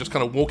planning on just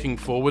kind of walking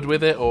forward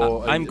with it,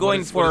 or I'm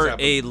going for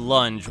a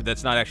lunge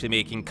that's not actually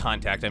making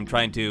contact. I'm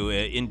trying to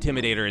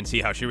intimidate her and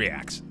see how she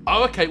reacts.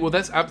 Oh, okay. Well,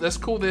 let's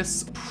call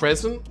this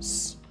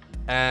presence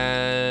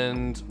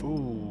and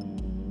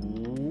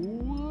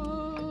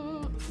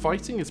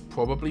fighting is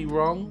probably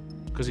wrong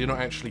because you're not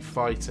actually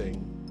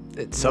fighting.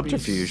 It's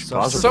subterfuge,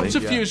 possibly.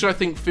 Subterfuge, I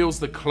think, feels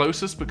the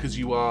closest because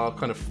you are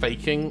kind of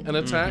faking an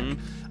attack.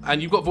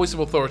 And you've got voice of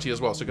authority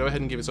as well, so go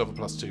ahead and give yourself a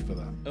 +2 for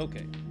that.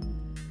 Okay.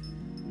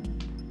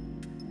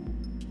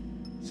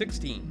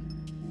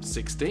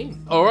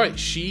 16. All right,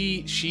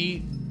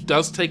 she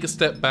does take a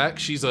step back.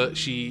 She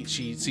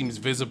seems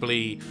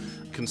visibly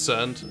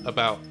concerned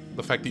about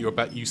the fact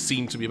that you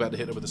seem to be about to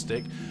hit her with a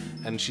stick,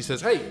 and she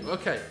says, "Hey,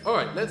 okay, all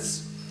right,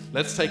 let's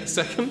take a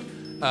second.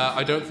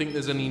 I don't think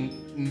there's any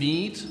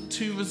need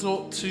to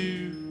resort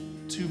to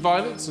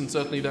violence, and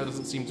certainly that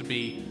doesn't seem to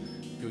be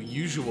your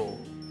usual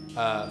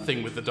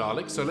thing with the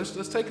Daleks. So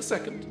let's take a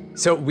second."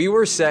 So we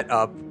were set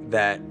up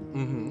that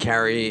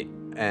Carrie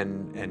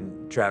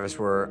and Travis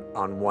were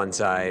on one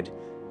side,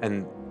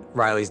 and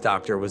Riley's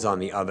doctor was on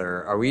the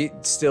other. Are we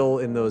still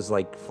in those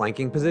like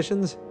flanking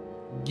positions?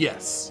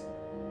 Yes.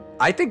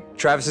 I think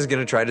Travis is going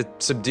to try to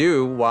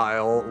subdue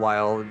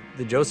while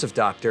the Joseph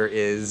doctor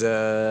is,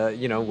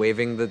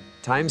 waving the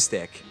time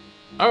stick.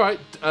 All right,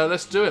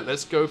 let's do it.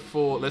 Let's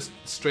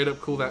straight up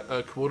call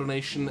that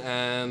coordination.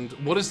 And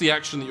what is the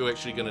action that you're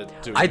actually going to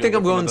do? I think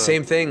I'm going the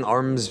same thing.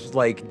 Arms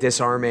like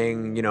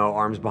disarming,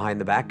 arms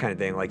behind the back kind of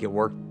thing. Like it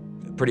worked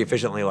pretty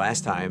efficiently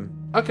last time.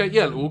 Okay,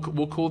 yeah,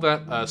 we'll call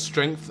that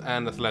strength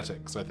and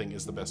athletics. I think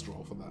is the best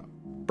roll for that.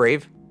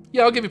 Brave?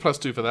 Yeah, I'll give you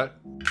 +2 for that.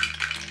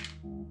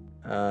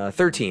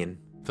 13.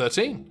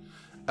 13.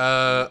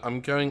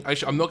 I'm not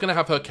going to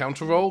have her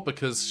counter roll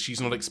because she's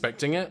not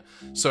expecting it.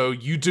 So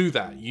you do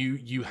that.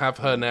 You have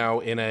her now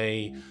in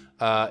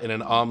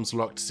an arms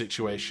locked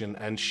situation,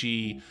 and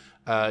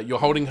you're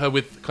holding her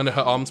with kind of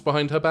her arms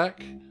behind her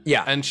back.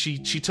 Yeah. And she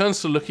turns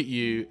to look at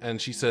you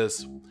and she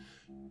says,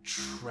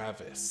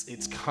 "Travis,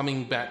 it's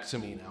coming back to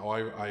me now.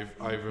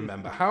 I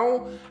remember.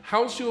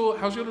 How's your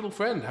little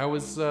friend? How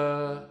is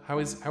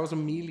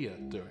Amelia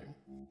doing?"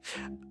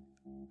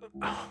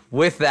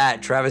 With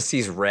that, Travis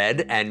sees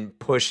red and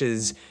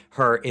pushes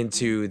her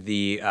into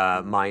the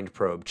mind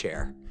probe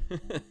chair.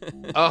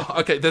 Oh,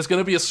 okay. There's going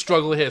to be a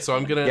struggle here, so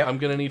I'm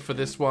gonna need for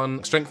this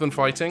one strength and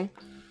fighting.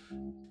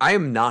 I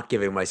am not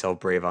giving myself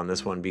brave on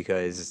this one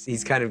because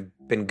he's kind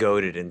of been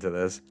goaded into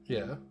this.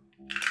 Yeah.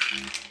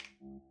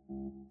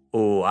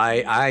 Oh,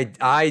 I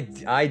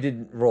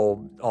didn't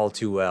roll all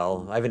too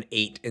well. I have an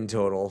 8 in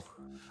total.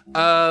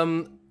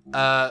 Joan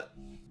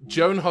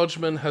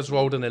Hodgman has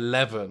rolled an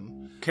 11.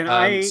 Can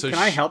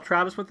I help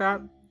Travis with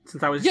that?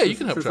 Since I was you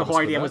can help since Travis the whole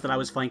idea with was that. that I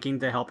was flanking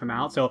to help him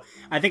out. So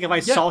I think if I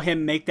saw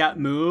him make that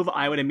move,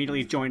 I would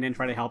immediately join in and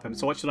try to help him.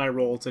 So what should I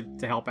roll to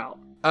help out?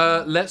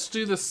 Let's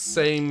do the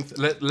same.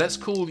 Let's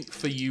call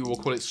for you. We'll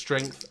call it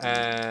strength,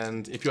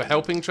 and if you're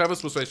helping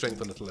Travis, we'll say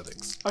strength and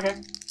athletics. Okay.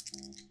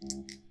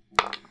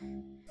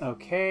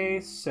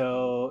 Okay,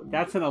 so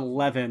that's an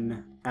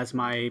 11 as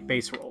my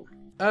base roll.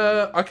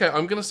 Okay,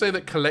 I'm gonna say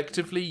that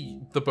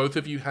collectively, the both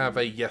of you have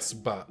a yes,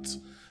 but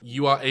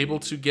you are able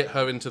to get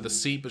her into the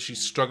seat, but she's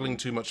struggling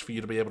too much for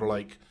you to be able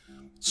to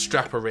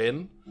strap her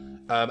in,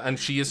 and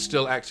she is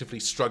still actively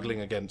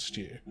struggling against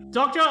you.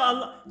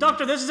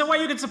 Doctor, this is a way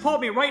you can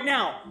support me right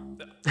now.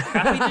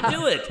 Happy to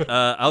do it.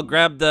 I'll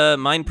grab the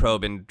mind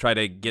probe and try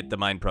to get the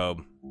mind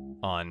probe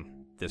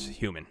on this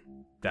human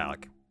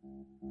Dalek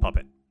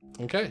puppet.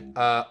 Okay.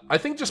 I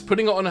think just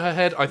putting it on her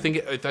head, I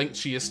think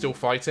she is still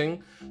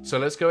fighting. So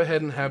let's go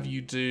ahead and have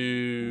you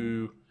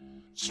do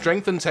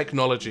Strength and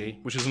technology,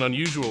 which is an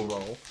unusual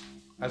roll.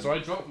 As I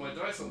drop my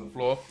dice on the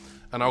floor,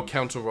 and I'll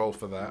counter roll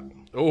for that.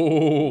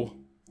 Oh,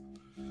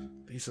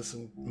 these are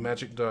some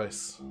magic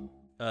dice.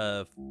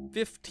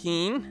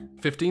 15.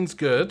 15's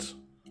good.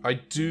 I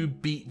do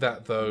beat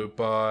that though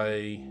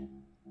by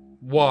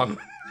 1.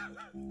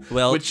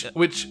 Well,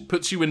 which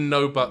puts you in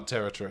no butt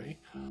territory.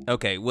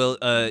 Okay, well,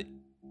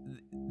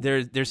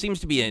 there seems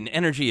to be an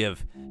energy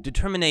of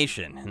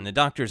determination, and the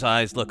doctor's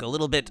eyes look a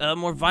little bit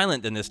more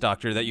violent than this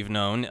doctor that you've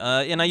known,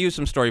 and I use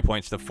some story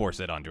points to force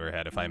it onto her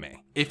head, if I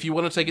may. If you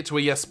want to take it to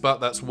a yes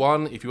but, that's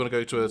 1. If you want to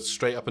go to a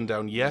straight up and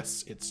down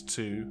yes, it's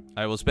 2.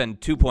 I will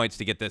spend 2 points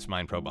to get this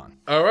mind probe on.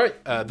 All right,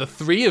 the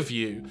 3 of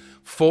you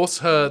force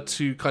her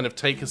to kind of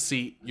take a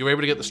seat. You're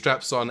able to get the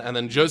straps on, and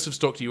then Joseph's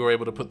doctor, you were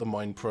able to put the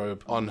mind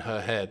probe on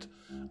her head.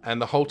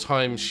 And the whole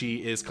time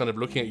she is kind of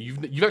looking at you.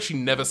 You've actually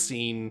never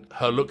seen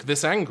her look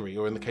this angry,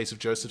 or in the case of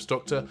Joseph's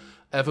doctor,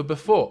 ever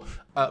before.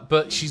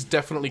 But she's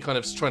definitely kind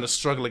of trying to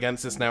struggle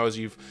against this now as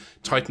you've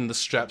tightened the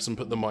straps and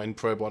put the mind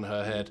probe on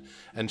her head.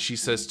 And she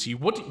says to you,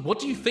 what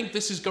do you think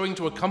this is going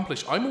to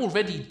accomplish? I'm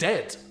already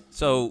dead.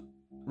 So,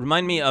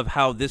 remind me of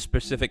how this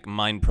specific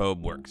mind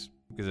probe works,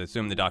 because I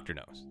assume the doctor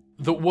knows.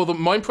 The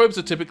mind probes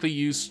are typically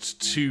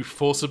used to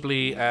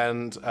forcibly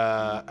and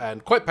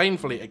quite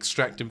painfully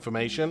extract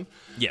information.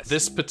 Yes.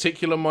 This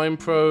particular mind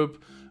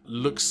probe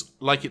looks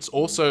like it's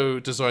also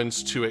designed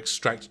to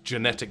extract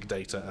genetic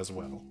data as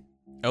well.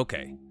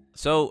 Okay.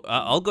 So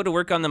I'll go to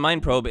work on the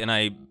mind probe, and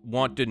I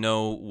want to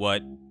know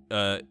what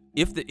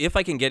if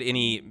I can get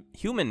any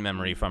human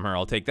memory from her,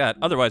 I'll take that.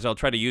 Otherwise, I'll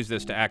try to use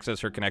this to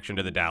access her connection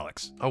to the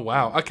Daleks. Oh,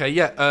 wow. Okay,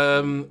 yeah.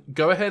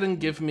 Go ahead and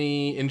give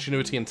me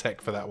ingenuity and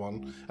tech for that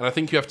one. And I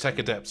think you have tech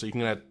adept, so you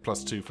can add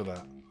 +2 for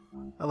that.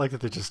 I like that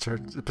they just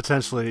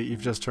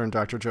you've just turned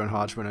Dr. Joan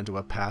Hodgman into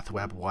a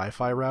PathWeb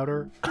Wi-Fi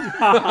router,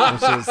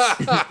 which is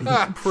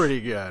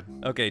pretty good.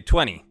 Okay,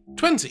 20.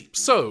 20.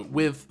 So,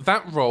 with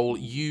that roll,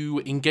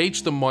 you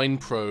engage the mind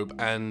probe,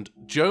 and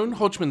Joan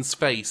Hodgman's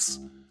face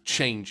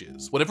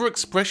changes. Whatever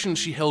expression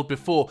she held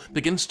before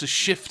begins to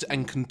shift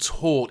and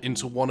contort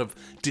into one of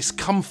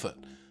discomfort,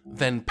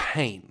 then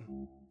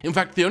pain. In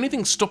fact, the only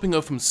thing stopping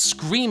her from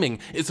screaming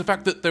is the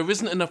fact that there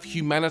isn't enough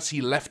humanity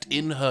left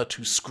in her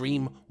to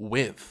scream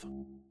with.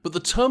 But the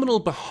terminal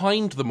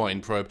behind the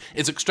mind probe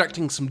is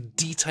extracting some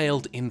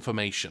detailed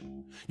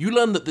information. You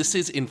learn that this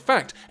is, in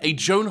fact, a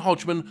Joan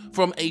Hodgman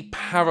from a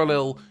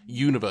parallel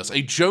universe.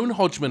 A Joan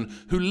Hodgman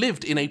who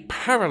lived in a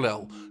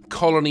parallel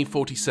Colony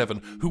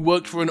 47, who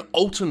worked for an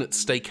alternate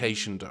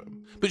staycation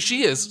dome. But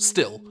she is,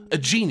 still, a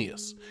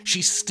genius.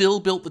 She still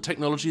built the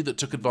technology that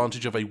took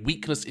advantage of a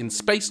weakness in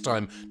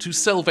space-time to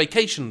sell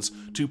vacations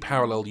to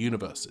parallel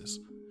universes.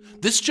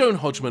 This Joan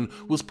Hodgman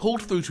was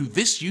pulled through to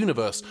this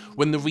universe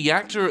when the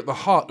reactor at the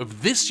heart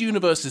of this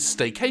universe's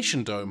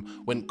staycation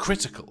dome went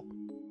critical.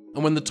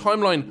 And when the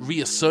timeline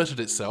reasserted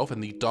itself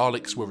and the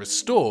Daleks were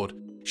restored,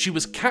 she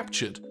was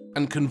captured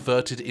and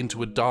converted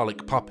into a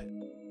Dalek puppet.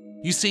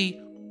 You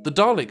see, the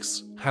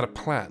Daleks had a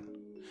plan,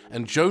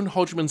 and Joan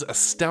Hodgman's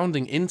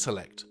astounding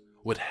intellect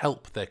would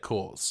help their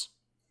cause.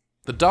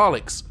 The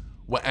Daleks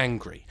were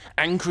angry,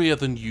 angrier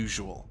than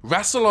usual.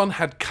 Rassilon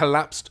had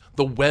collapsed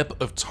the web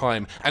of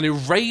time and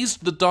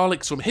erased the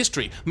Daleks from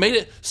history, made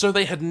it so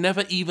they had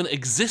never even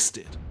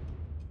existed.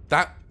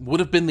 That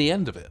would have been the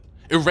end of it.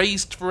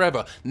 Erased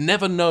forever,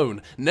 never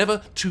known,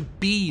 never to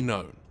be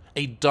known.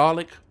 A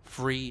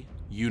Dalek-free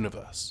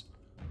universe.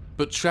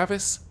 But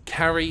Travis,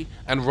 Carrie,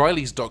 and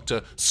Riley's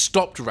doctor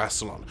stopped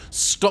Rassilon,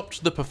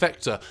 stopped the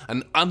Perfector,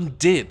 and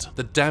undid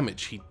the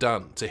damage he'd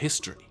done to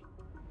history.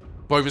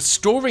 By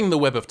restoring the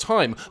web of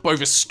time, by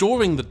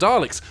restoring the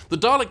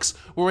Daleks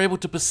were able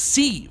to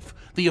perceive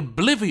the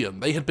oblivion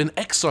they had been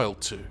exiled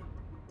to.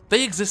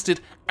 They existed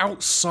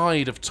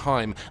outside of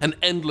time, an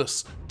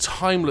endless,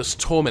 timeless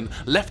torment,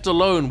 left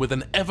alone with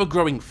an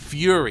ever-growing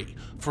fury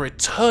for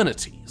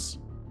eternities.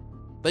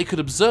 They could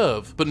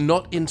observe, but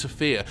not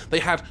interfere. They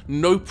had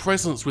no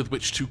presence with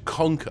which to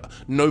conquer,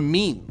 no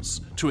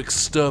means to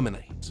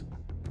exterminate.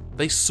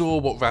 They saw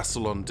what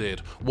Rassilon did,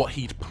 what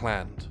he'd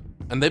planned,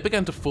 and they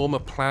began to form a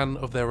plan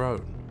of their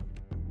own.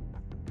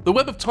 The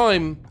web of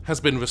time has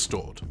been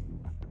restored.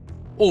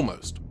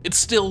 Almost. It's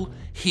still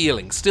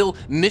healing, still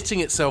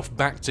knitting itself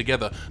back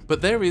together,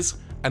 but there is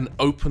an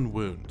open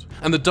wound.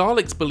 And the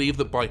Daleks believe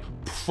that by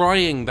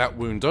prying that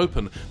wound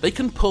open, they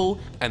can pull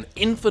an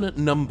infinite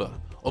number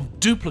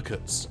of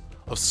duplicates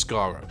of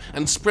Skaro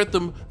and spread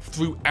them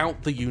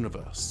throughout the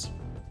universe.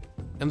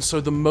 And so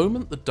the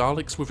moment the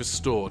Daleks were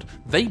restored,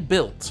 they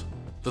built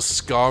the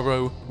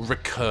Skaro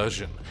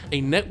Recursion, a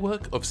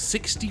network of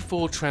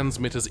 64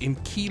 transmitters in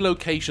key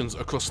locations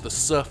across the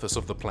surface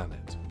of the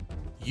planet.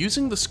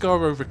 Using the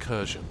Skaro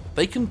Recursion,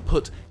 they can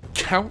put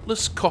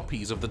countless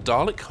copies of the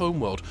Dalek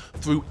homeworld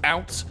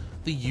throughout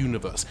the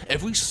universe,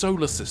 every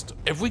solar system,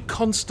 every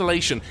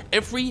constellation,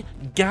 every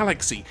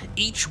galaxy.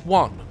 Each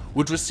one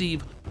would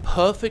receive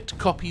perfect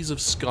copies of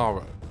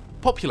Skaro,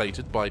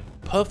 populated by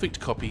perfect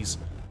copies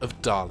of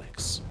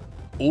Daleks,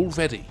 all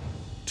ready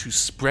to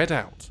spread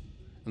out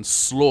and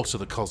slaughter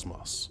the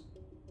cosmos.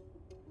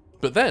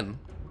 But then,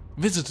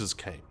 visitors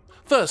came.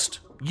 First,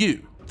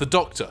 you, the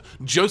Doctor,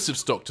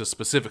 Joseph's Doctor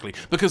specifically,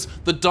 because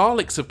the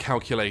Daleks have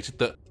calculated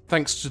that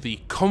thanks to the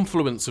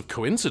confluence of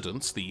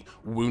coincidence, the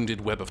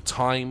wounded web of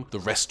time, the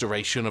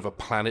restoration of a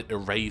planet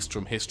erased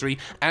from history,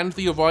 and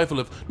the arrival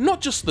of not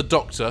just the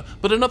Doctor,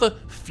 but another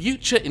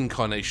future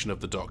incarnation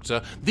of the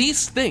Doctor,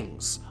 these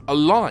things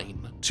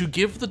align to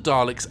give the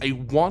Daleks a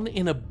 1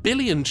 in a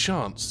billion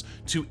chance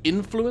to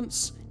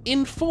influence,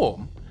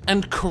 inform,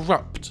 and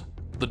corrupt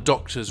the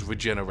Doctor's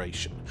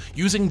regeneration.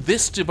 Using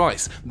this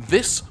device,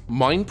 this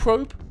mind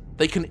probe,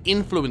 they can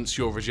influence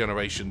your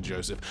regeneration,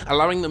 Joseph,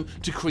 allowing them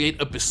to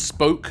create a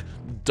bespoke,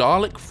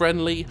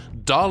 Dalek-friendly,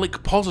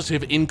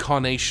 Dalek-positive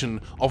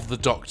incarnation of the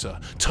Doctor,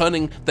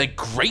 turning their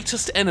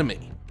greatest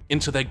enemy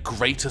into their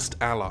greatest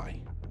ally.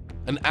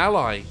 An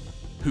ally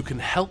who can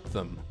help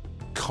them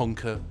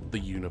conquer the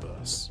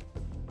universe.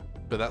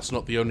 But that's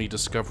not the only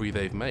discovery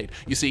they've made.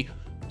 You see,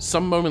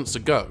 some moments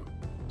ago,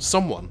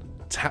 someone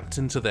tapped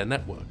into their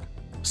network.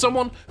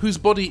 Someone whose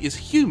body is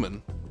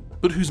human,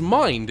 but whose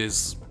mind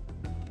is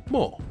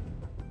more.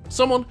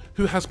 Someone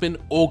who has been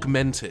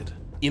augmented,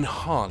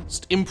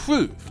 enhanced,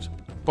 improved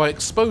by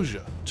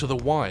exposure to the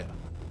wire.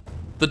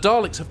 The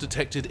Daleks have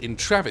detected in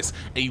Travis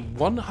a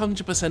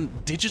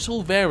 100%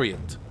 digital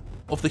variant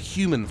of the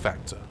human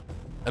factor,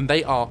 and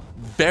they are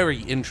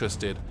very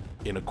interested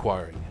in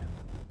acquiring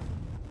it.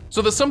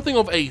 So there's something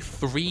of a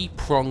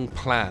 3-pronged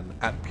plan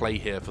at play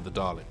here for the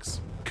Daleks.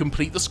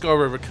 Complete the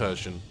Skaro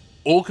recursion,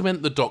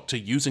 augment the Doctor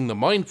using the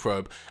mind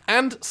probe,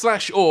 and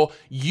 /or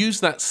use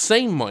that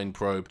same mind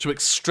probe to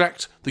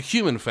extract the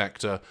human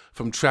factor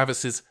from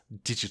Travis's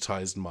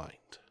digitized mind.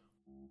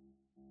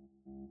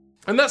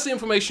 And that's the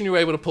information you were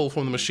able to pull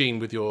from the machine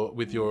with your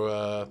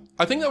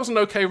I think that was an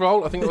okay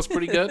roll. I think that was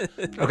pretty good.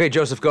 Okay,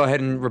 Joseph, go ahead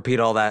and repeat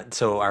all that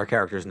so our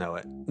characters know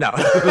it. No.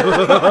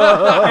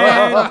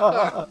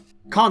 And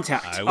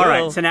contact. I All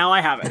right, will. so now I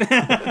have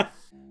it.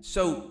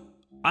 So,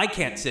 I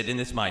can't sit in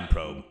this mind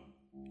probe.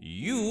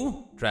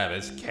 You,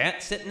 Travis,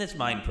 can't sit in this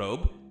mind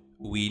probe.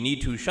 We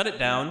need to shut it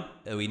down.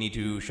 We need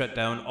to shut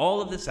down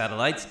all of the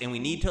satellites, and we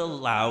need to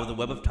allow the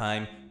web of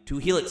time to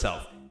heal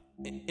itself.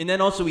 And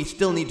then also, we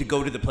still need to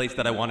go to the place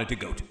that I wanted to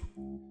go to.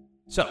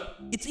 So,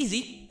 it's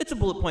easy. It's a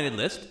bullet-pointed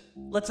list.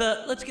 Let's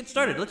get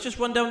started. Let's just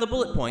run down the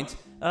bullet points.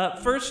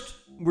 First,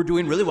 we're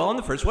doing really well on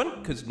the first one,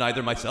 because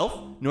neither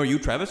myself nor you,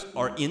 Travis,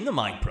 are in the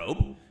mind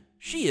probe.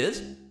 She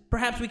is.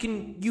 Perhaps we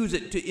can use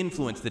it to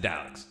influence the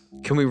Daleks.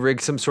 Can we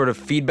rig some sort of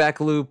feedback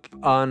loop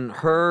on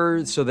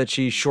her so that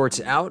she shorts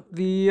out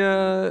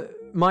the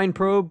mind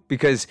probe?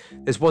 Because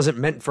this wasn't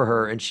meant for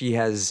her, and she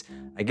has,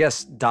 I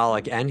guess,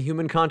 Dalek and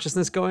human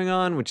consciousness going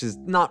on, which is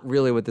not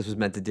really what this was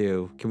meant to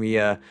do. Can we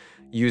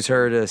use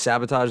her to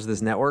sabotage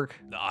this network?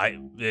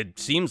 It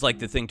seems like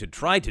the thing to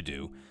try to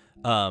do.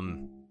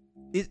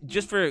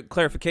 Just for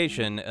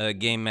clarification,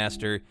 Game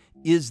Master,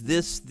 is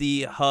this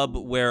the hub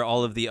where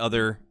all of the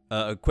other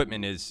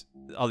equipment is,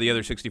 all the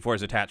other 64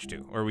 is attached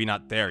to, or are we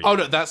not there yet? Oh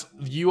no,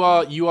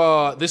 you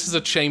are. This is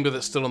a chamber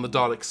that's still on the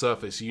Dalek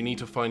surface. You need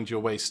to find your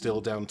way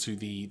still down to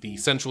the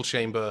central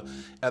chamber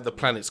at the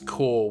planet's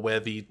core, where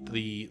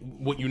the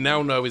what you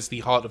now know is the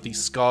heart of the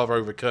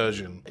Skaro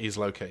recursion is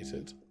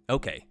located.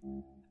 Okay.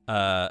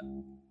 I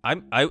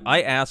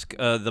ask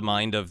the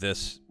mind of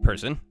this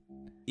person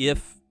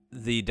if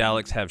the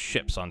Daleks have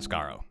ships on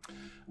Skaro.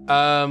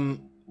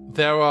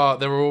 There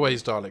are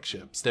always Dalek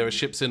ships. There are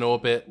ships in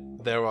orbit.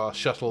 There are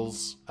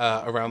shuttles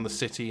around the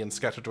city and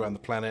scattered around the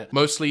planet.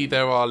 Mostly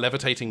there are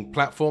levitating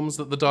platforms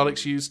that the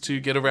Daleks use to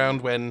get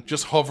around when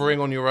just hovering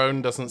on your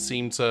own doesn't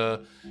seem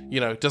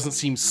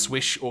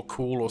swish or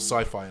cool or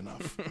sci-fi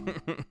enough.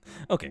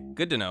 Okay,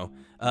 good to know.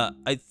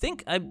 I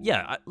think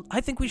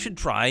we should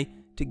try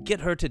to get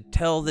her to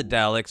tell the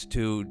Daleks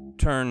to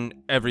turn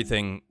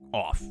everything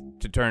off,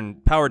 to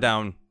power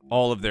down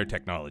all of their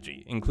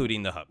technology,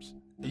 including the hubs.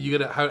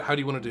 How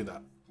do you want to do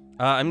that?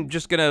 I'm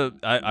just gonna.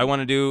 I want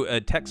to do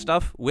tech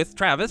stuff with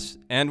Travis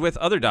and with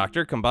other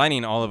Doctor,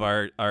 combining all of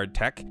our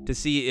tech to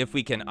see if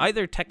we can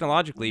either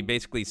technologically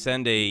basically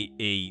send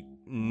a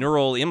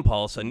neural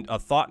impulse, a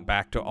thought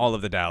back to all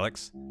of the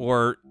Daleks,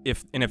 or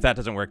if that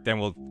doesn't work, then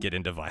we'll get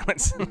into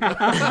violence.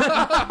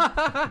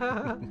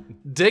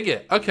 Dig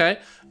it. Okay,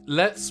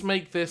 let's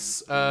make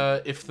this.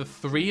 If the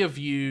three of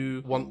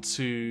you want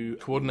to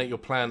coordinate your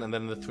plan, and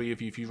then the three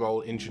of you, if you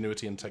roll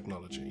ingenuity and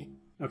technology.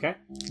 Okay.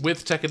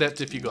 With Tech Adept,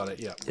 if you got it,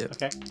 yeah. Yep.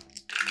 Okay.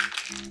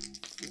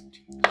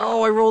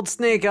 Oh, I rolled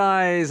Snake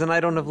Eyes, and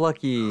I don't have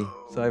Lucky,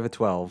 so I have a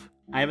 12.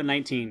 I have a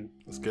 19.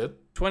 That's good.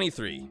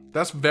 23.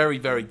 That's very,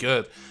 very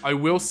good. I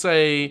will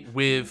say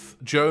with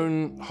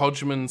Joan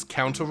Hodgman's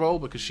counter roll,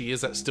 because she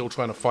is still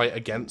trying to fight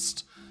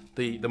against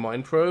the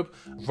mind probe,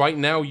 right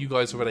now you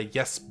guys are at a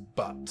yes,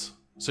 but.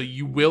 So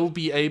you will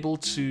be able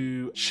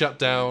to shut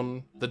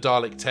down the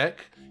Dalek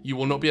tech. You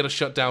will not be able to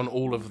shut down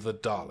all of the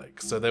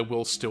Daleks, so there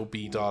will still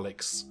be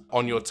Daleks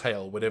on your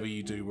tail, whatever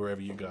you do, wherever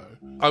you go.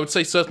 I would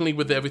say certainly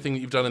with everything that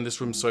you've done in this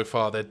room so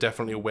far, they're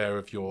definitely aware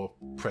of your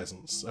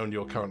presence and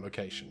your current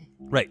location.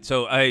 Right,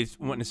 so I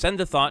want to send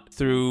the thought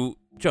through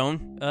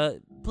Joan.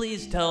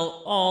 please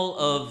tell all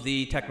of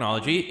the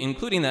technology,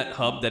 including that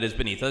hub that is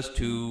beneath us,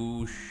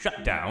 to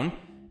shut down.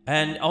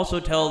 And also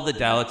tell the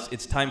Daleks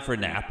it's time for a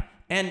nap.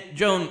 And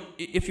Joan,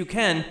 if you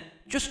can,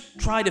 just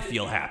try to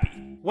feel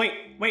happy.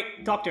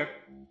 Wait, Doctor.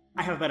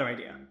 I have a better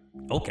idea.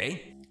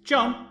 Okay.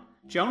 Joan,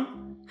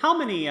 how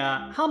many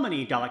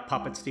Dalek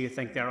puppets do you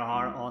think there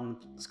are on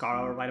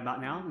Skaro right about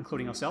now,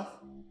 including yourself?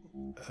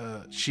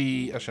 I'm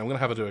going to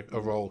have her do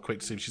a roll quick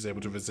to see if she's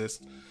able to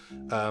resist.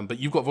 But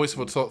you've got voice of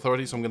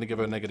authority, so I'm going to give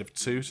her a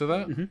 -2 to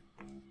that. Mm-hmm.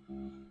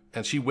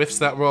 And she whiffs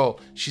that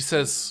roll. She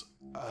says,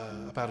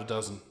 about a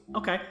dozen.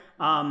 Okay.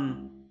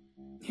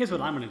 Here's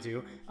what I'm going to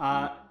do.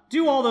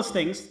 Do all those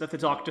things that the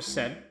doctor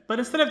said, but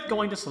instead of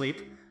going to sleep,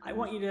 I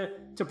want you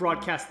to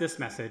broadcast this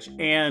message.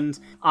 And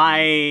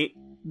I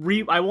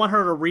want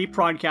her to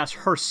rebroadcast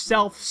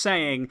herself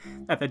saying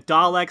that the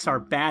Daleks are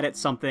bad at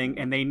something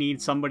and they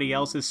need somebody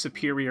else's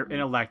superior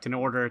intellect in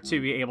order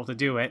to be able to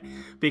do it,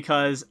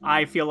 because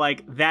I feel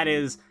like that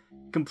is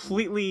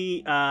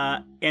completely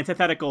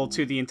antithetical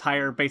to the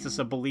entire basis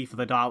of belief of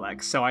the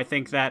Daleks. So I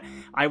think that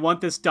I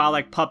want this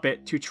Dalek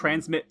puppet to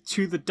transmit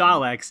to the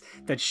Daleks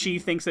that she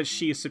thinks that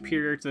she is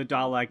superior to the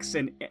Daleks,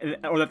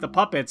 or that the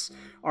puppets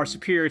are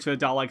superior to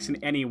the Daleks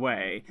in any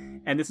way.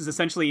 And this is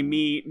essentially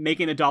me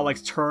making the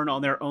Daleks turn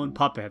on their own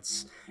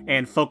puppets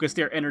and focus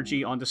their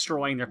energy on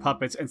destroying their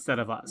puppets instead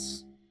of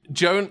us.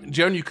 Joan,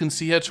 you can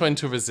see her trying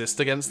to resist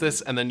against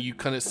this, and then you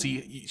kind of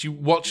see, you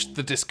watch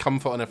the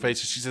discomfort on her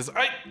face as she says,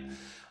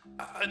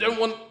 I don't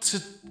want to.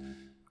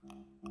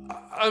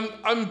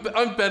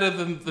 I'm better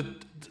than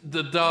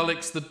the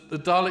Daleks. The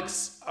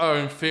Daleks are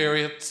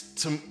inferior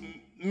to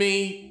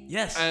me.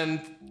 Yes.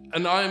 And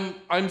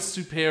I'm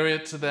superior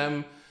to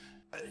them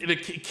in a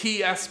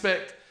key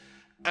aspect.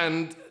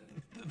 And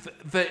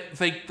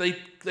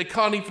they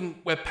can't even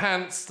wear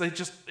pants. They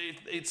just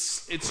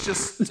it's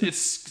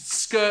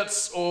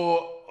skirts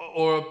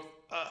or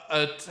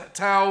a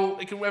towel.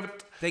 They can wear.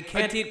 They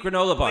can't eat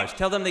granola bars.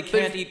 Tell them they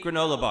can't eat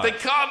granola bars. They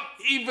can't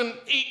even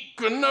eat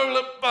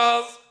granola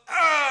bars.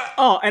 Ah!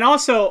 Oh, and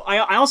also,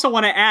 I also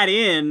want to add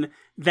in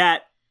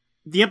that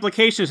the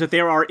implication is that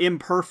there are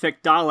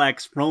imperfect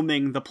Daleks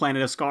roaming the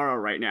planet of Skaro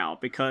right now,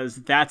 because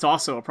that's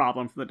also a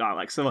problem for the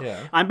Daleks. So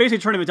yeah. I'm basically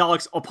turning the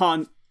Daleks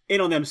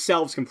in on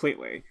themselves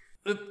completely.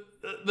 The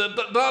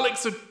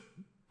Daleks are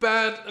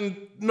bad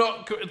and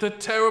not good. They're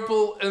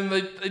terrible, and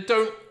they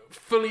don't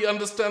fully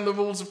understand the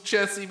rules of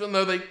chess, even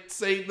though they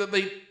say that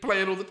they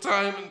play it all the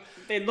time. And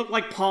they look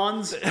like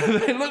pawns.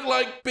 They look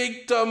like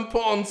big dumb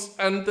pawns,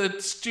 and they're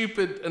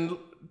stupid and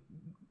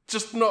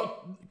just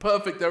not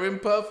perfect. They're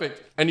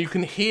imperfect. And you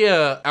can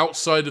hear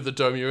outside of the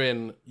dome you're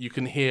in, you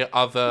can hear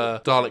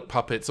other Dalek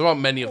puppets. There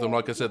aren't many of them,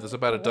 like I said, there's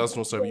about a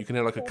dozen or so, but you can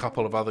hear like a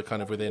couple of other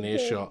kind of within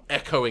earshot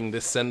echoing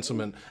this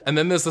sentiment. And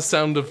then there's the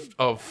sound of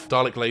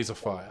Dalek laser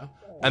fire.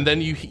 And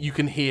then you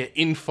can hear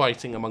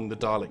infighting among the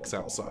Daleks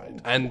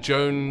outside. And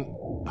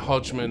Joan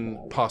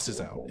Hodgman passes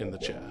out in the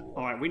chair.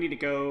 All right, we need to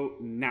go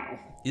now.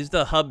 Is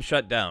the hub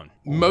shut down?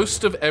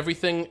 Most of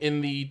everything in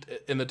the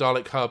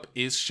Dalek hub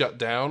is shut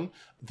down.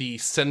 The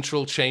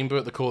central chamber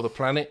at the core of the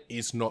planet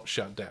is not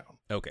shut down.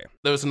 Okay.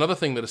 There is another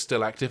thing that is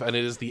still active, and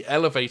it is the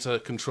elevator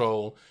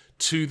control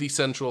to the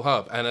central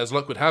hub. And as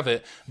luck would have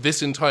it,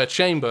 this entire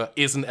chamber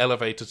is an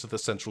elevator to the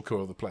central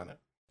core of the planet.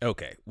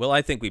 Okay, well,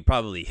 I think we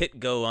probably hit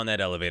go on that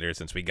elevator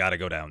since we gotta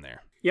go down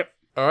there. Yep.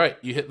 All right,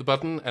 you hit the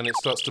button and it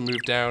starts to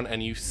move down,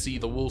 and you see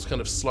the walls kind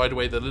of slide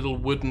away. The little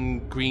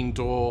wooden green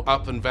door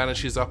up and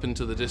vanishes up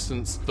into the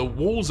distance. The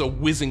walls are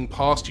whizzing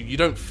past you. You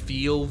don't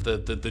feel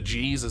the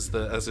G's as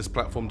this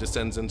platform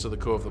descends into the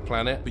core of the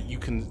planet, but you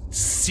can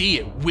see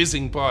it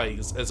whizzing by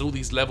as all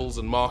these levels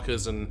and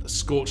markers and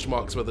scorched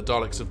marks where the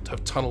Daleks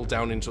have tunneled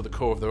down into the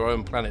core of their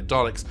own planet.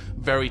 Daleks,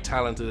 very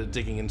talented at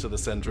digging into the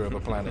center of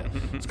a planet.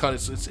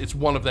 It's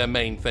one of their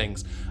main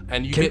things.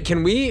 And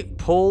can we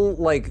pull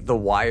like the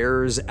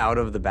wires out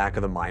of the back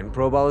of the mind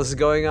probe while this is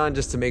going on,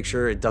 just to make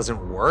sure it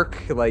doesn't work?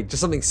 Like,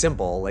 just something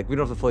simple. Like, we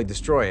don't have to fully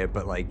destroy it,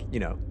 but like, you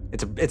know,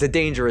 it's a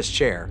dangerous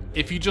chair.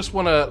 If you just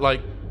want to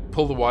like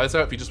pull the wires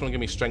out, if you just want to give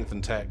me strength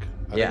and tech,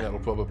 I think that'll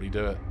probably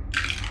do it.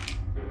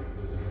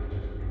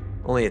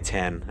 Only a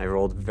 10. I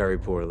rolled very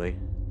poorly.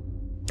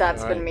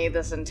 That's been me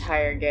this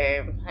entire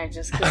game. I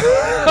just keep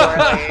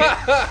rolling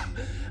poorly.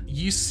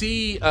 You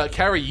see,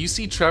 Carrie, you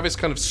see Travis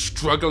kind of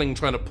struggling,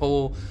 trying to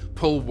pull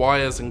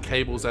wires and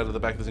cables out of the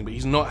back of the thing, but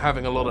he's not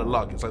having a lot of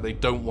luck. It's like they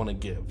don't want to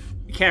give.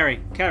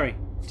 Carrie,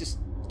 just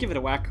give it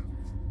a whack.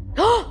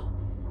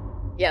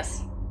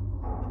 Yes.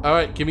 All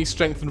right, give me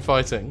strength and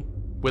fighting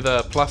with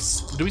a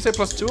plus. Do we say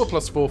 +2 or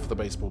 +4 for the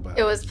baseball bat?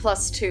 It was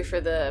 +2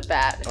 for the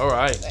bat. All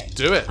right,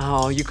 do it.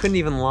 Oh, you couldn't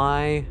even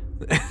lie.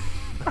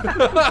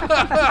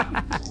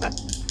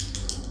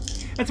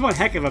 That's one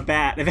heck of a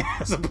bat if it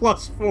has a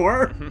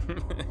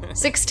 +4.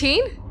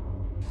 16?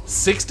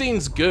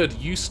 16's good.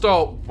 You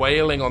start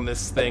wailing on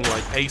this thing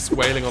like Ace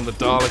wailing on the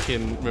Dalek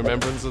in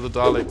Remembrance of the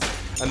Daleks,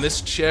 and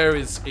this chair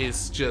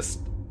is just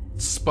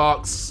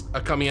sparks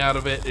are coming out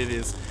of it. It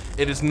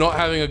is not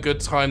having a good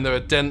time. There are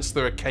dents,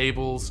 there are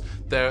cables,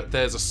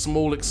 There's a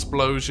small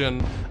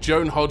explosion.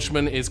 Joan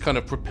Hodgman is kind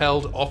of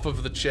propelled off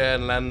of the chair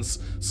and lands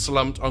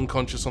slumped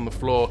unconscious on the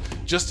floor,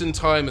 just in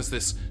time as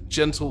this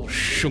gentle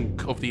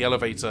shunk of the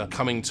elevator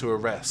coming to a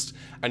rest.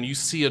 And you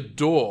see a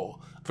door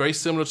very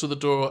similar to the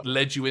door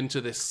led you into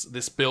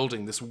this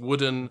building, this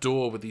wooden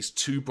door with these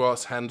two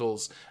brass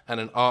handles and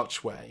an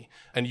archway.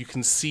 And you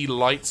can see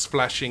lights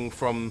flashing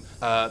from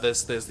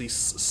there's these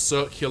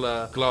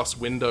circular glass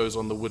windows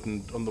on the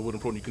wooden floor,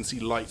 and you can see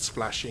lights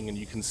flashing, and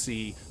you can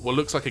see what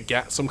looks like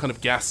some kind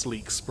of gas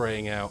leak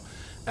spraying out.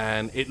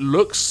 And it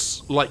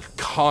looks like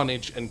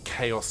carnage and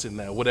chaos in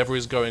there. Whatever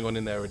is going on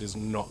in there, it is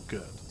not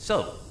good.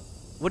 So,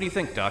 what do you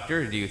think,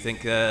 Doctor? Do you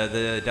think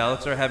the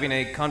Daleks are having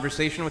a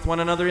conversation with one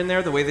another in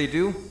there the way they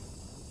do?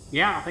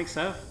 Yeah, I think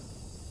so.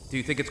 Do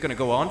you think it's going to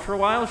go on for a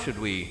while? Should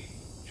we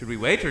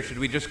wait, or should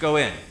we just go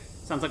in?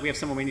 Sounds like we have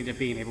somewhere we need to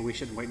be. Maybe we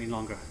shouldn't wait any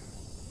longer.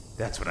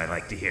 That's what I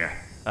like to hear.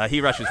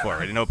 He rushes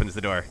forward and opens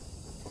the door.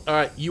 All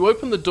right, you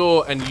open the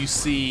door and you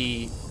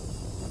see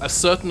a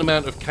certain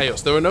amount of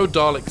chaos. There are no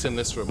Daleks in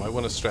this room, I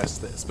want to stress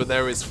this, but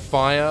there is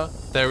fire,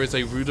 there is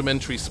a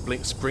rudimentary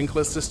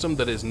sprinkler system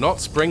that is not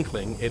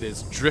sprinkling, it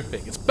is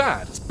dripping. It's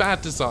bad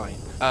design.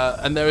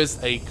 And there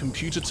is a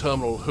computer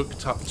terminal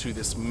hooked up to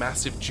this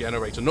massive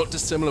generator, not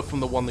dissimilar from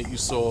the one that you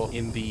saw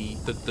in the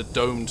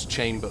domed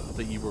chamber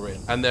that you were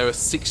in. And there are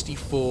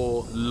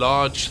 64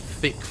 large,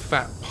 thick,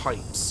 fat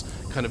pipes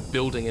kind of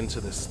building into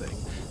this thing.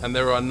 And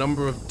there are a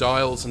number of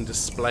dials and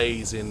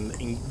displays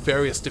in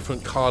various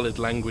different Khalid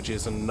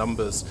languages and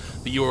numbers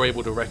that you are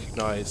able to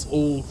recognize,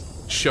 all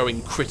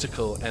showing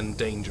critical and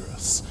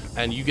dangerous.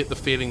 And you get the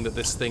feeling that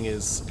this thing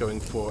is going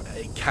for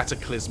a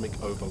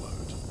cataclysmic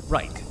overload.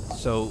 Right.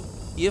 So,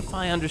 if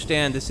I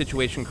understand the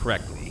situation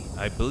correctly,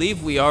 I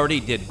believe we already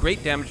did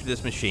great damage to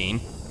this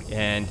machine,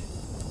 and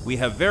we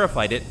have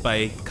verified it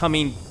by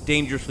coming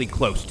dangerously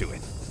close to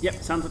it. Yep,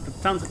 sounds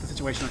like the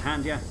situation at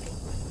hand, yeah.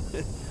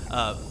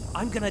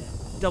 I'm gonna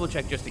double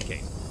check just in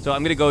case. So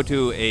I'm gonna go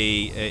to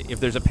if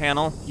there's a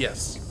panel.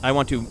 Yes. I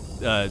want to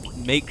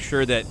make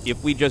sure that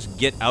if we just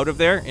get out of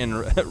there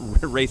and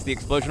race the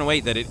explosion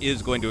away, that it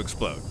is going to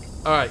explode.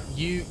 All right,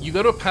 you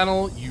go to a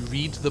panel, you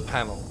read the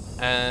panel,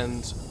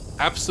 and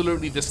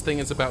absolutely this thing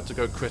is about to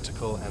go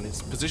critical, and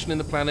its position in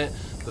the planet,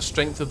 the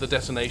strength of the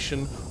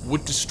detonation,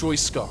 would destroy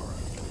Skaro.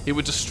 It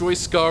would destroy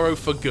Skaro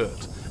for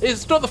good.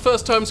 It's not the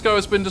first time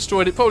Skaro's been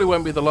destroyed, it probably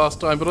won't be the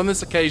last time, but on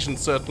this occasion,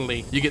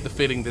 certainly, you get the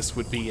feeling this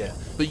would be it.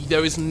 But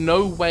there is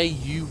no way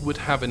you would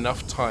have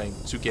enough time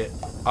to get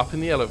up in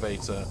the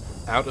elevator,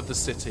 out of the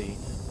city,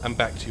 and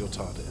back to your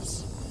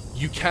TARDIS.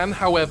 You can,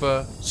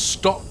 however,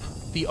 stop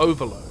the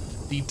overload.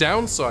 The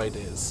downside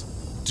is,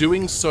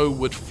 doing so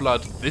would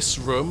flood this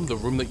room, the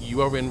room that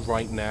you are in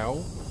right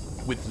now,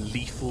 with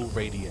lethal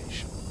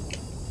radiation.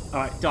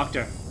 Alright,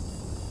 Doctor.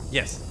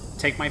 Yes.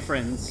 Take my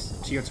friends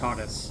to your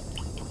TARDIS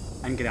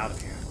and get out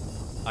of here.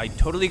 I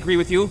totally agree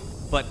with you,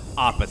 but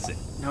opposite.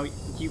 No,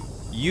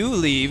 You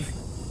leave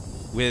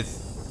with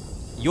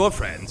your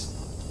friends,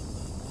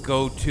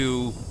 go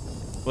to,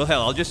 well,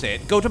 hell, I'll just say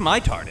it, go to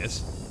my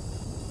TARDIS,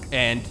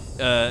 and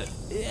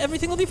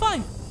everything will be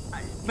fine.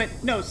 But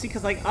no, see,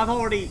 because like I've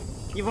already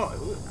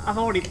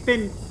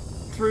been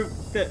through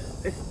the.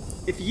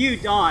 If you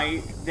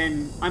die,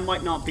 then I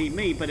might not be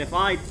me. But if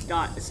I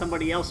die,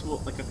 somebody else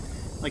will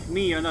like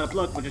me or another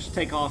bloke will just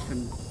take off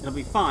and it'll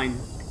be fine.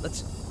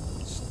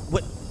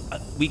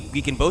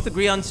 We can both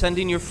agree on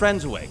sending your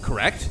friends away,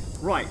 correct?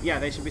 Right? Yeah,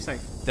 they should be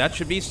safe. That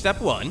should be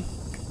step one.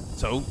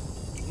 So,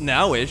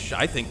 now-ish,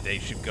 I think they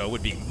should go.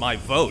 Would be my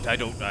vote.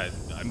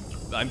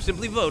 I'm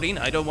simply voting.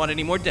 I don't want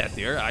any more death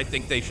here. I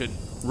think they should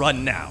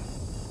run now.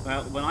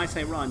 Well, when I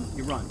say run,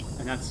 you run,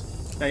 and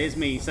that is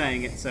me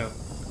saying it. So,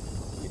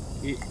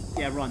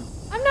 yeah, run.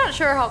 I'm not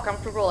sure how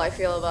comfortable I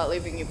feel about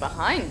leaving you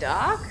behind,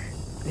 Doc.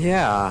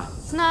 Yeah.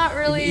 It's not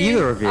really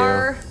Either of you.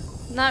 our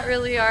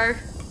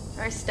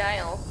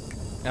style.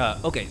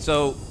 Okay,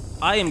 so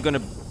I am going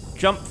to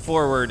jump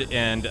forward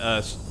and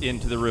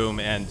into the room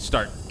and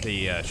start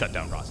the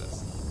shutdown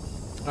process.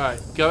 All right,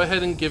 go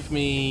ahead and give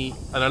me,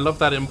 and I love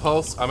that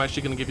impulse, I'm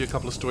actually going to give you a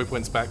couple of story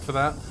points back for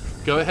that.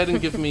 Go ahead and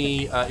give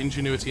me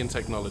ingenuity and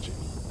technology.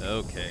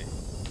 Okay.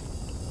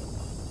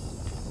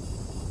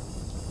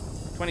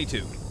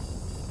 22.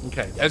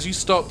 Okay, as you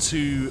start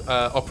to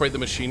operate the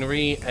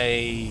machinery,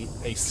 a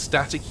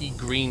staticky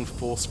green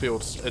force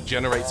field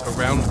generates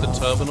around the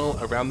terminal,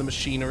 around the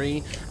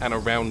machinery, and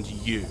around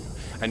you.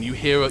 And you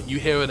hear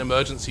an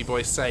emergency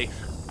voice say,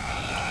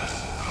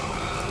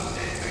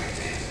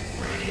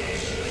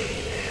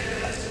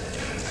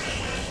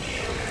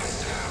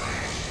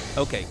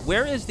 Okay,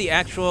 where is the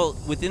actual,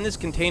 within this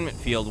containment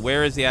field,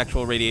 where is the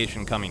actual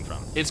radiation coming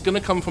from? it's going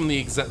to come from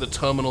the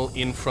terminal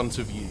in front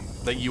of you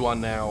that you are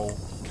now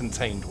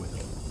contained with.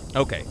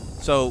 Okay,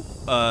 so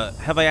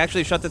have I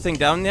actually shut the thing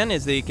down then?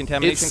 Is the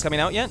contamination coming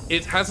out yet?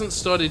 It hasn't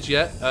started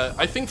yet.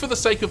 I think for the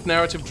sake of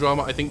narrative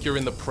drama, I think you're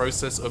in the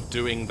process of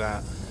doing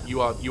that.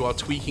 You are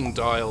tweaking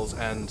dials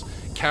and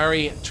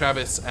Carrie,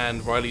 Travis,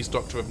 and Riley's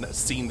doctor have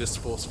seen this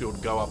force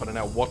field go up and are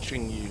now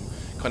watching you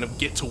kind of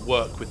get to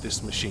work with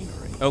this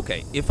machinery.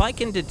 Okay, if I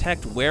can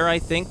detect where I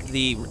think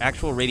the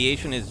actual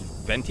radiation is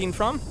venting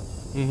from,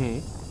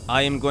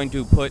 I am going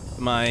to put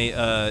my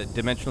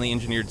dimensionally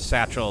engineered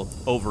satchel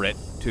over it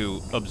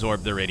to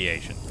absorb the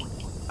radiation.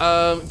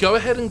 Go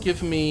ahead and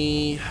give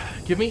me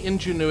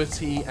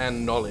ingenuity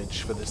and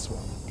knowledge for this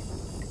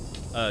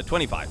one.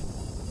 25.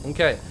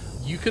 Okay.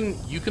 You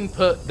can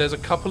put, there's a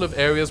couple of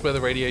areas where the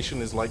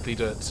radiation is likely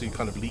to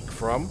kind of leak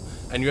from,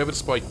 and you're able to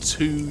spy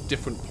 2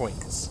 different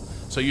points.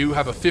 So you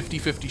have a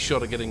 50-50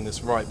 shot of getting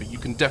this right, but you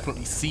can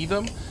definitely see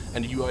them,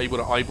 and you are able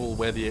to eyeball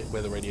where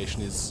the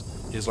radiation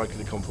is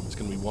likely to come from. It's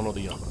going to be one or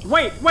the other.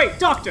 Wait,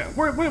 Doctor!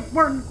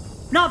 We're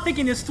not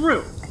thinking this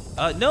through!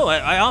 No,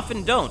 I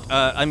often don't.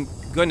 I'm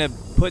going to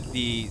put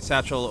the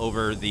satchel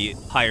over the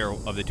higher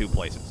of the 2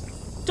 places.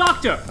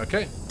 Doctor!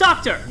 Okay.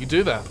 Doctor! You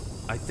do that.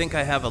 I think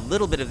I have a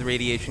little bit of the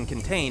radiation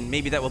contained.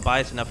 Maybe that will buy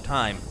us enough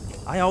time.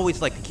 I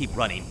always like to keep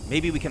running.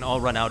 Maybe we can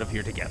all run out of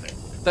here together.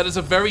 That is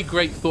a very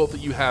great thought that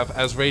you have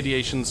as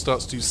radiation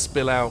starts to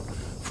spill out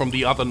from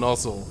the other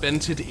nozzle,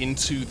 vented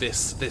into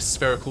this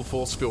spherical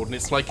force field, and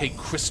it's like a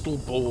crystal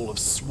ball of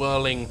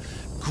swirling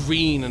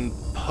green and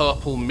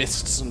purple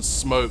mists and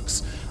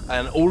smokes.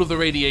 And all of the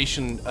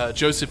radiation,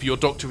 Joseph, your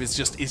doctor, is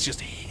just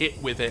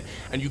hit with it,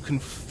 and you can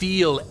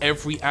feel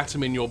every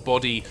atom in your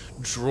body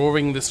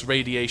drawing this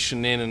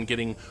radiation in and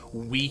getting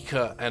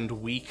weaker and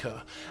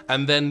weaker.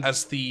 And then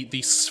as the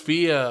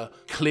sphere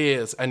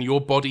clears and your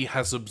body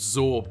has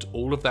absorbed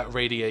all of that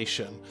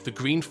radiation, the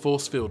green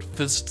force field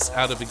fizzes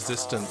out of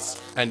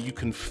existence, and you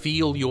can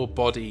feel your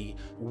body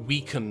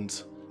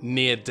weakened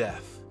near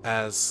death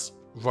as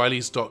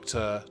Riley's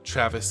doctor,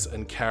 Travis,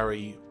 and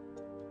Carrie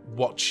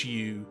watch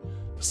you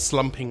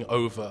slumping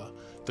over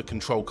the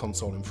control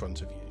console in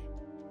front of you.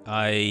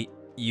 I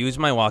use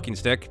my walking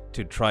stick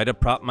to try to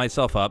prop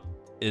myself up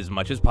as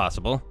much as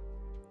possible,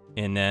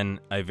 and then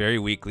I very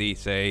weakly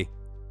say,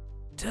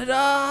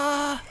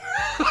 "Ta-da!"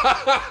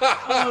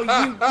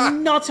 Oh, you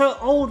nutter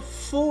old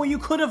fool! You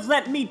could have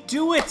let me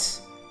do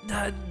it.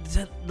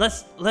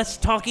 Less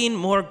talking,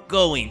 more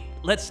going.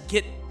 Let's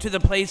get to the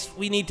place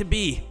we need to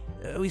be.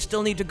 We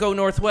still need to go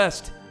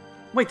northwest.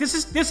 Wait, this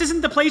isn't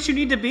the place you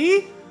need to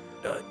be?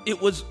 It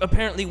was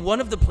apparently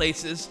one of the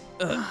places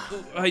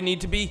I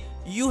need to be.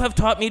 You have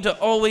taught me to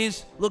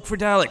always look for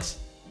Daleks.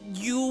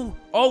 You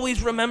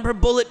always remember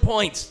bullet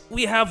points.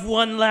 We have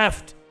 1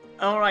 left.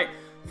 All right,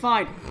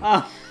 fine.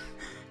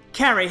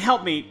 Carrie,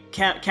 help me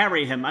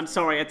carry him. I'm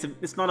sorry,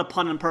 it's not a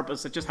pun on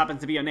purpose. It just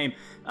happens to be a name.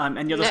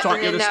 And you're the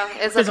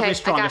it's physically okay.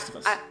 strongest of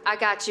us. I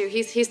got you.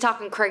 He's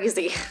talking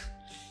crazy.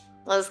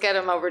 Let's get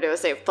him over to a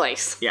safe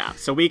place. Yeah.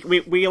 So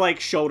we like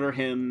shoulder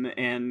him,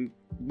 and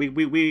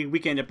we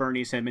kind of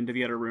Bernie's him into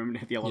the other room and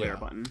hit the elevator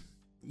button.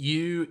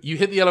 You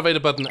hit the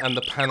elevator button and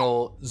the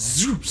panel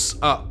zoops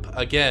up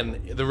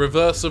again, the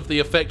reverse of the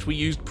effect we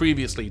used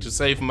previously to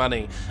save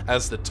money,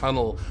 as the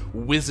tunnel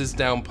whizzes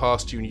down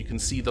past you and you can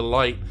see the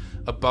light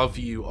above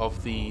you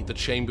of the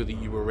chamber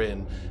that you were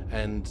in,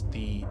 and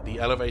the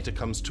elevator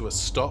comes to a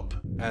stop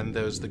and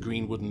there's the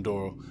green wooden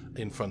door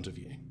in front of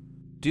you.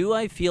 Do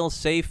I feel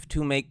safe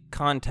to make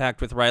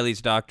contact with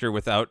Riley's doctor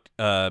without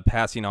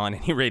passing on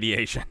any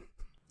radiation?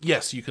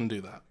 Yes, you can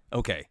do that.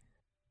 Okay.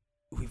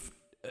 We've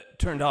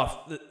turned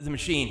off the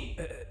machine.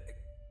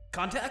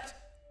 Contact?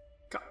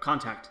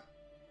 Contact.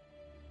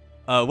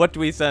 What do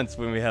we sense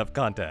when we have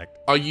contact?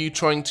 Are you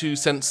trying to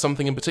sense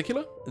something in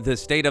particular? The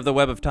state of the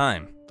web of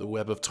time. The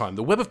web of time.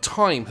 The web of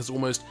time has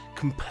almost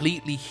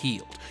completely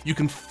healed. You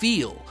can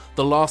feel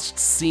the last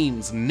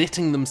seams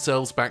knitting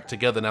themselves back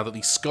together now that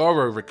the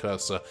Scaro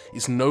recursor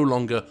is no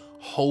longer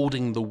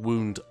holding the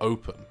wound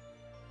open.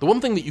 The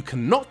one thing that you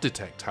cannot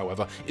detect,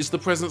 however, is the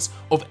presence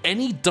of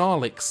any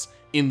Daleks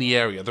in the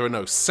area. There are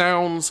no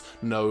sounds,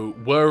 no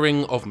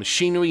whirring of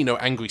machinery, no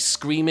angry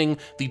screaming.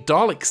 The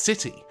Dalek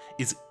city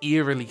is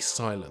eerily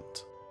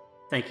silent.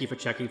 Thank you for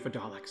checking for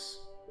Daleks.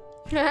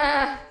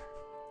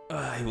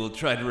 I will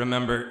try to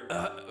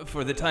remember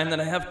for the time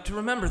that I have to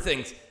remember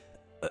things.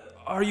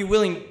 Are you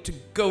willing to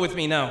go with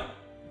me now?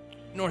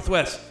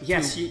 Northwest.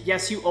 Yes,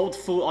 you old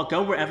fool. I'll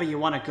go wherever you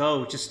want to go.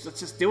 Let's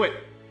just do it.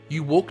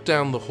 You walk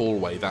down the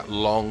hallway, that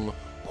long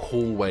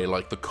hallway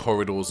like the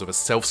corridors of a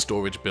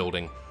self-storage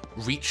building,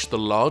 reach the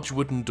large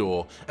wooden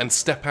door, and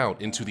step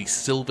out into the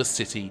silver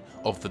city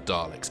of the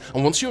Daleks.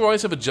 And once your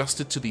eyes have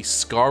adjusted to the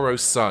Scaro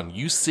sun,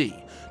 you see,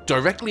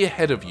 directly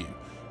ahead of you,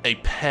 a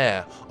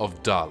pair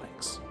of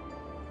Daleks.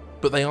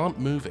 But they aren't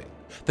moving.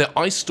 Their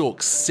eye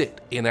stalks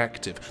sit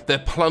inactive. Their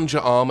plunger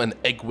arm and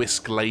egg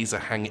whisk laser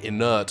hang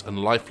inert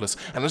and lifeless.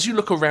 And as you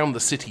look around the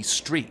city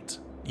street,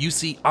 you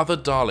see other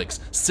Daleks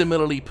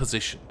similarly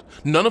positioned.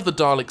 None of the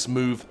Daleks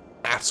move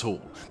at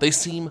all. They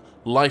seem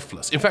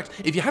lifeless. In fact,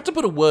 if you had to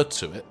put a word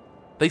to it,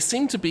 they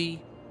seem to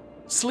be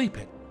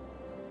sleeping.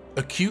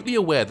 Acutely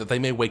aware that they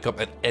may wake up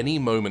at any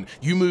moment,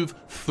 you move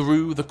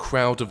through the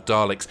crowd of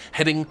Daleks,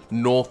 heading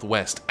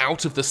northwest,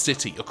 out of the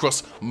city,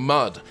 across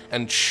mud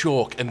and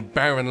chalk and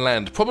barren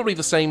land, probably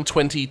the same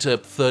 20 to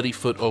 30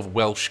 foot of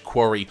Welsh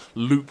quarry,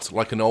 looped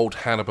like an old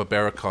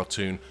Hanna-Barbera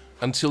cartoon,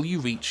 until you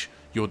reach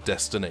your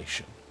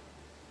destination.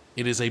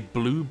 It is a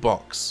blue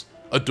box,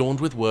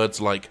 adorned with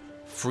words like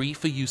free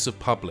for use of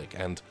public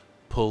and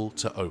pull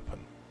to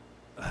open.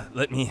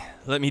 Let me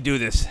do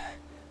this.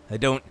 I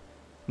don't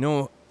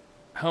know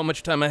how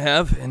much time I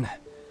have, and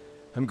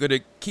I'm gonna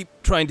keep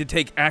trying to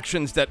take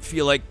actions that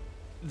feel like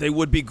they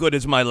would be good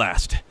as my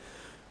last.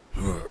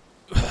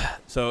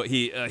 So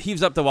he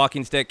heaves up the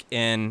walking stick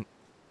and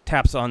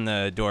taps on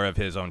the door of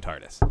his own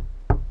TARDIS.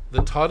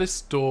 The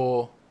TARDIS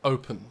door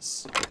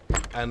opens,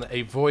 and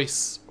a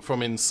voice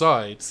from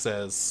inside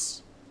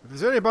says, If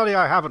there's anybody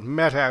I haven't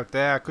met out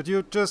there, could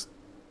you just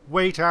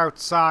wait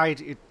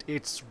outside?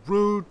 It's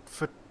rude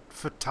for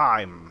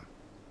time.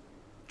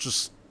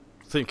 Just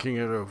thinking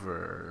it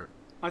over.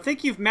 I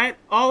think you've met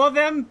all of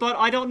them, but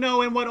I don't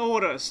know in what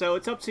order, so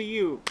it's up to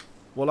you.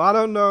 Well, I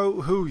don't know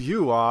who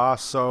you are,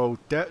 so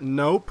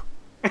nope.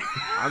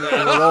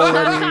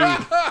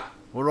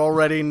 We're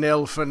already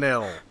nil for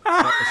nil.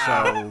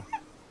 So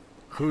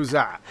who's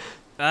that?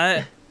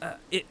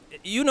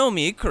 You know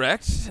me,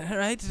 correct?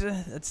 Right?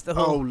 That's the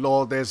whole... Oh,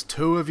 Lord, there's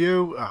two of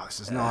you? Oh, this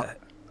is not...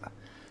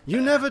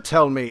 You never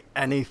tell me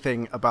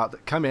anything about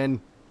that. Come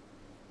in.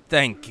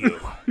 Thank you.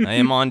 I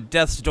am on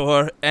death's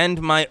door and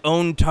my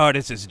own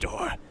TARDIS's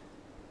door.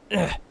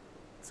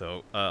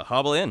 So,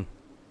 hobble in.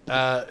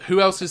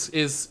 who else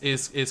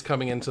is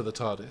coming into the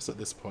TARDIS at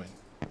this point?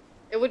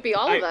 It would be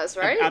all of us,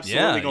 right?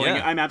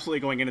 I'm absolutely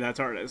going into that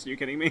TARDIS. Are you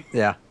kidding me?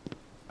 Yeah.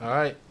 All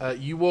right.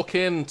 You walk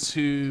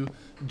into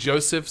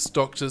Joseph's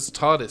doctor's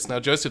TARDIS. Now,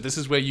 Joseph, this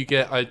is where you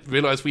get... I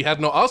realize we had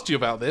not asked you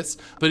about this,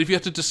 but if you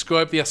had to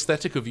describe the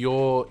aesthetic of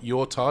your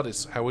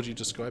TARDIS, how would you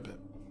describe it?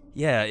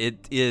 Yeah,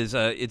 it is.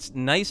 It's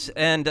nice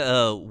and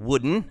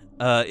wooden,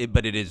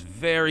 but it is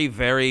very,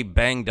 very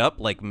banged up.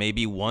 Like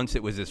maybe once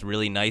it was this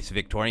really nice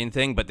Victorian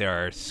thing, but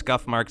there are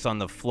scuff marks on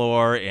the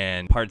floor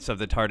and parts of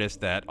the TARDIS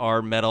that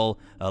are metal.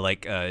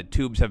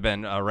 Tubes have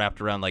been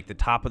wrapped around like the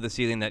top of the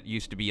ceiling that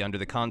used to be under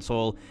the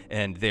console,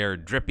 and they're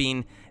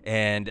dripping.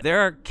 And there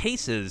are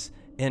cases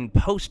and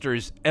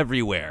posters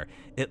everywhere.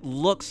 It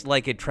looks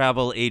like a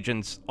travel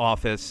agent's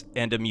office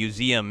and a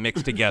museum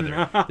mixed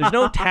together. There's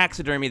no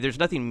taxidermy. There's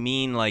nothing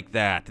mean like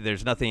that.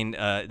 There's nothing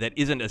that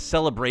isn't a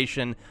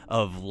celebration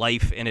of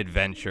life and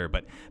adventure,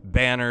 but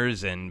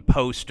banners and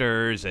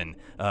posters and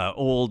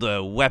old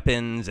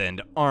weapons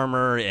and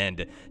armor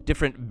and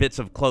different bits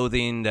of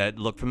clothing that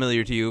look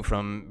familiar to you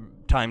from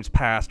times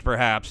past,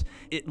 perhaps.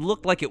 It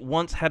looked like it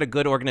once had a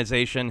good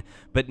organization,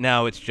 but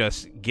now it's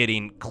just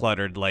getting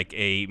cluttered like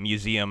a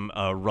museum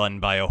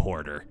run by a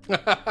hoarder.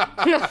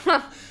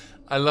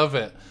 I love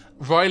it.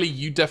 Riley,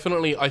 you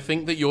definitely, I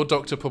think that your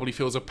doctor probably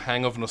feels a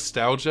pang of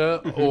nostalgia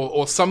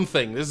or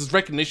something. This is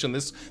recognition.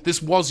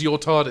 This was your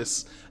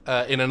TARDIS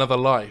in another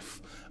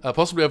life.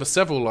 Possibly over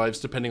several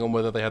lives, depending on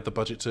whether they had the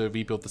budget to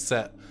rebuild the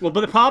set. Well,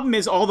 but the problem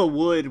is all the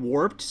wood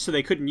warped, so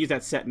they couldn't use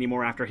that set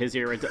anymore after his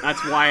era.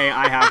 That's why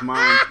I have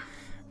mine.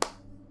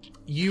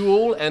 You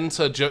all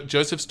enter.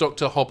 Joseph's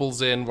doctor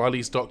hobbles in.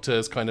 Riley's doctor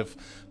is kind of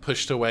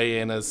pushed away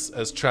in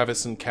as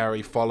Travis and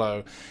Carrie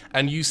follow.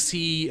 And you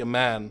see a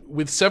man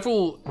with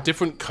several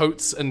different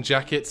coats and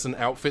jackets and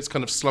outfits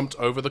kind of slumped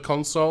over the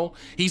console.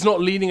 He's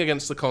not leaning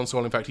against the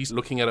console. In fact, he's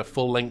looking at a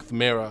full-length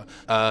mirror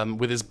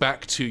with his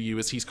back to you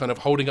as he's kind of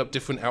holding up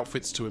different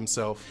outfits to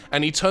himself.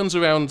 And he turns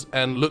around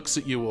and looks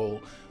at you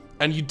all.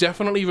 And you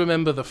definitely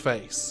remember the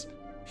face.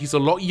 He's a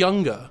lot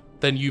younger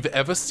than you've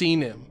ever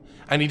seen him.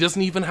 And he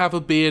doesn't even have a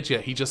beard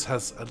yet. He just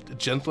has a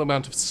gentle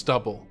amount of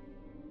stubble.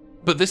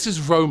 But this is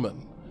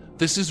Roman.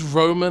 This is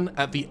Roman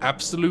at the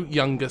absolute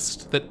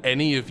youngest that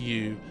any of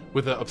you,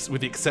 with the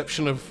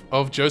exception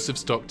of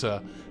Joseph's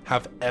doctor,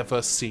 have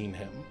ever seen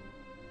him.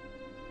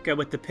 Go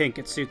with the pink.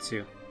 It suits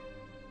you.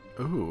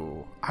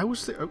 Ooh, I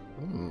was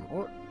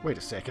wait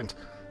a second.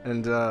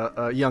 And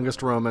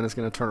youngest Roman is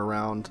going to turn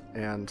around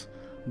and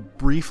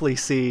briefly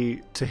see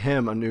to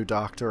him a new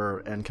doctor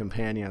and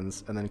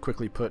companions, and then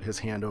quickly put his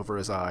hand over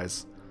his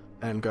eyes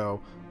and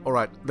go, all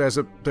right, there's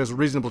a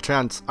reasonable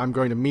chance I'm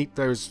going to meet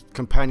those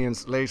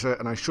companions later,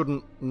 and I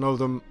shouldn't know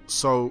them,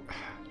 so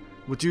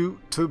would you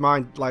two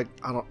mind,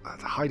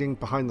 hiding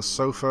behind the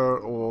sofa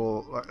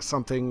or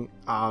something?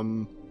 I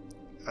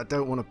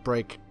don't want to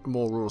break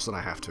more rules than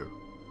I have to.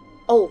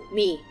 Oh,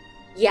 me.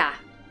 Yeah.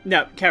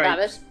 No, Carrie.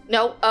 Travis?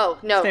 No. Oh,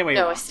 no. Stay where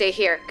you are. Stay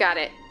here. Got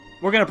it.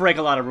 We're going to break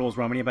a lot of rules,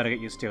 Roman. You better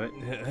get used to it.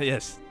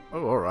 Yes.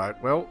 Oh, all right.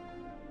 Well,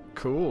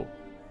 cool.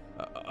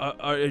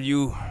 Are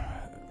you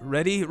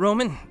ready,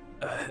 Roman?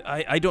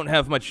 I don't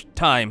have much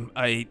time.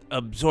 I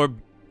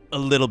absorbed a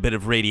little bit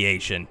of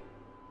radiation.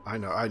 I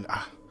know.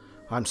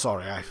 I'm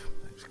sorry. I've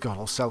gone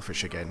all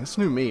selfish again. This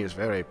new me is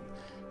very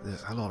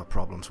there's a lot of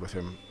problems with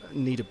him.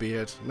 Need a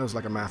beard, nose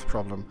like a math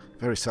problem,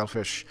 very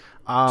selfish.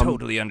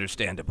 Totally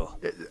understandable.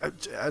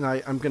 And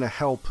I'm going to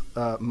help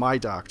my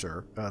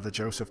doctor, the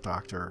Joseph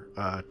doctor,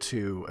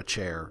 to a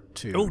chair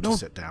to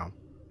sit down.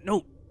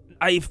 No,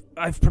 I've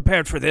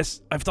prepared for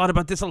this. I've thought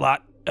about this a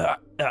lot.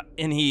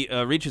 And he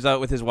reaches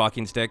out with his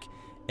walking stick,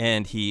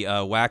 and he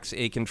whacks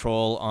a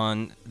control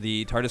on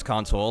the TARDIS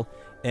console,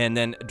 and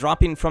then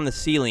dropping from the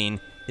ceiling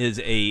is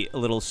a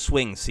little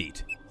swing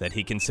seat that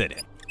he can sit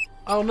in.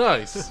 Oh,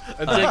 nice.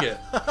 I dig it.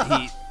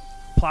 He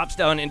plops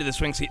down into the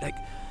swing seat like,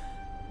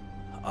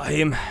 I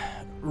am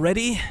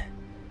ready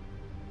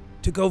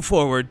to go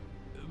forward,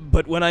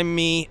 but when I'm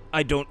me,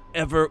 I don't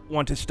ever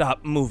want to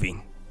stop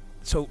moving.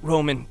 So,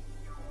 Roman,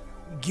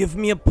 give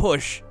me a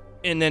push,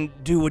 and then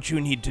do what you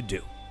need to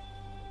do.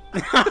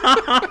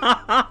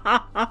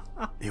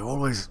 You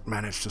always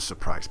manage to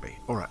surprise me.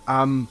 All right.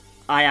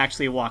 I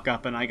actually walk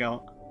up and I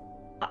go,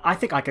 I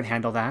think I can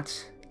handle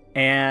that.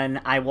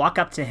 And I walk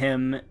up to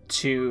him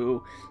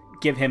to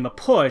give him a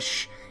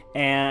push,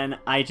 and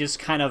I just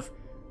kind of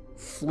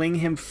fling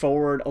him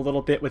forward a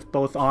little bit with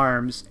both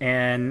arms,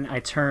 and I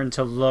turn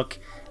to look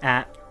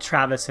at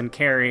Travis and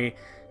Carrie,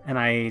 and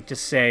I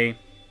just say,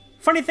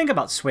 funny thing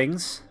about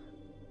swings,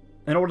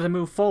 in order to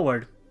move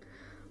forward,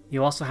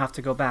 you also have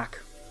to go back.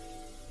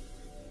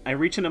 I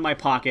reach into my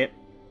pocket,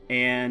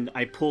 and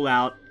I pull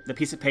out the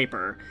piece of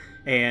paper,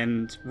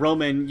 and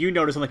Roman, you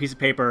notice on the piece of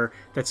paper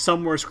that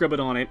somewhere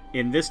scribbled on it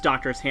in this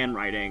doctor's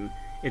handwriting,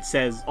 it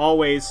says,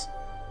 always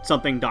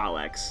something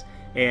Daleks.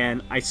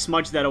 And I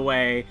smudge that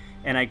away,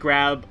 and I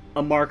grab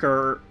a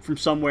marker from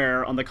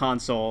somewhere on the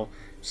console,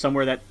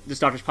 somewhere that this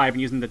doctor's probably been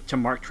using to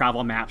mark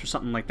travel maps or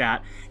something like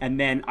that, and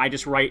then I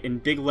just write in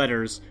big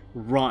letters,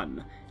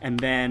 run. And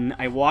then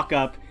I walk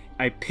up,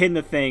 I pin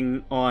the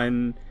thing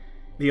on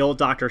the old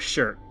doctor's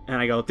shirt, and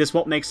I go, this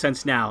won't make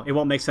sense now. It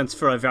won't make sense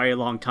for a very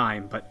long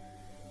time, but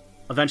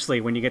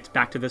eventually, when you get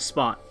back to this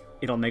spot,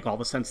 it'll make all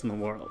the sense in the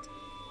world.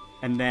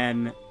 And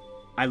then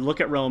I look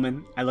at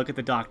Roman, I look at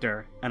the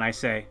doctor, and I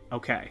say,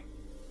 okay,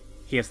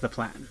 here's the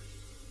plan.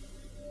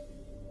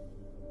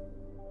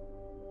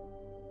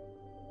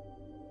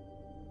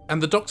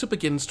 And the Doctor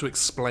begins to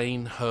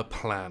explain her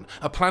plan.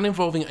 A plan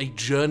involving a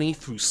journey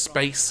through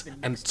space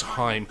and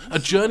time. A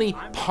journey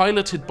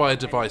piloted by a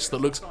device that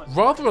looks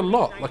rather a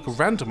lot like a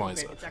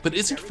randomizer, but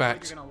is in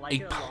fact a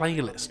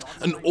playlist,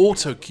 an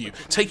auto cue,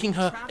 taking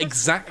her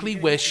exactly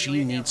where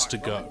she needs to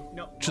go.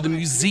 To the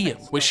museum,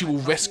 where she will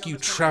rescue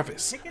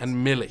Travis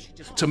and Millie.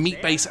 To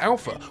Meet Base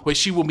Alpha, where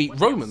she will meet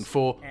Roman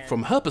for,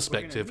 from her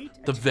perspective,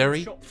 the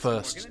very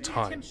first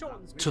time.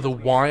 To The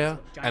Wire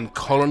and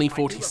Colony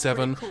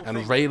 47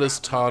 and Rayla's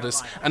TARDIS,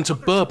 and to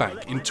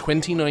Burbank in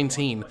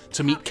 2019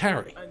 to meet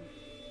Carrie.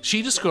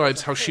 She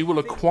describes how she will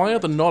acquire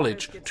the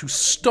knowledge to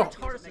stop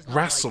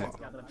Rassilon,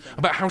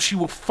 about how she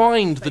will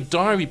find the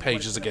diary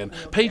pages again,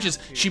 pages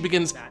she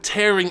begins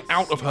tearing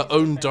out of her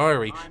own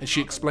diary, and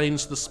she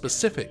explains the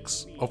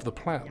specifics of the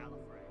plan.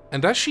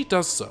 And as she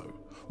does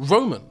so,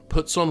 Roman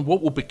puts on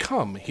what will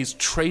become his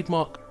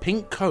trademark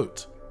pink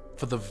coat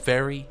for the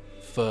very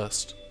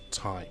first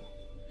time.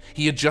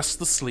 He adjusts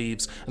the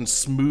sleeves and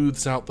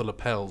smooths out the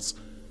lapels,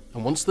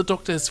 and once the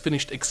Doctor has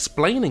finished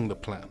explaining the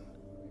plan,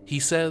 he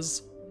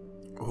says,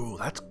 "Ooh,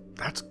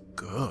 that's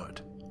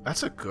good.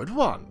 That's a good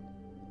one.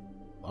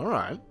 All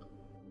right."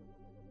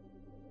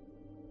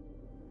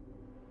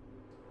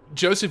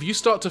 Joseph, you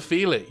start to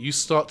feel it. You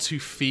start to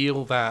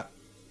feel that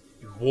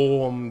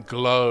warm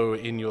glow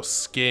in your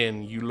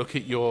skin. You look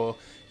at your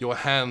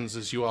hands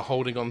as you are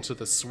holding onto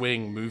the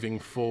swing, moving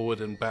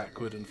forward and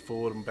backward and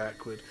forward and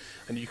backward,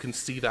 and you can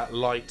see that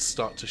light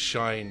start to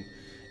shine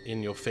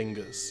in your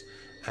fingers,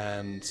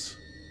 and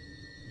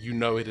you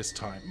know it is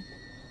time.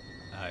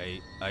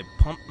 I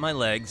pump my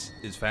legs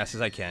as fast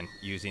as I can,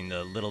 using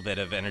the little bit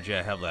of energy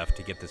I have left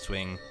to get the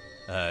swing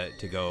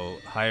to go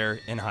higher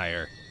and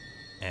higher.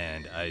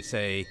 And I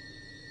say,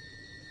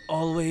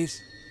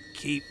 always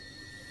keep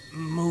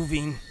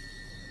moving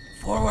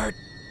forward.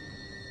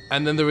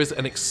 And then there is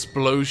an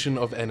explosion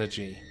of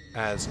energy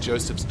as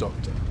Joseph's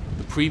Doctor,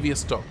 the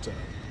previous Doctor,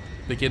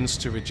 begins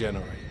to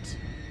regenerate.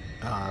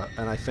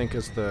 And I think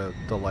as the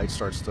light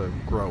starts to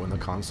grow in the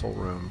console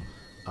room,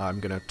 I'm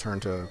going to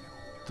turn to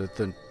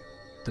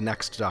the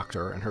next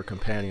Doctor and her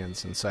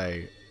companions and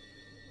say,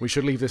 we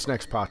should leave this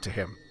next part to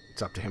him.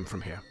 It's up to him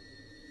from here.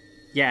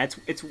 Yeah,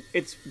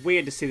 it's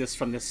weird to see this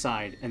from this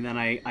side, and then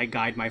I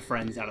guide my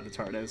friends out of the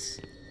TARDIS.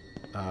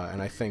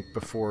 And I think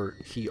before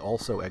he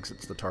also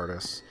exits the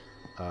TARDIS,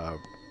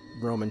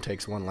 Roman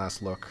takes one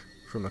last look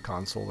from the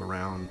console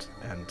around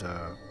and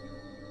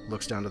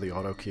looks down to the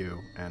auto cue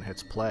and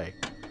hits play.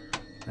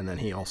 And then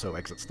he also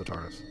exits the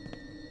TARDIS.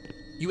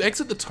 You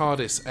exit the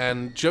TARDIS,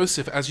 and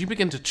Joseph, as you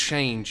begin to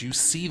change, you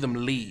see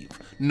them leave,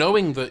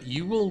 knowing that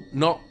you will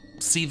not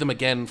see them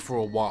again for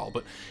a while,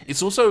 but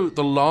it's also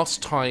the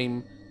last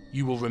time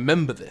you will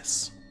remember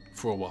this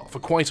for a while, for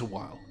quite a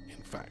while,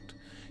 in fact.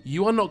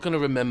 You are not going to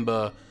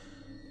remember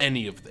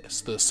any of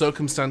this, the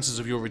circumstances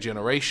of your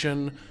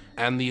regeneration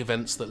and the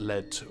events that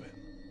led to it.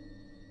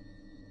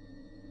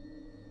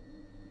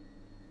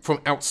 From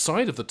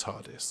outside of the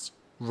TARDIS,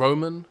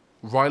 Roman,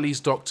 Riley's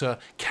doctor,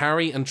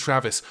 Carrie, and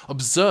Travis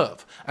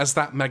observe as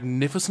that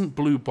magnificent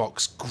blue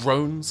box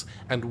groans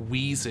and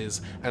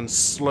wheezes and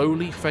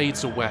slowly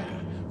fades away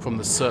from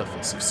the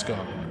surface of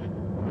Skaro.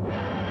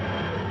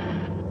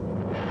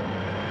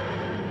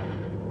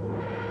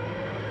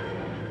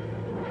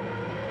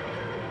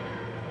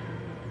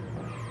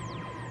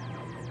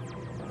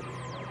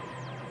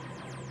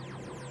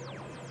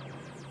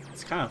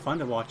 It's kind of fun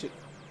to watch it.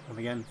 And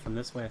again, from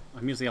this way.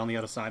 I'm usually on the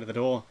other side of the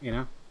door, you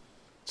know?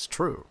 It's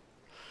true.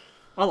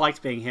 I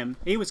liked being him.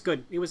 He was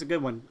good. He was a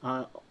good one.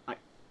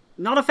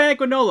 Not a fan of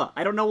granola.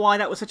 I don't know why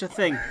that was such a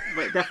thing,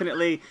 but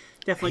definitely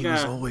He gonna...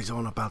 was always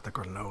on about the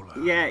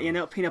granola. Yeah, you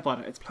know, peanut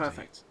butter. It's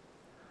perfect.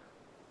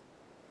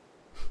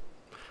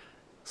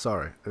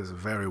 Sorry, this is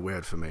very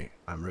weird for me.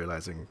 I'm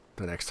realizing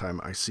the next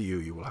time I see you,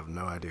 you will have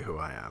no idea who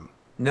I am.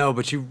 No,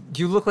 but you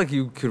look like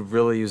you could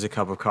really use a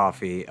cup of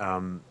coffee.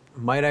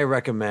 Might I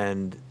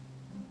recommend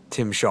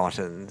Tim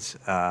Shawton's?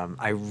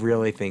 I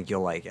really think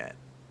you'll like it.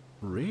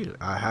 Really?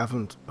 I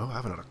haven't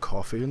had a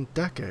coffee in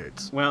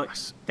decades. Well,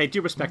 they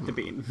do respect the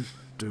bean.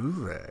 Do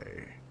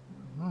they?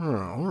 Oh,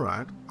 all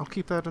right. I'll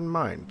keep that in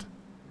mind.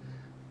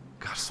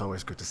 God, it's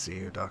always good to see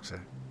you,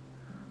 Doctor.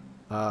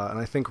 And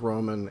I think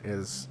Roman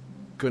is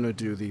gonna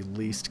do the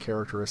least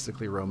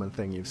characteristically Roman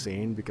thing you've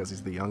seen because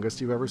he's the youngest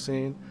you've ever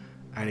seen,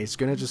 and he's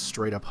gonna just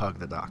straight up hug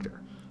the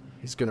Doctor.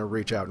 He's gonna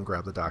reach out and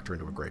grab the Doctor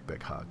into a great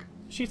big hug.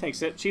 She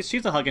takes it.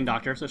 She's a hugging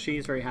doctor, so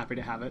she's very happy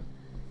to have it.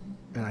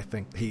 And I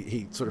think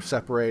he sort of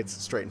separates,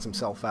 straightens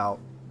himself out,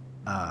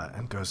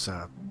 and goes,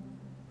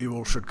 you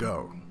all should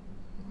go.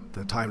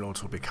 The Time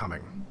Lords will be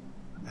coming,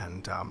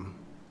 and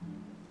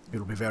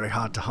it'll be very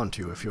hard to hunt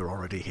you if you're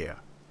already here.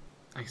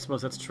 I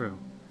suppose that's true.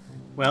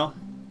 Well,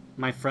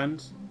 my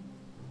friend,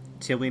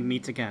 till we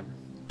meet again.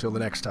 Till the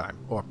next time,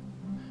 or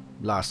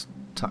last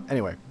time.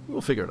 Anyway,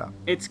 we'll figure it out.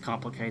 It's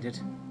complicated.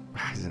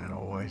 Isn't it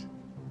always?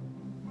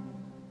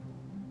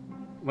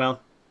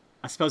 Well,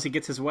 I suppose he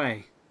gets his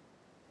way.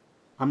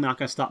 I'm not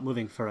going to stop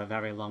moving for a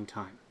very long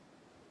time.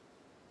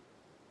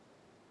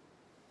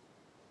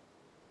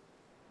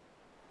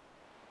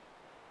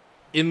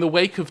 In the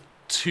wake of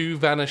two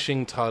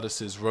vanishing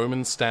TARDISes,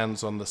 Roman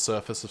stands on the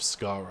surface of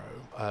Skaro,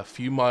 a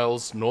few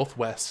miles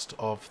northwest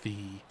of the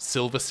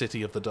Silver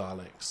City of the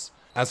Daleks,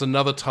 as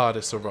another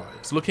TARDIS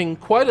arrives, looking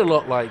quite a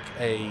lot like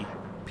a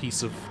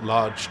piece of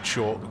large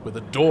chalk with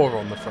a door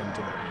on the front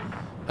of it.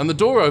 And the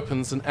door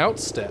opens and out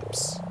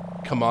steps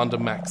Commander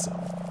Maxim.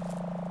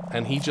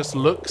 And he just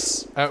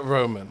looks at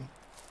Roman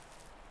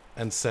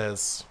and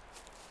says,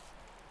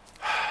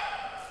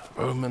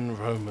 Roman,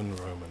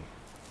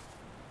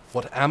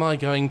 what am I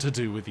going to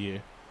do with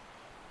you?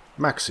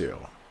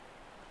 Maxiel,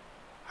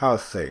 how are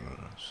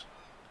things?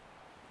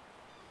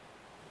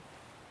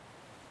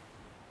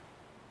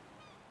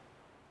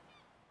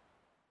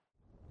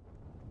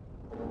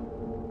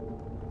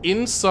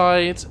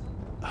 Inside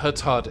her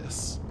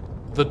TARDIS,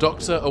 the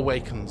Doctor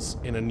awakens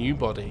in a new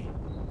body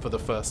for the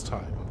first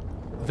time.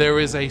 There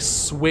is a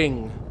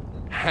swing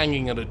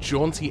hanging at a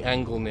jaunty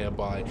angle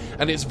nearby,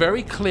 and it's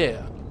very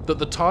clear that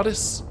the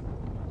TARDIS,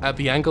 at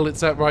the angle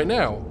it's at right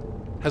now,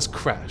 has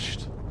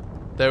crashed.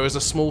 There is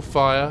a small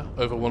fire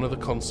over one of the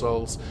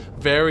consoles.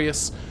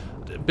 Various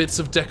bits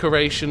of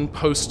decoration,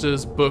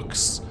 posters,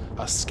 books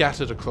are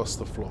scattered across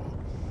the floor.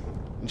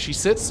 And she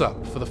sits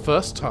up for the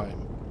first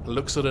time and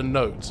looks at a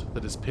note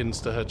that is pinned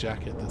to her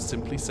jacket that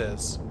simply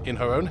says, in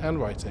her own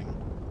handwriting,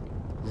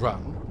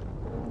 "Run."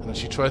 And as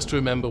she tries to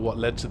remember what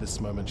led to this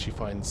moment, she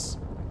finds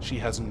she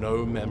has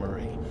no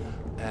memory.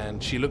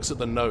 And she looks at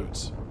the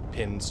note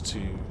pinned to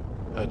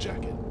her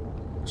jacket.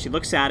 She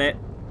looks at it,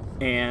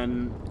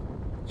 and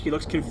she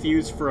looks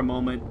confused for a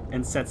moment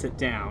and sets it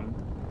down.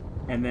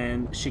 And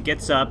then she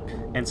gets up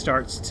and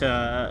starts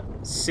to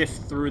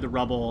sift through the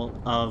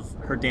rubble of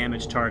her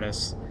damaged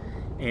TARDIS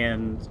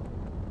and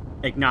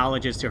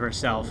acknowledges to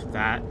herself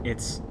that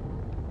it's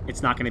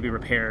not going to be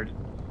repaired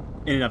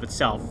in and of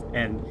itself.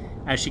 And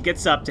as she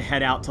gets up to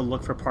head out to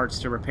look for parts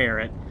to repair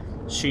it,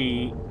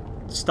 she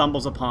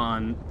stumbles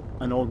upon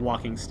an old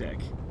walking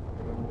stick,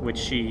 which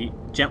she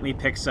gently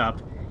picks up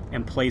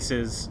and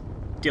places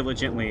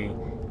diligently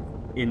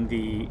in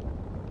the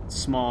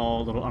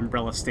small little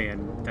umbrella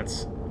stand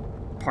that's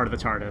part of the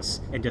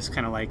TARDIS, and just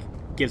kind of like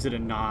gives it a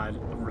nod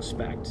of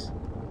respect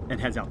and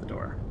heads out the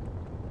door.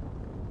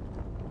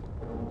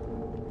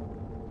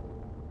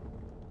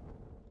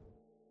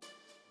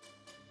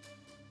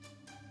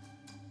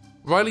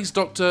 Riley's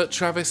Doctor,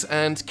 Travis,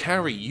 and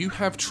Carrie, you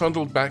have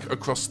trundled back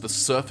across the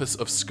surface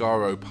of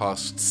Skaro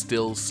past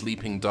still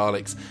sleeping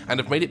Daleks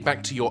and have made it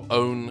back to your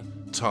own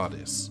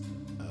TARDIS.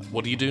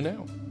 What do you do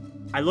now?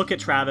 I look at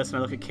Travis and I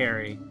look at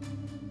Carrie,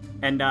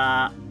 and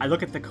I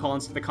look at the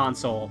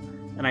console,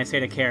 and I say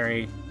to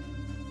Carrie,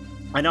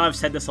 I know I've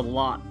said this a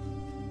lot,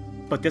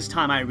 but this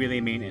time I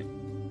really mean it.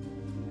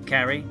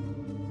 Carrie,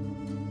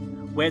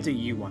 where do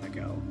you want to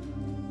go?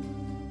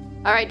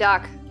 All right,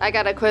 Doc, I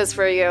got a quiz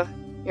for you.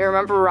 You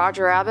remember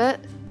Roger Rabbit?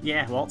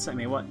 Yeah, Walt sent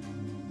me what?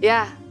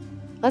 Yeah.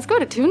 Let's go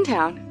to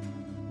Toontown.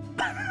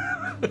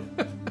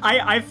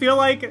 I feel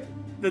like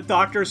the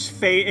Doctor's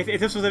face. If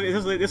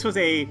this was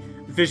a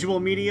visual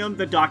medium,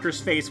 the Doctor's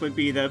face would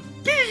be the.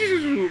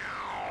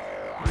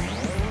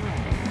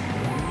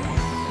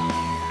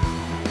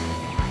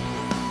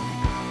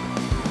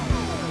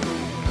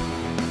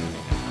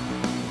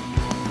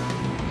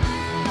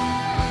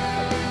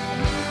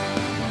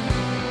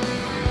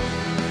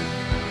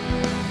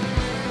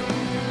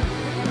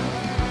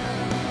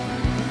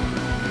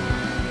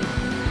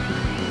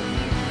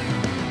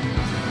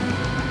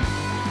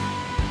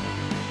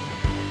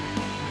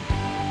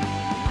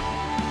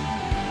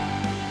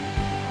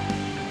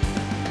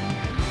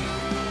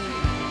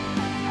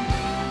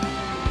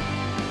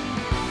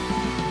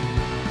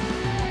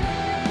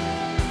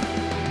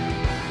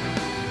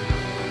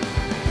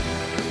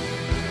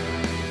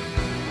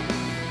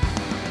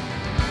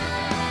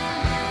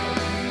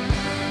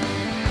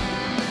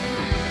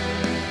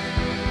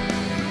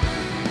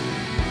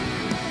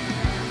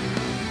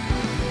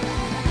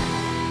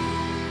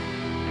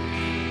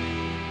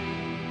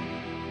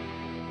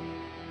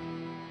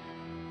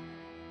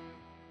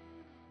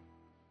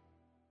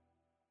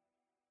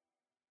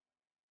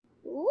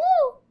 Woo!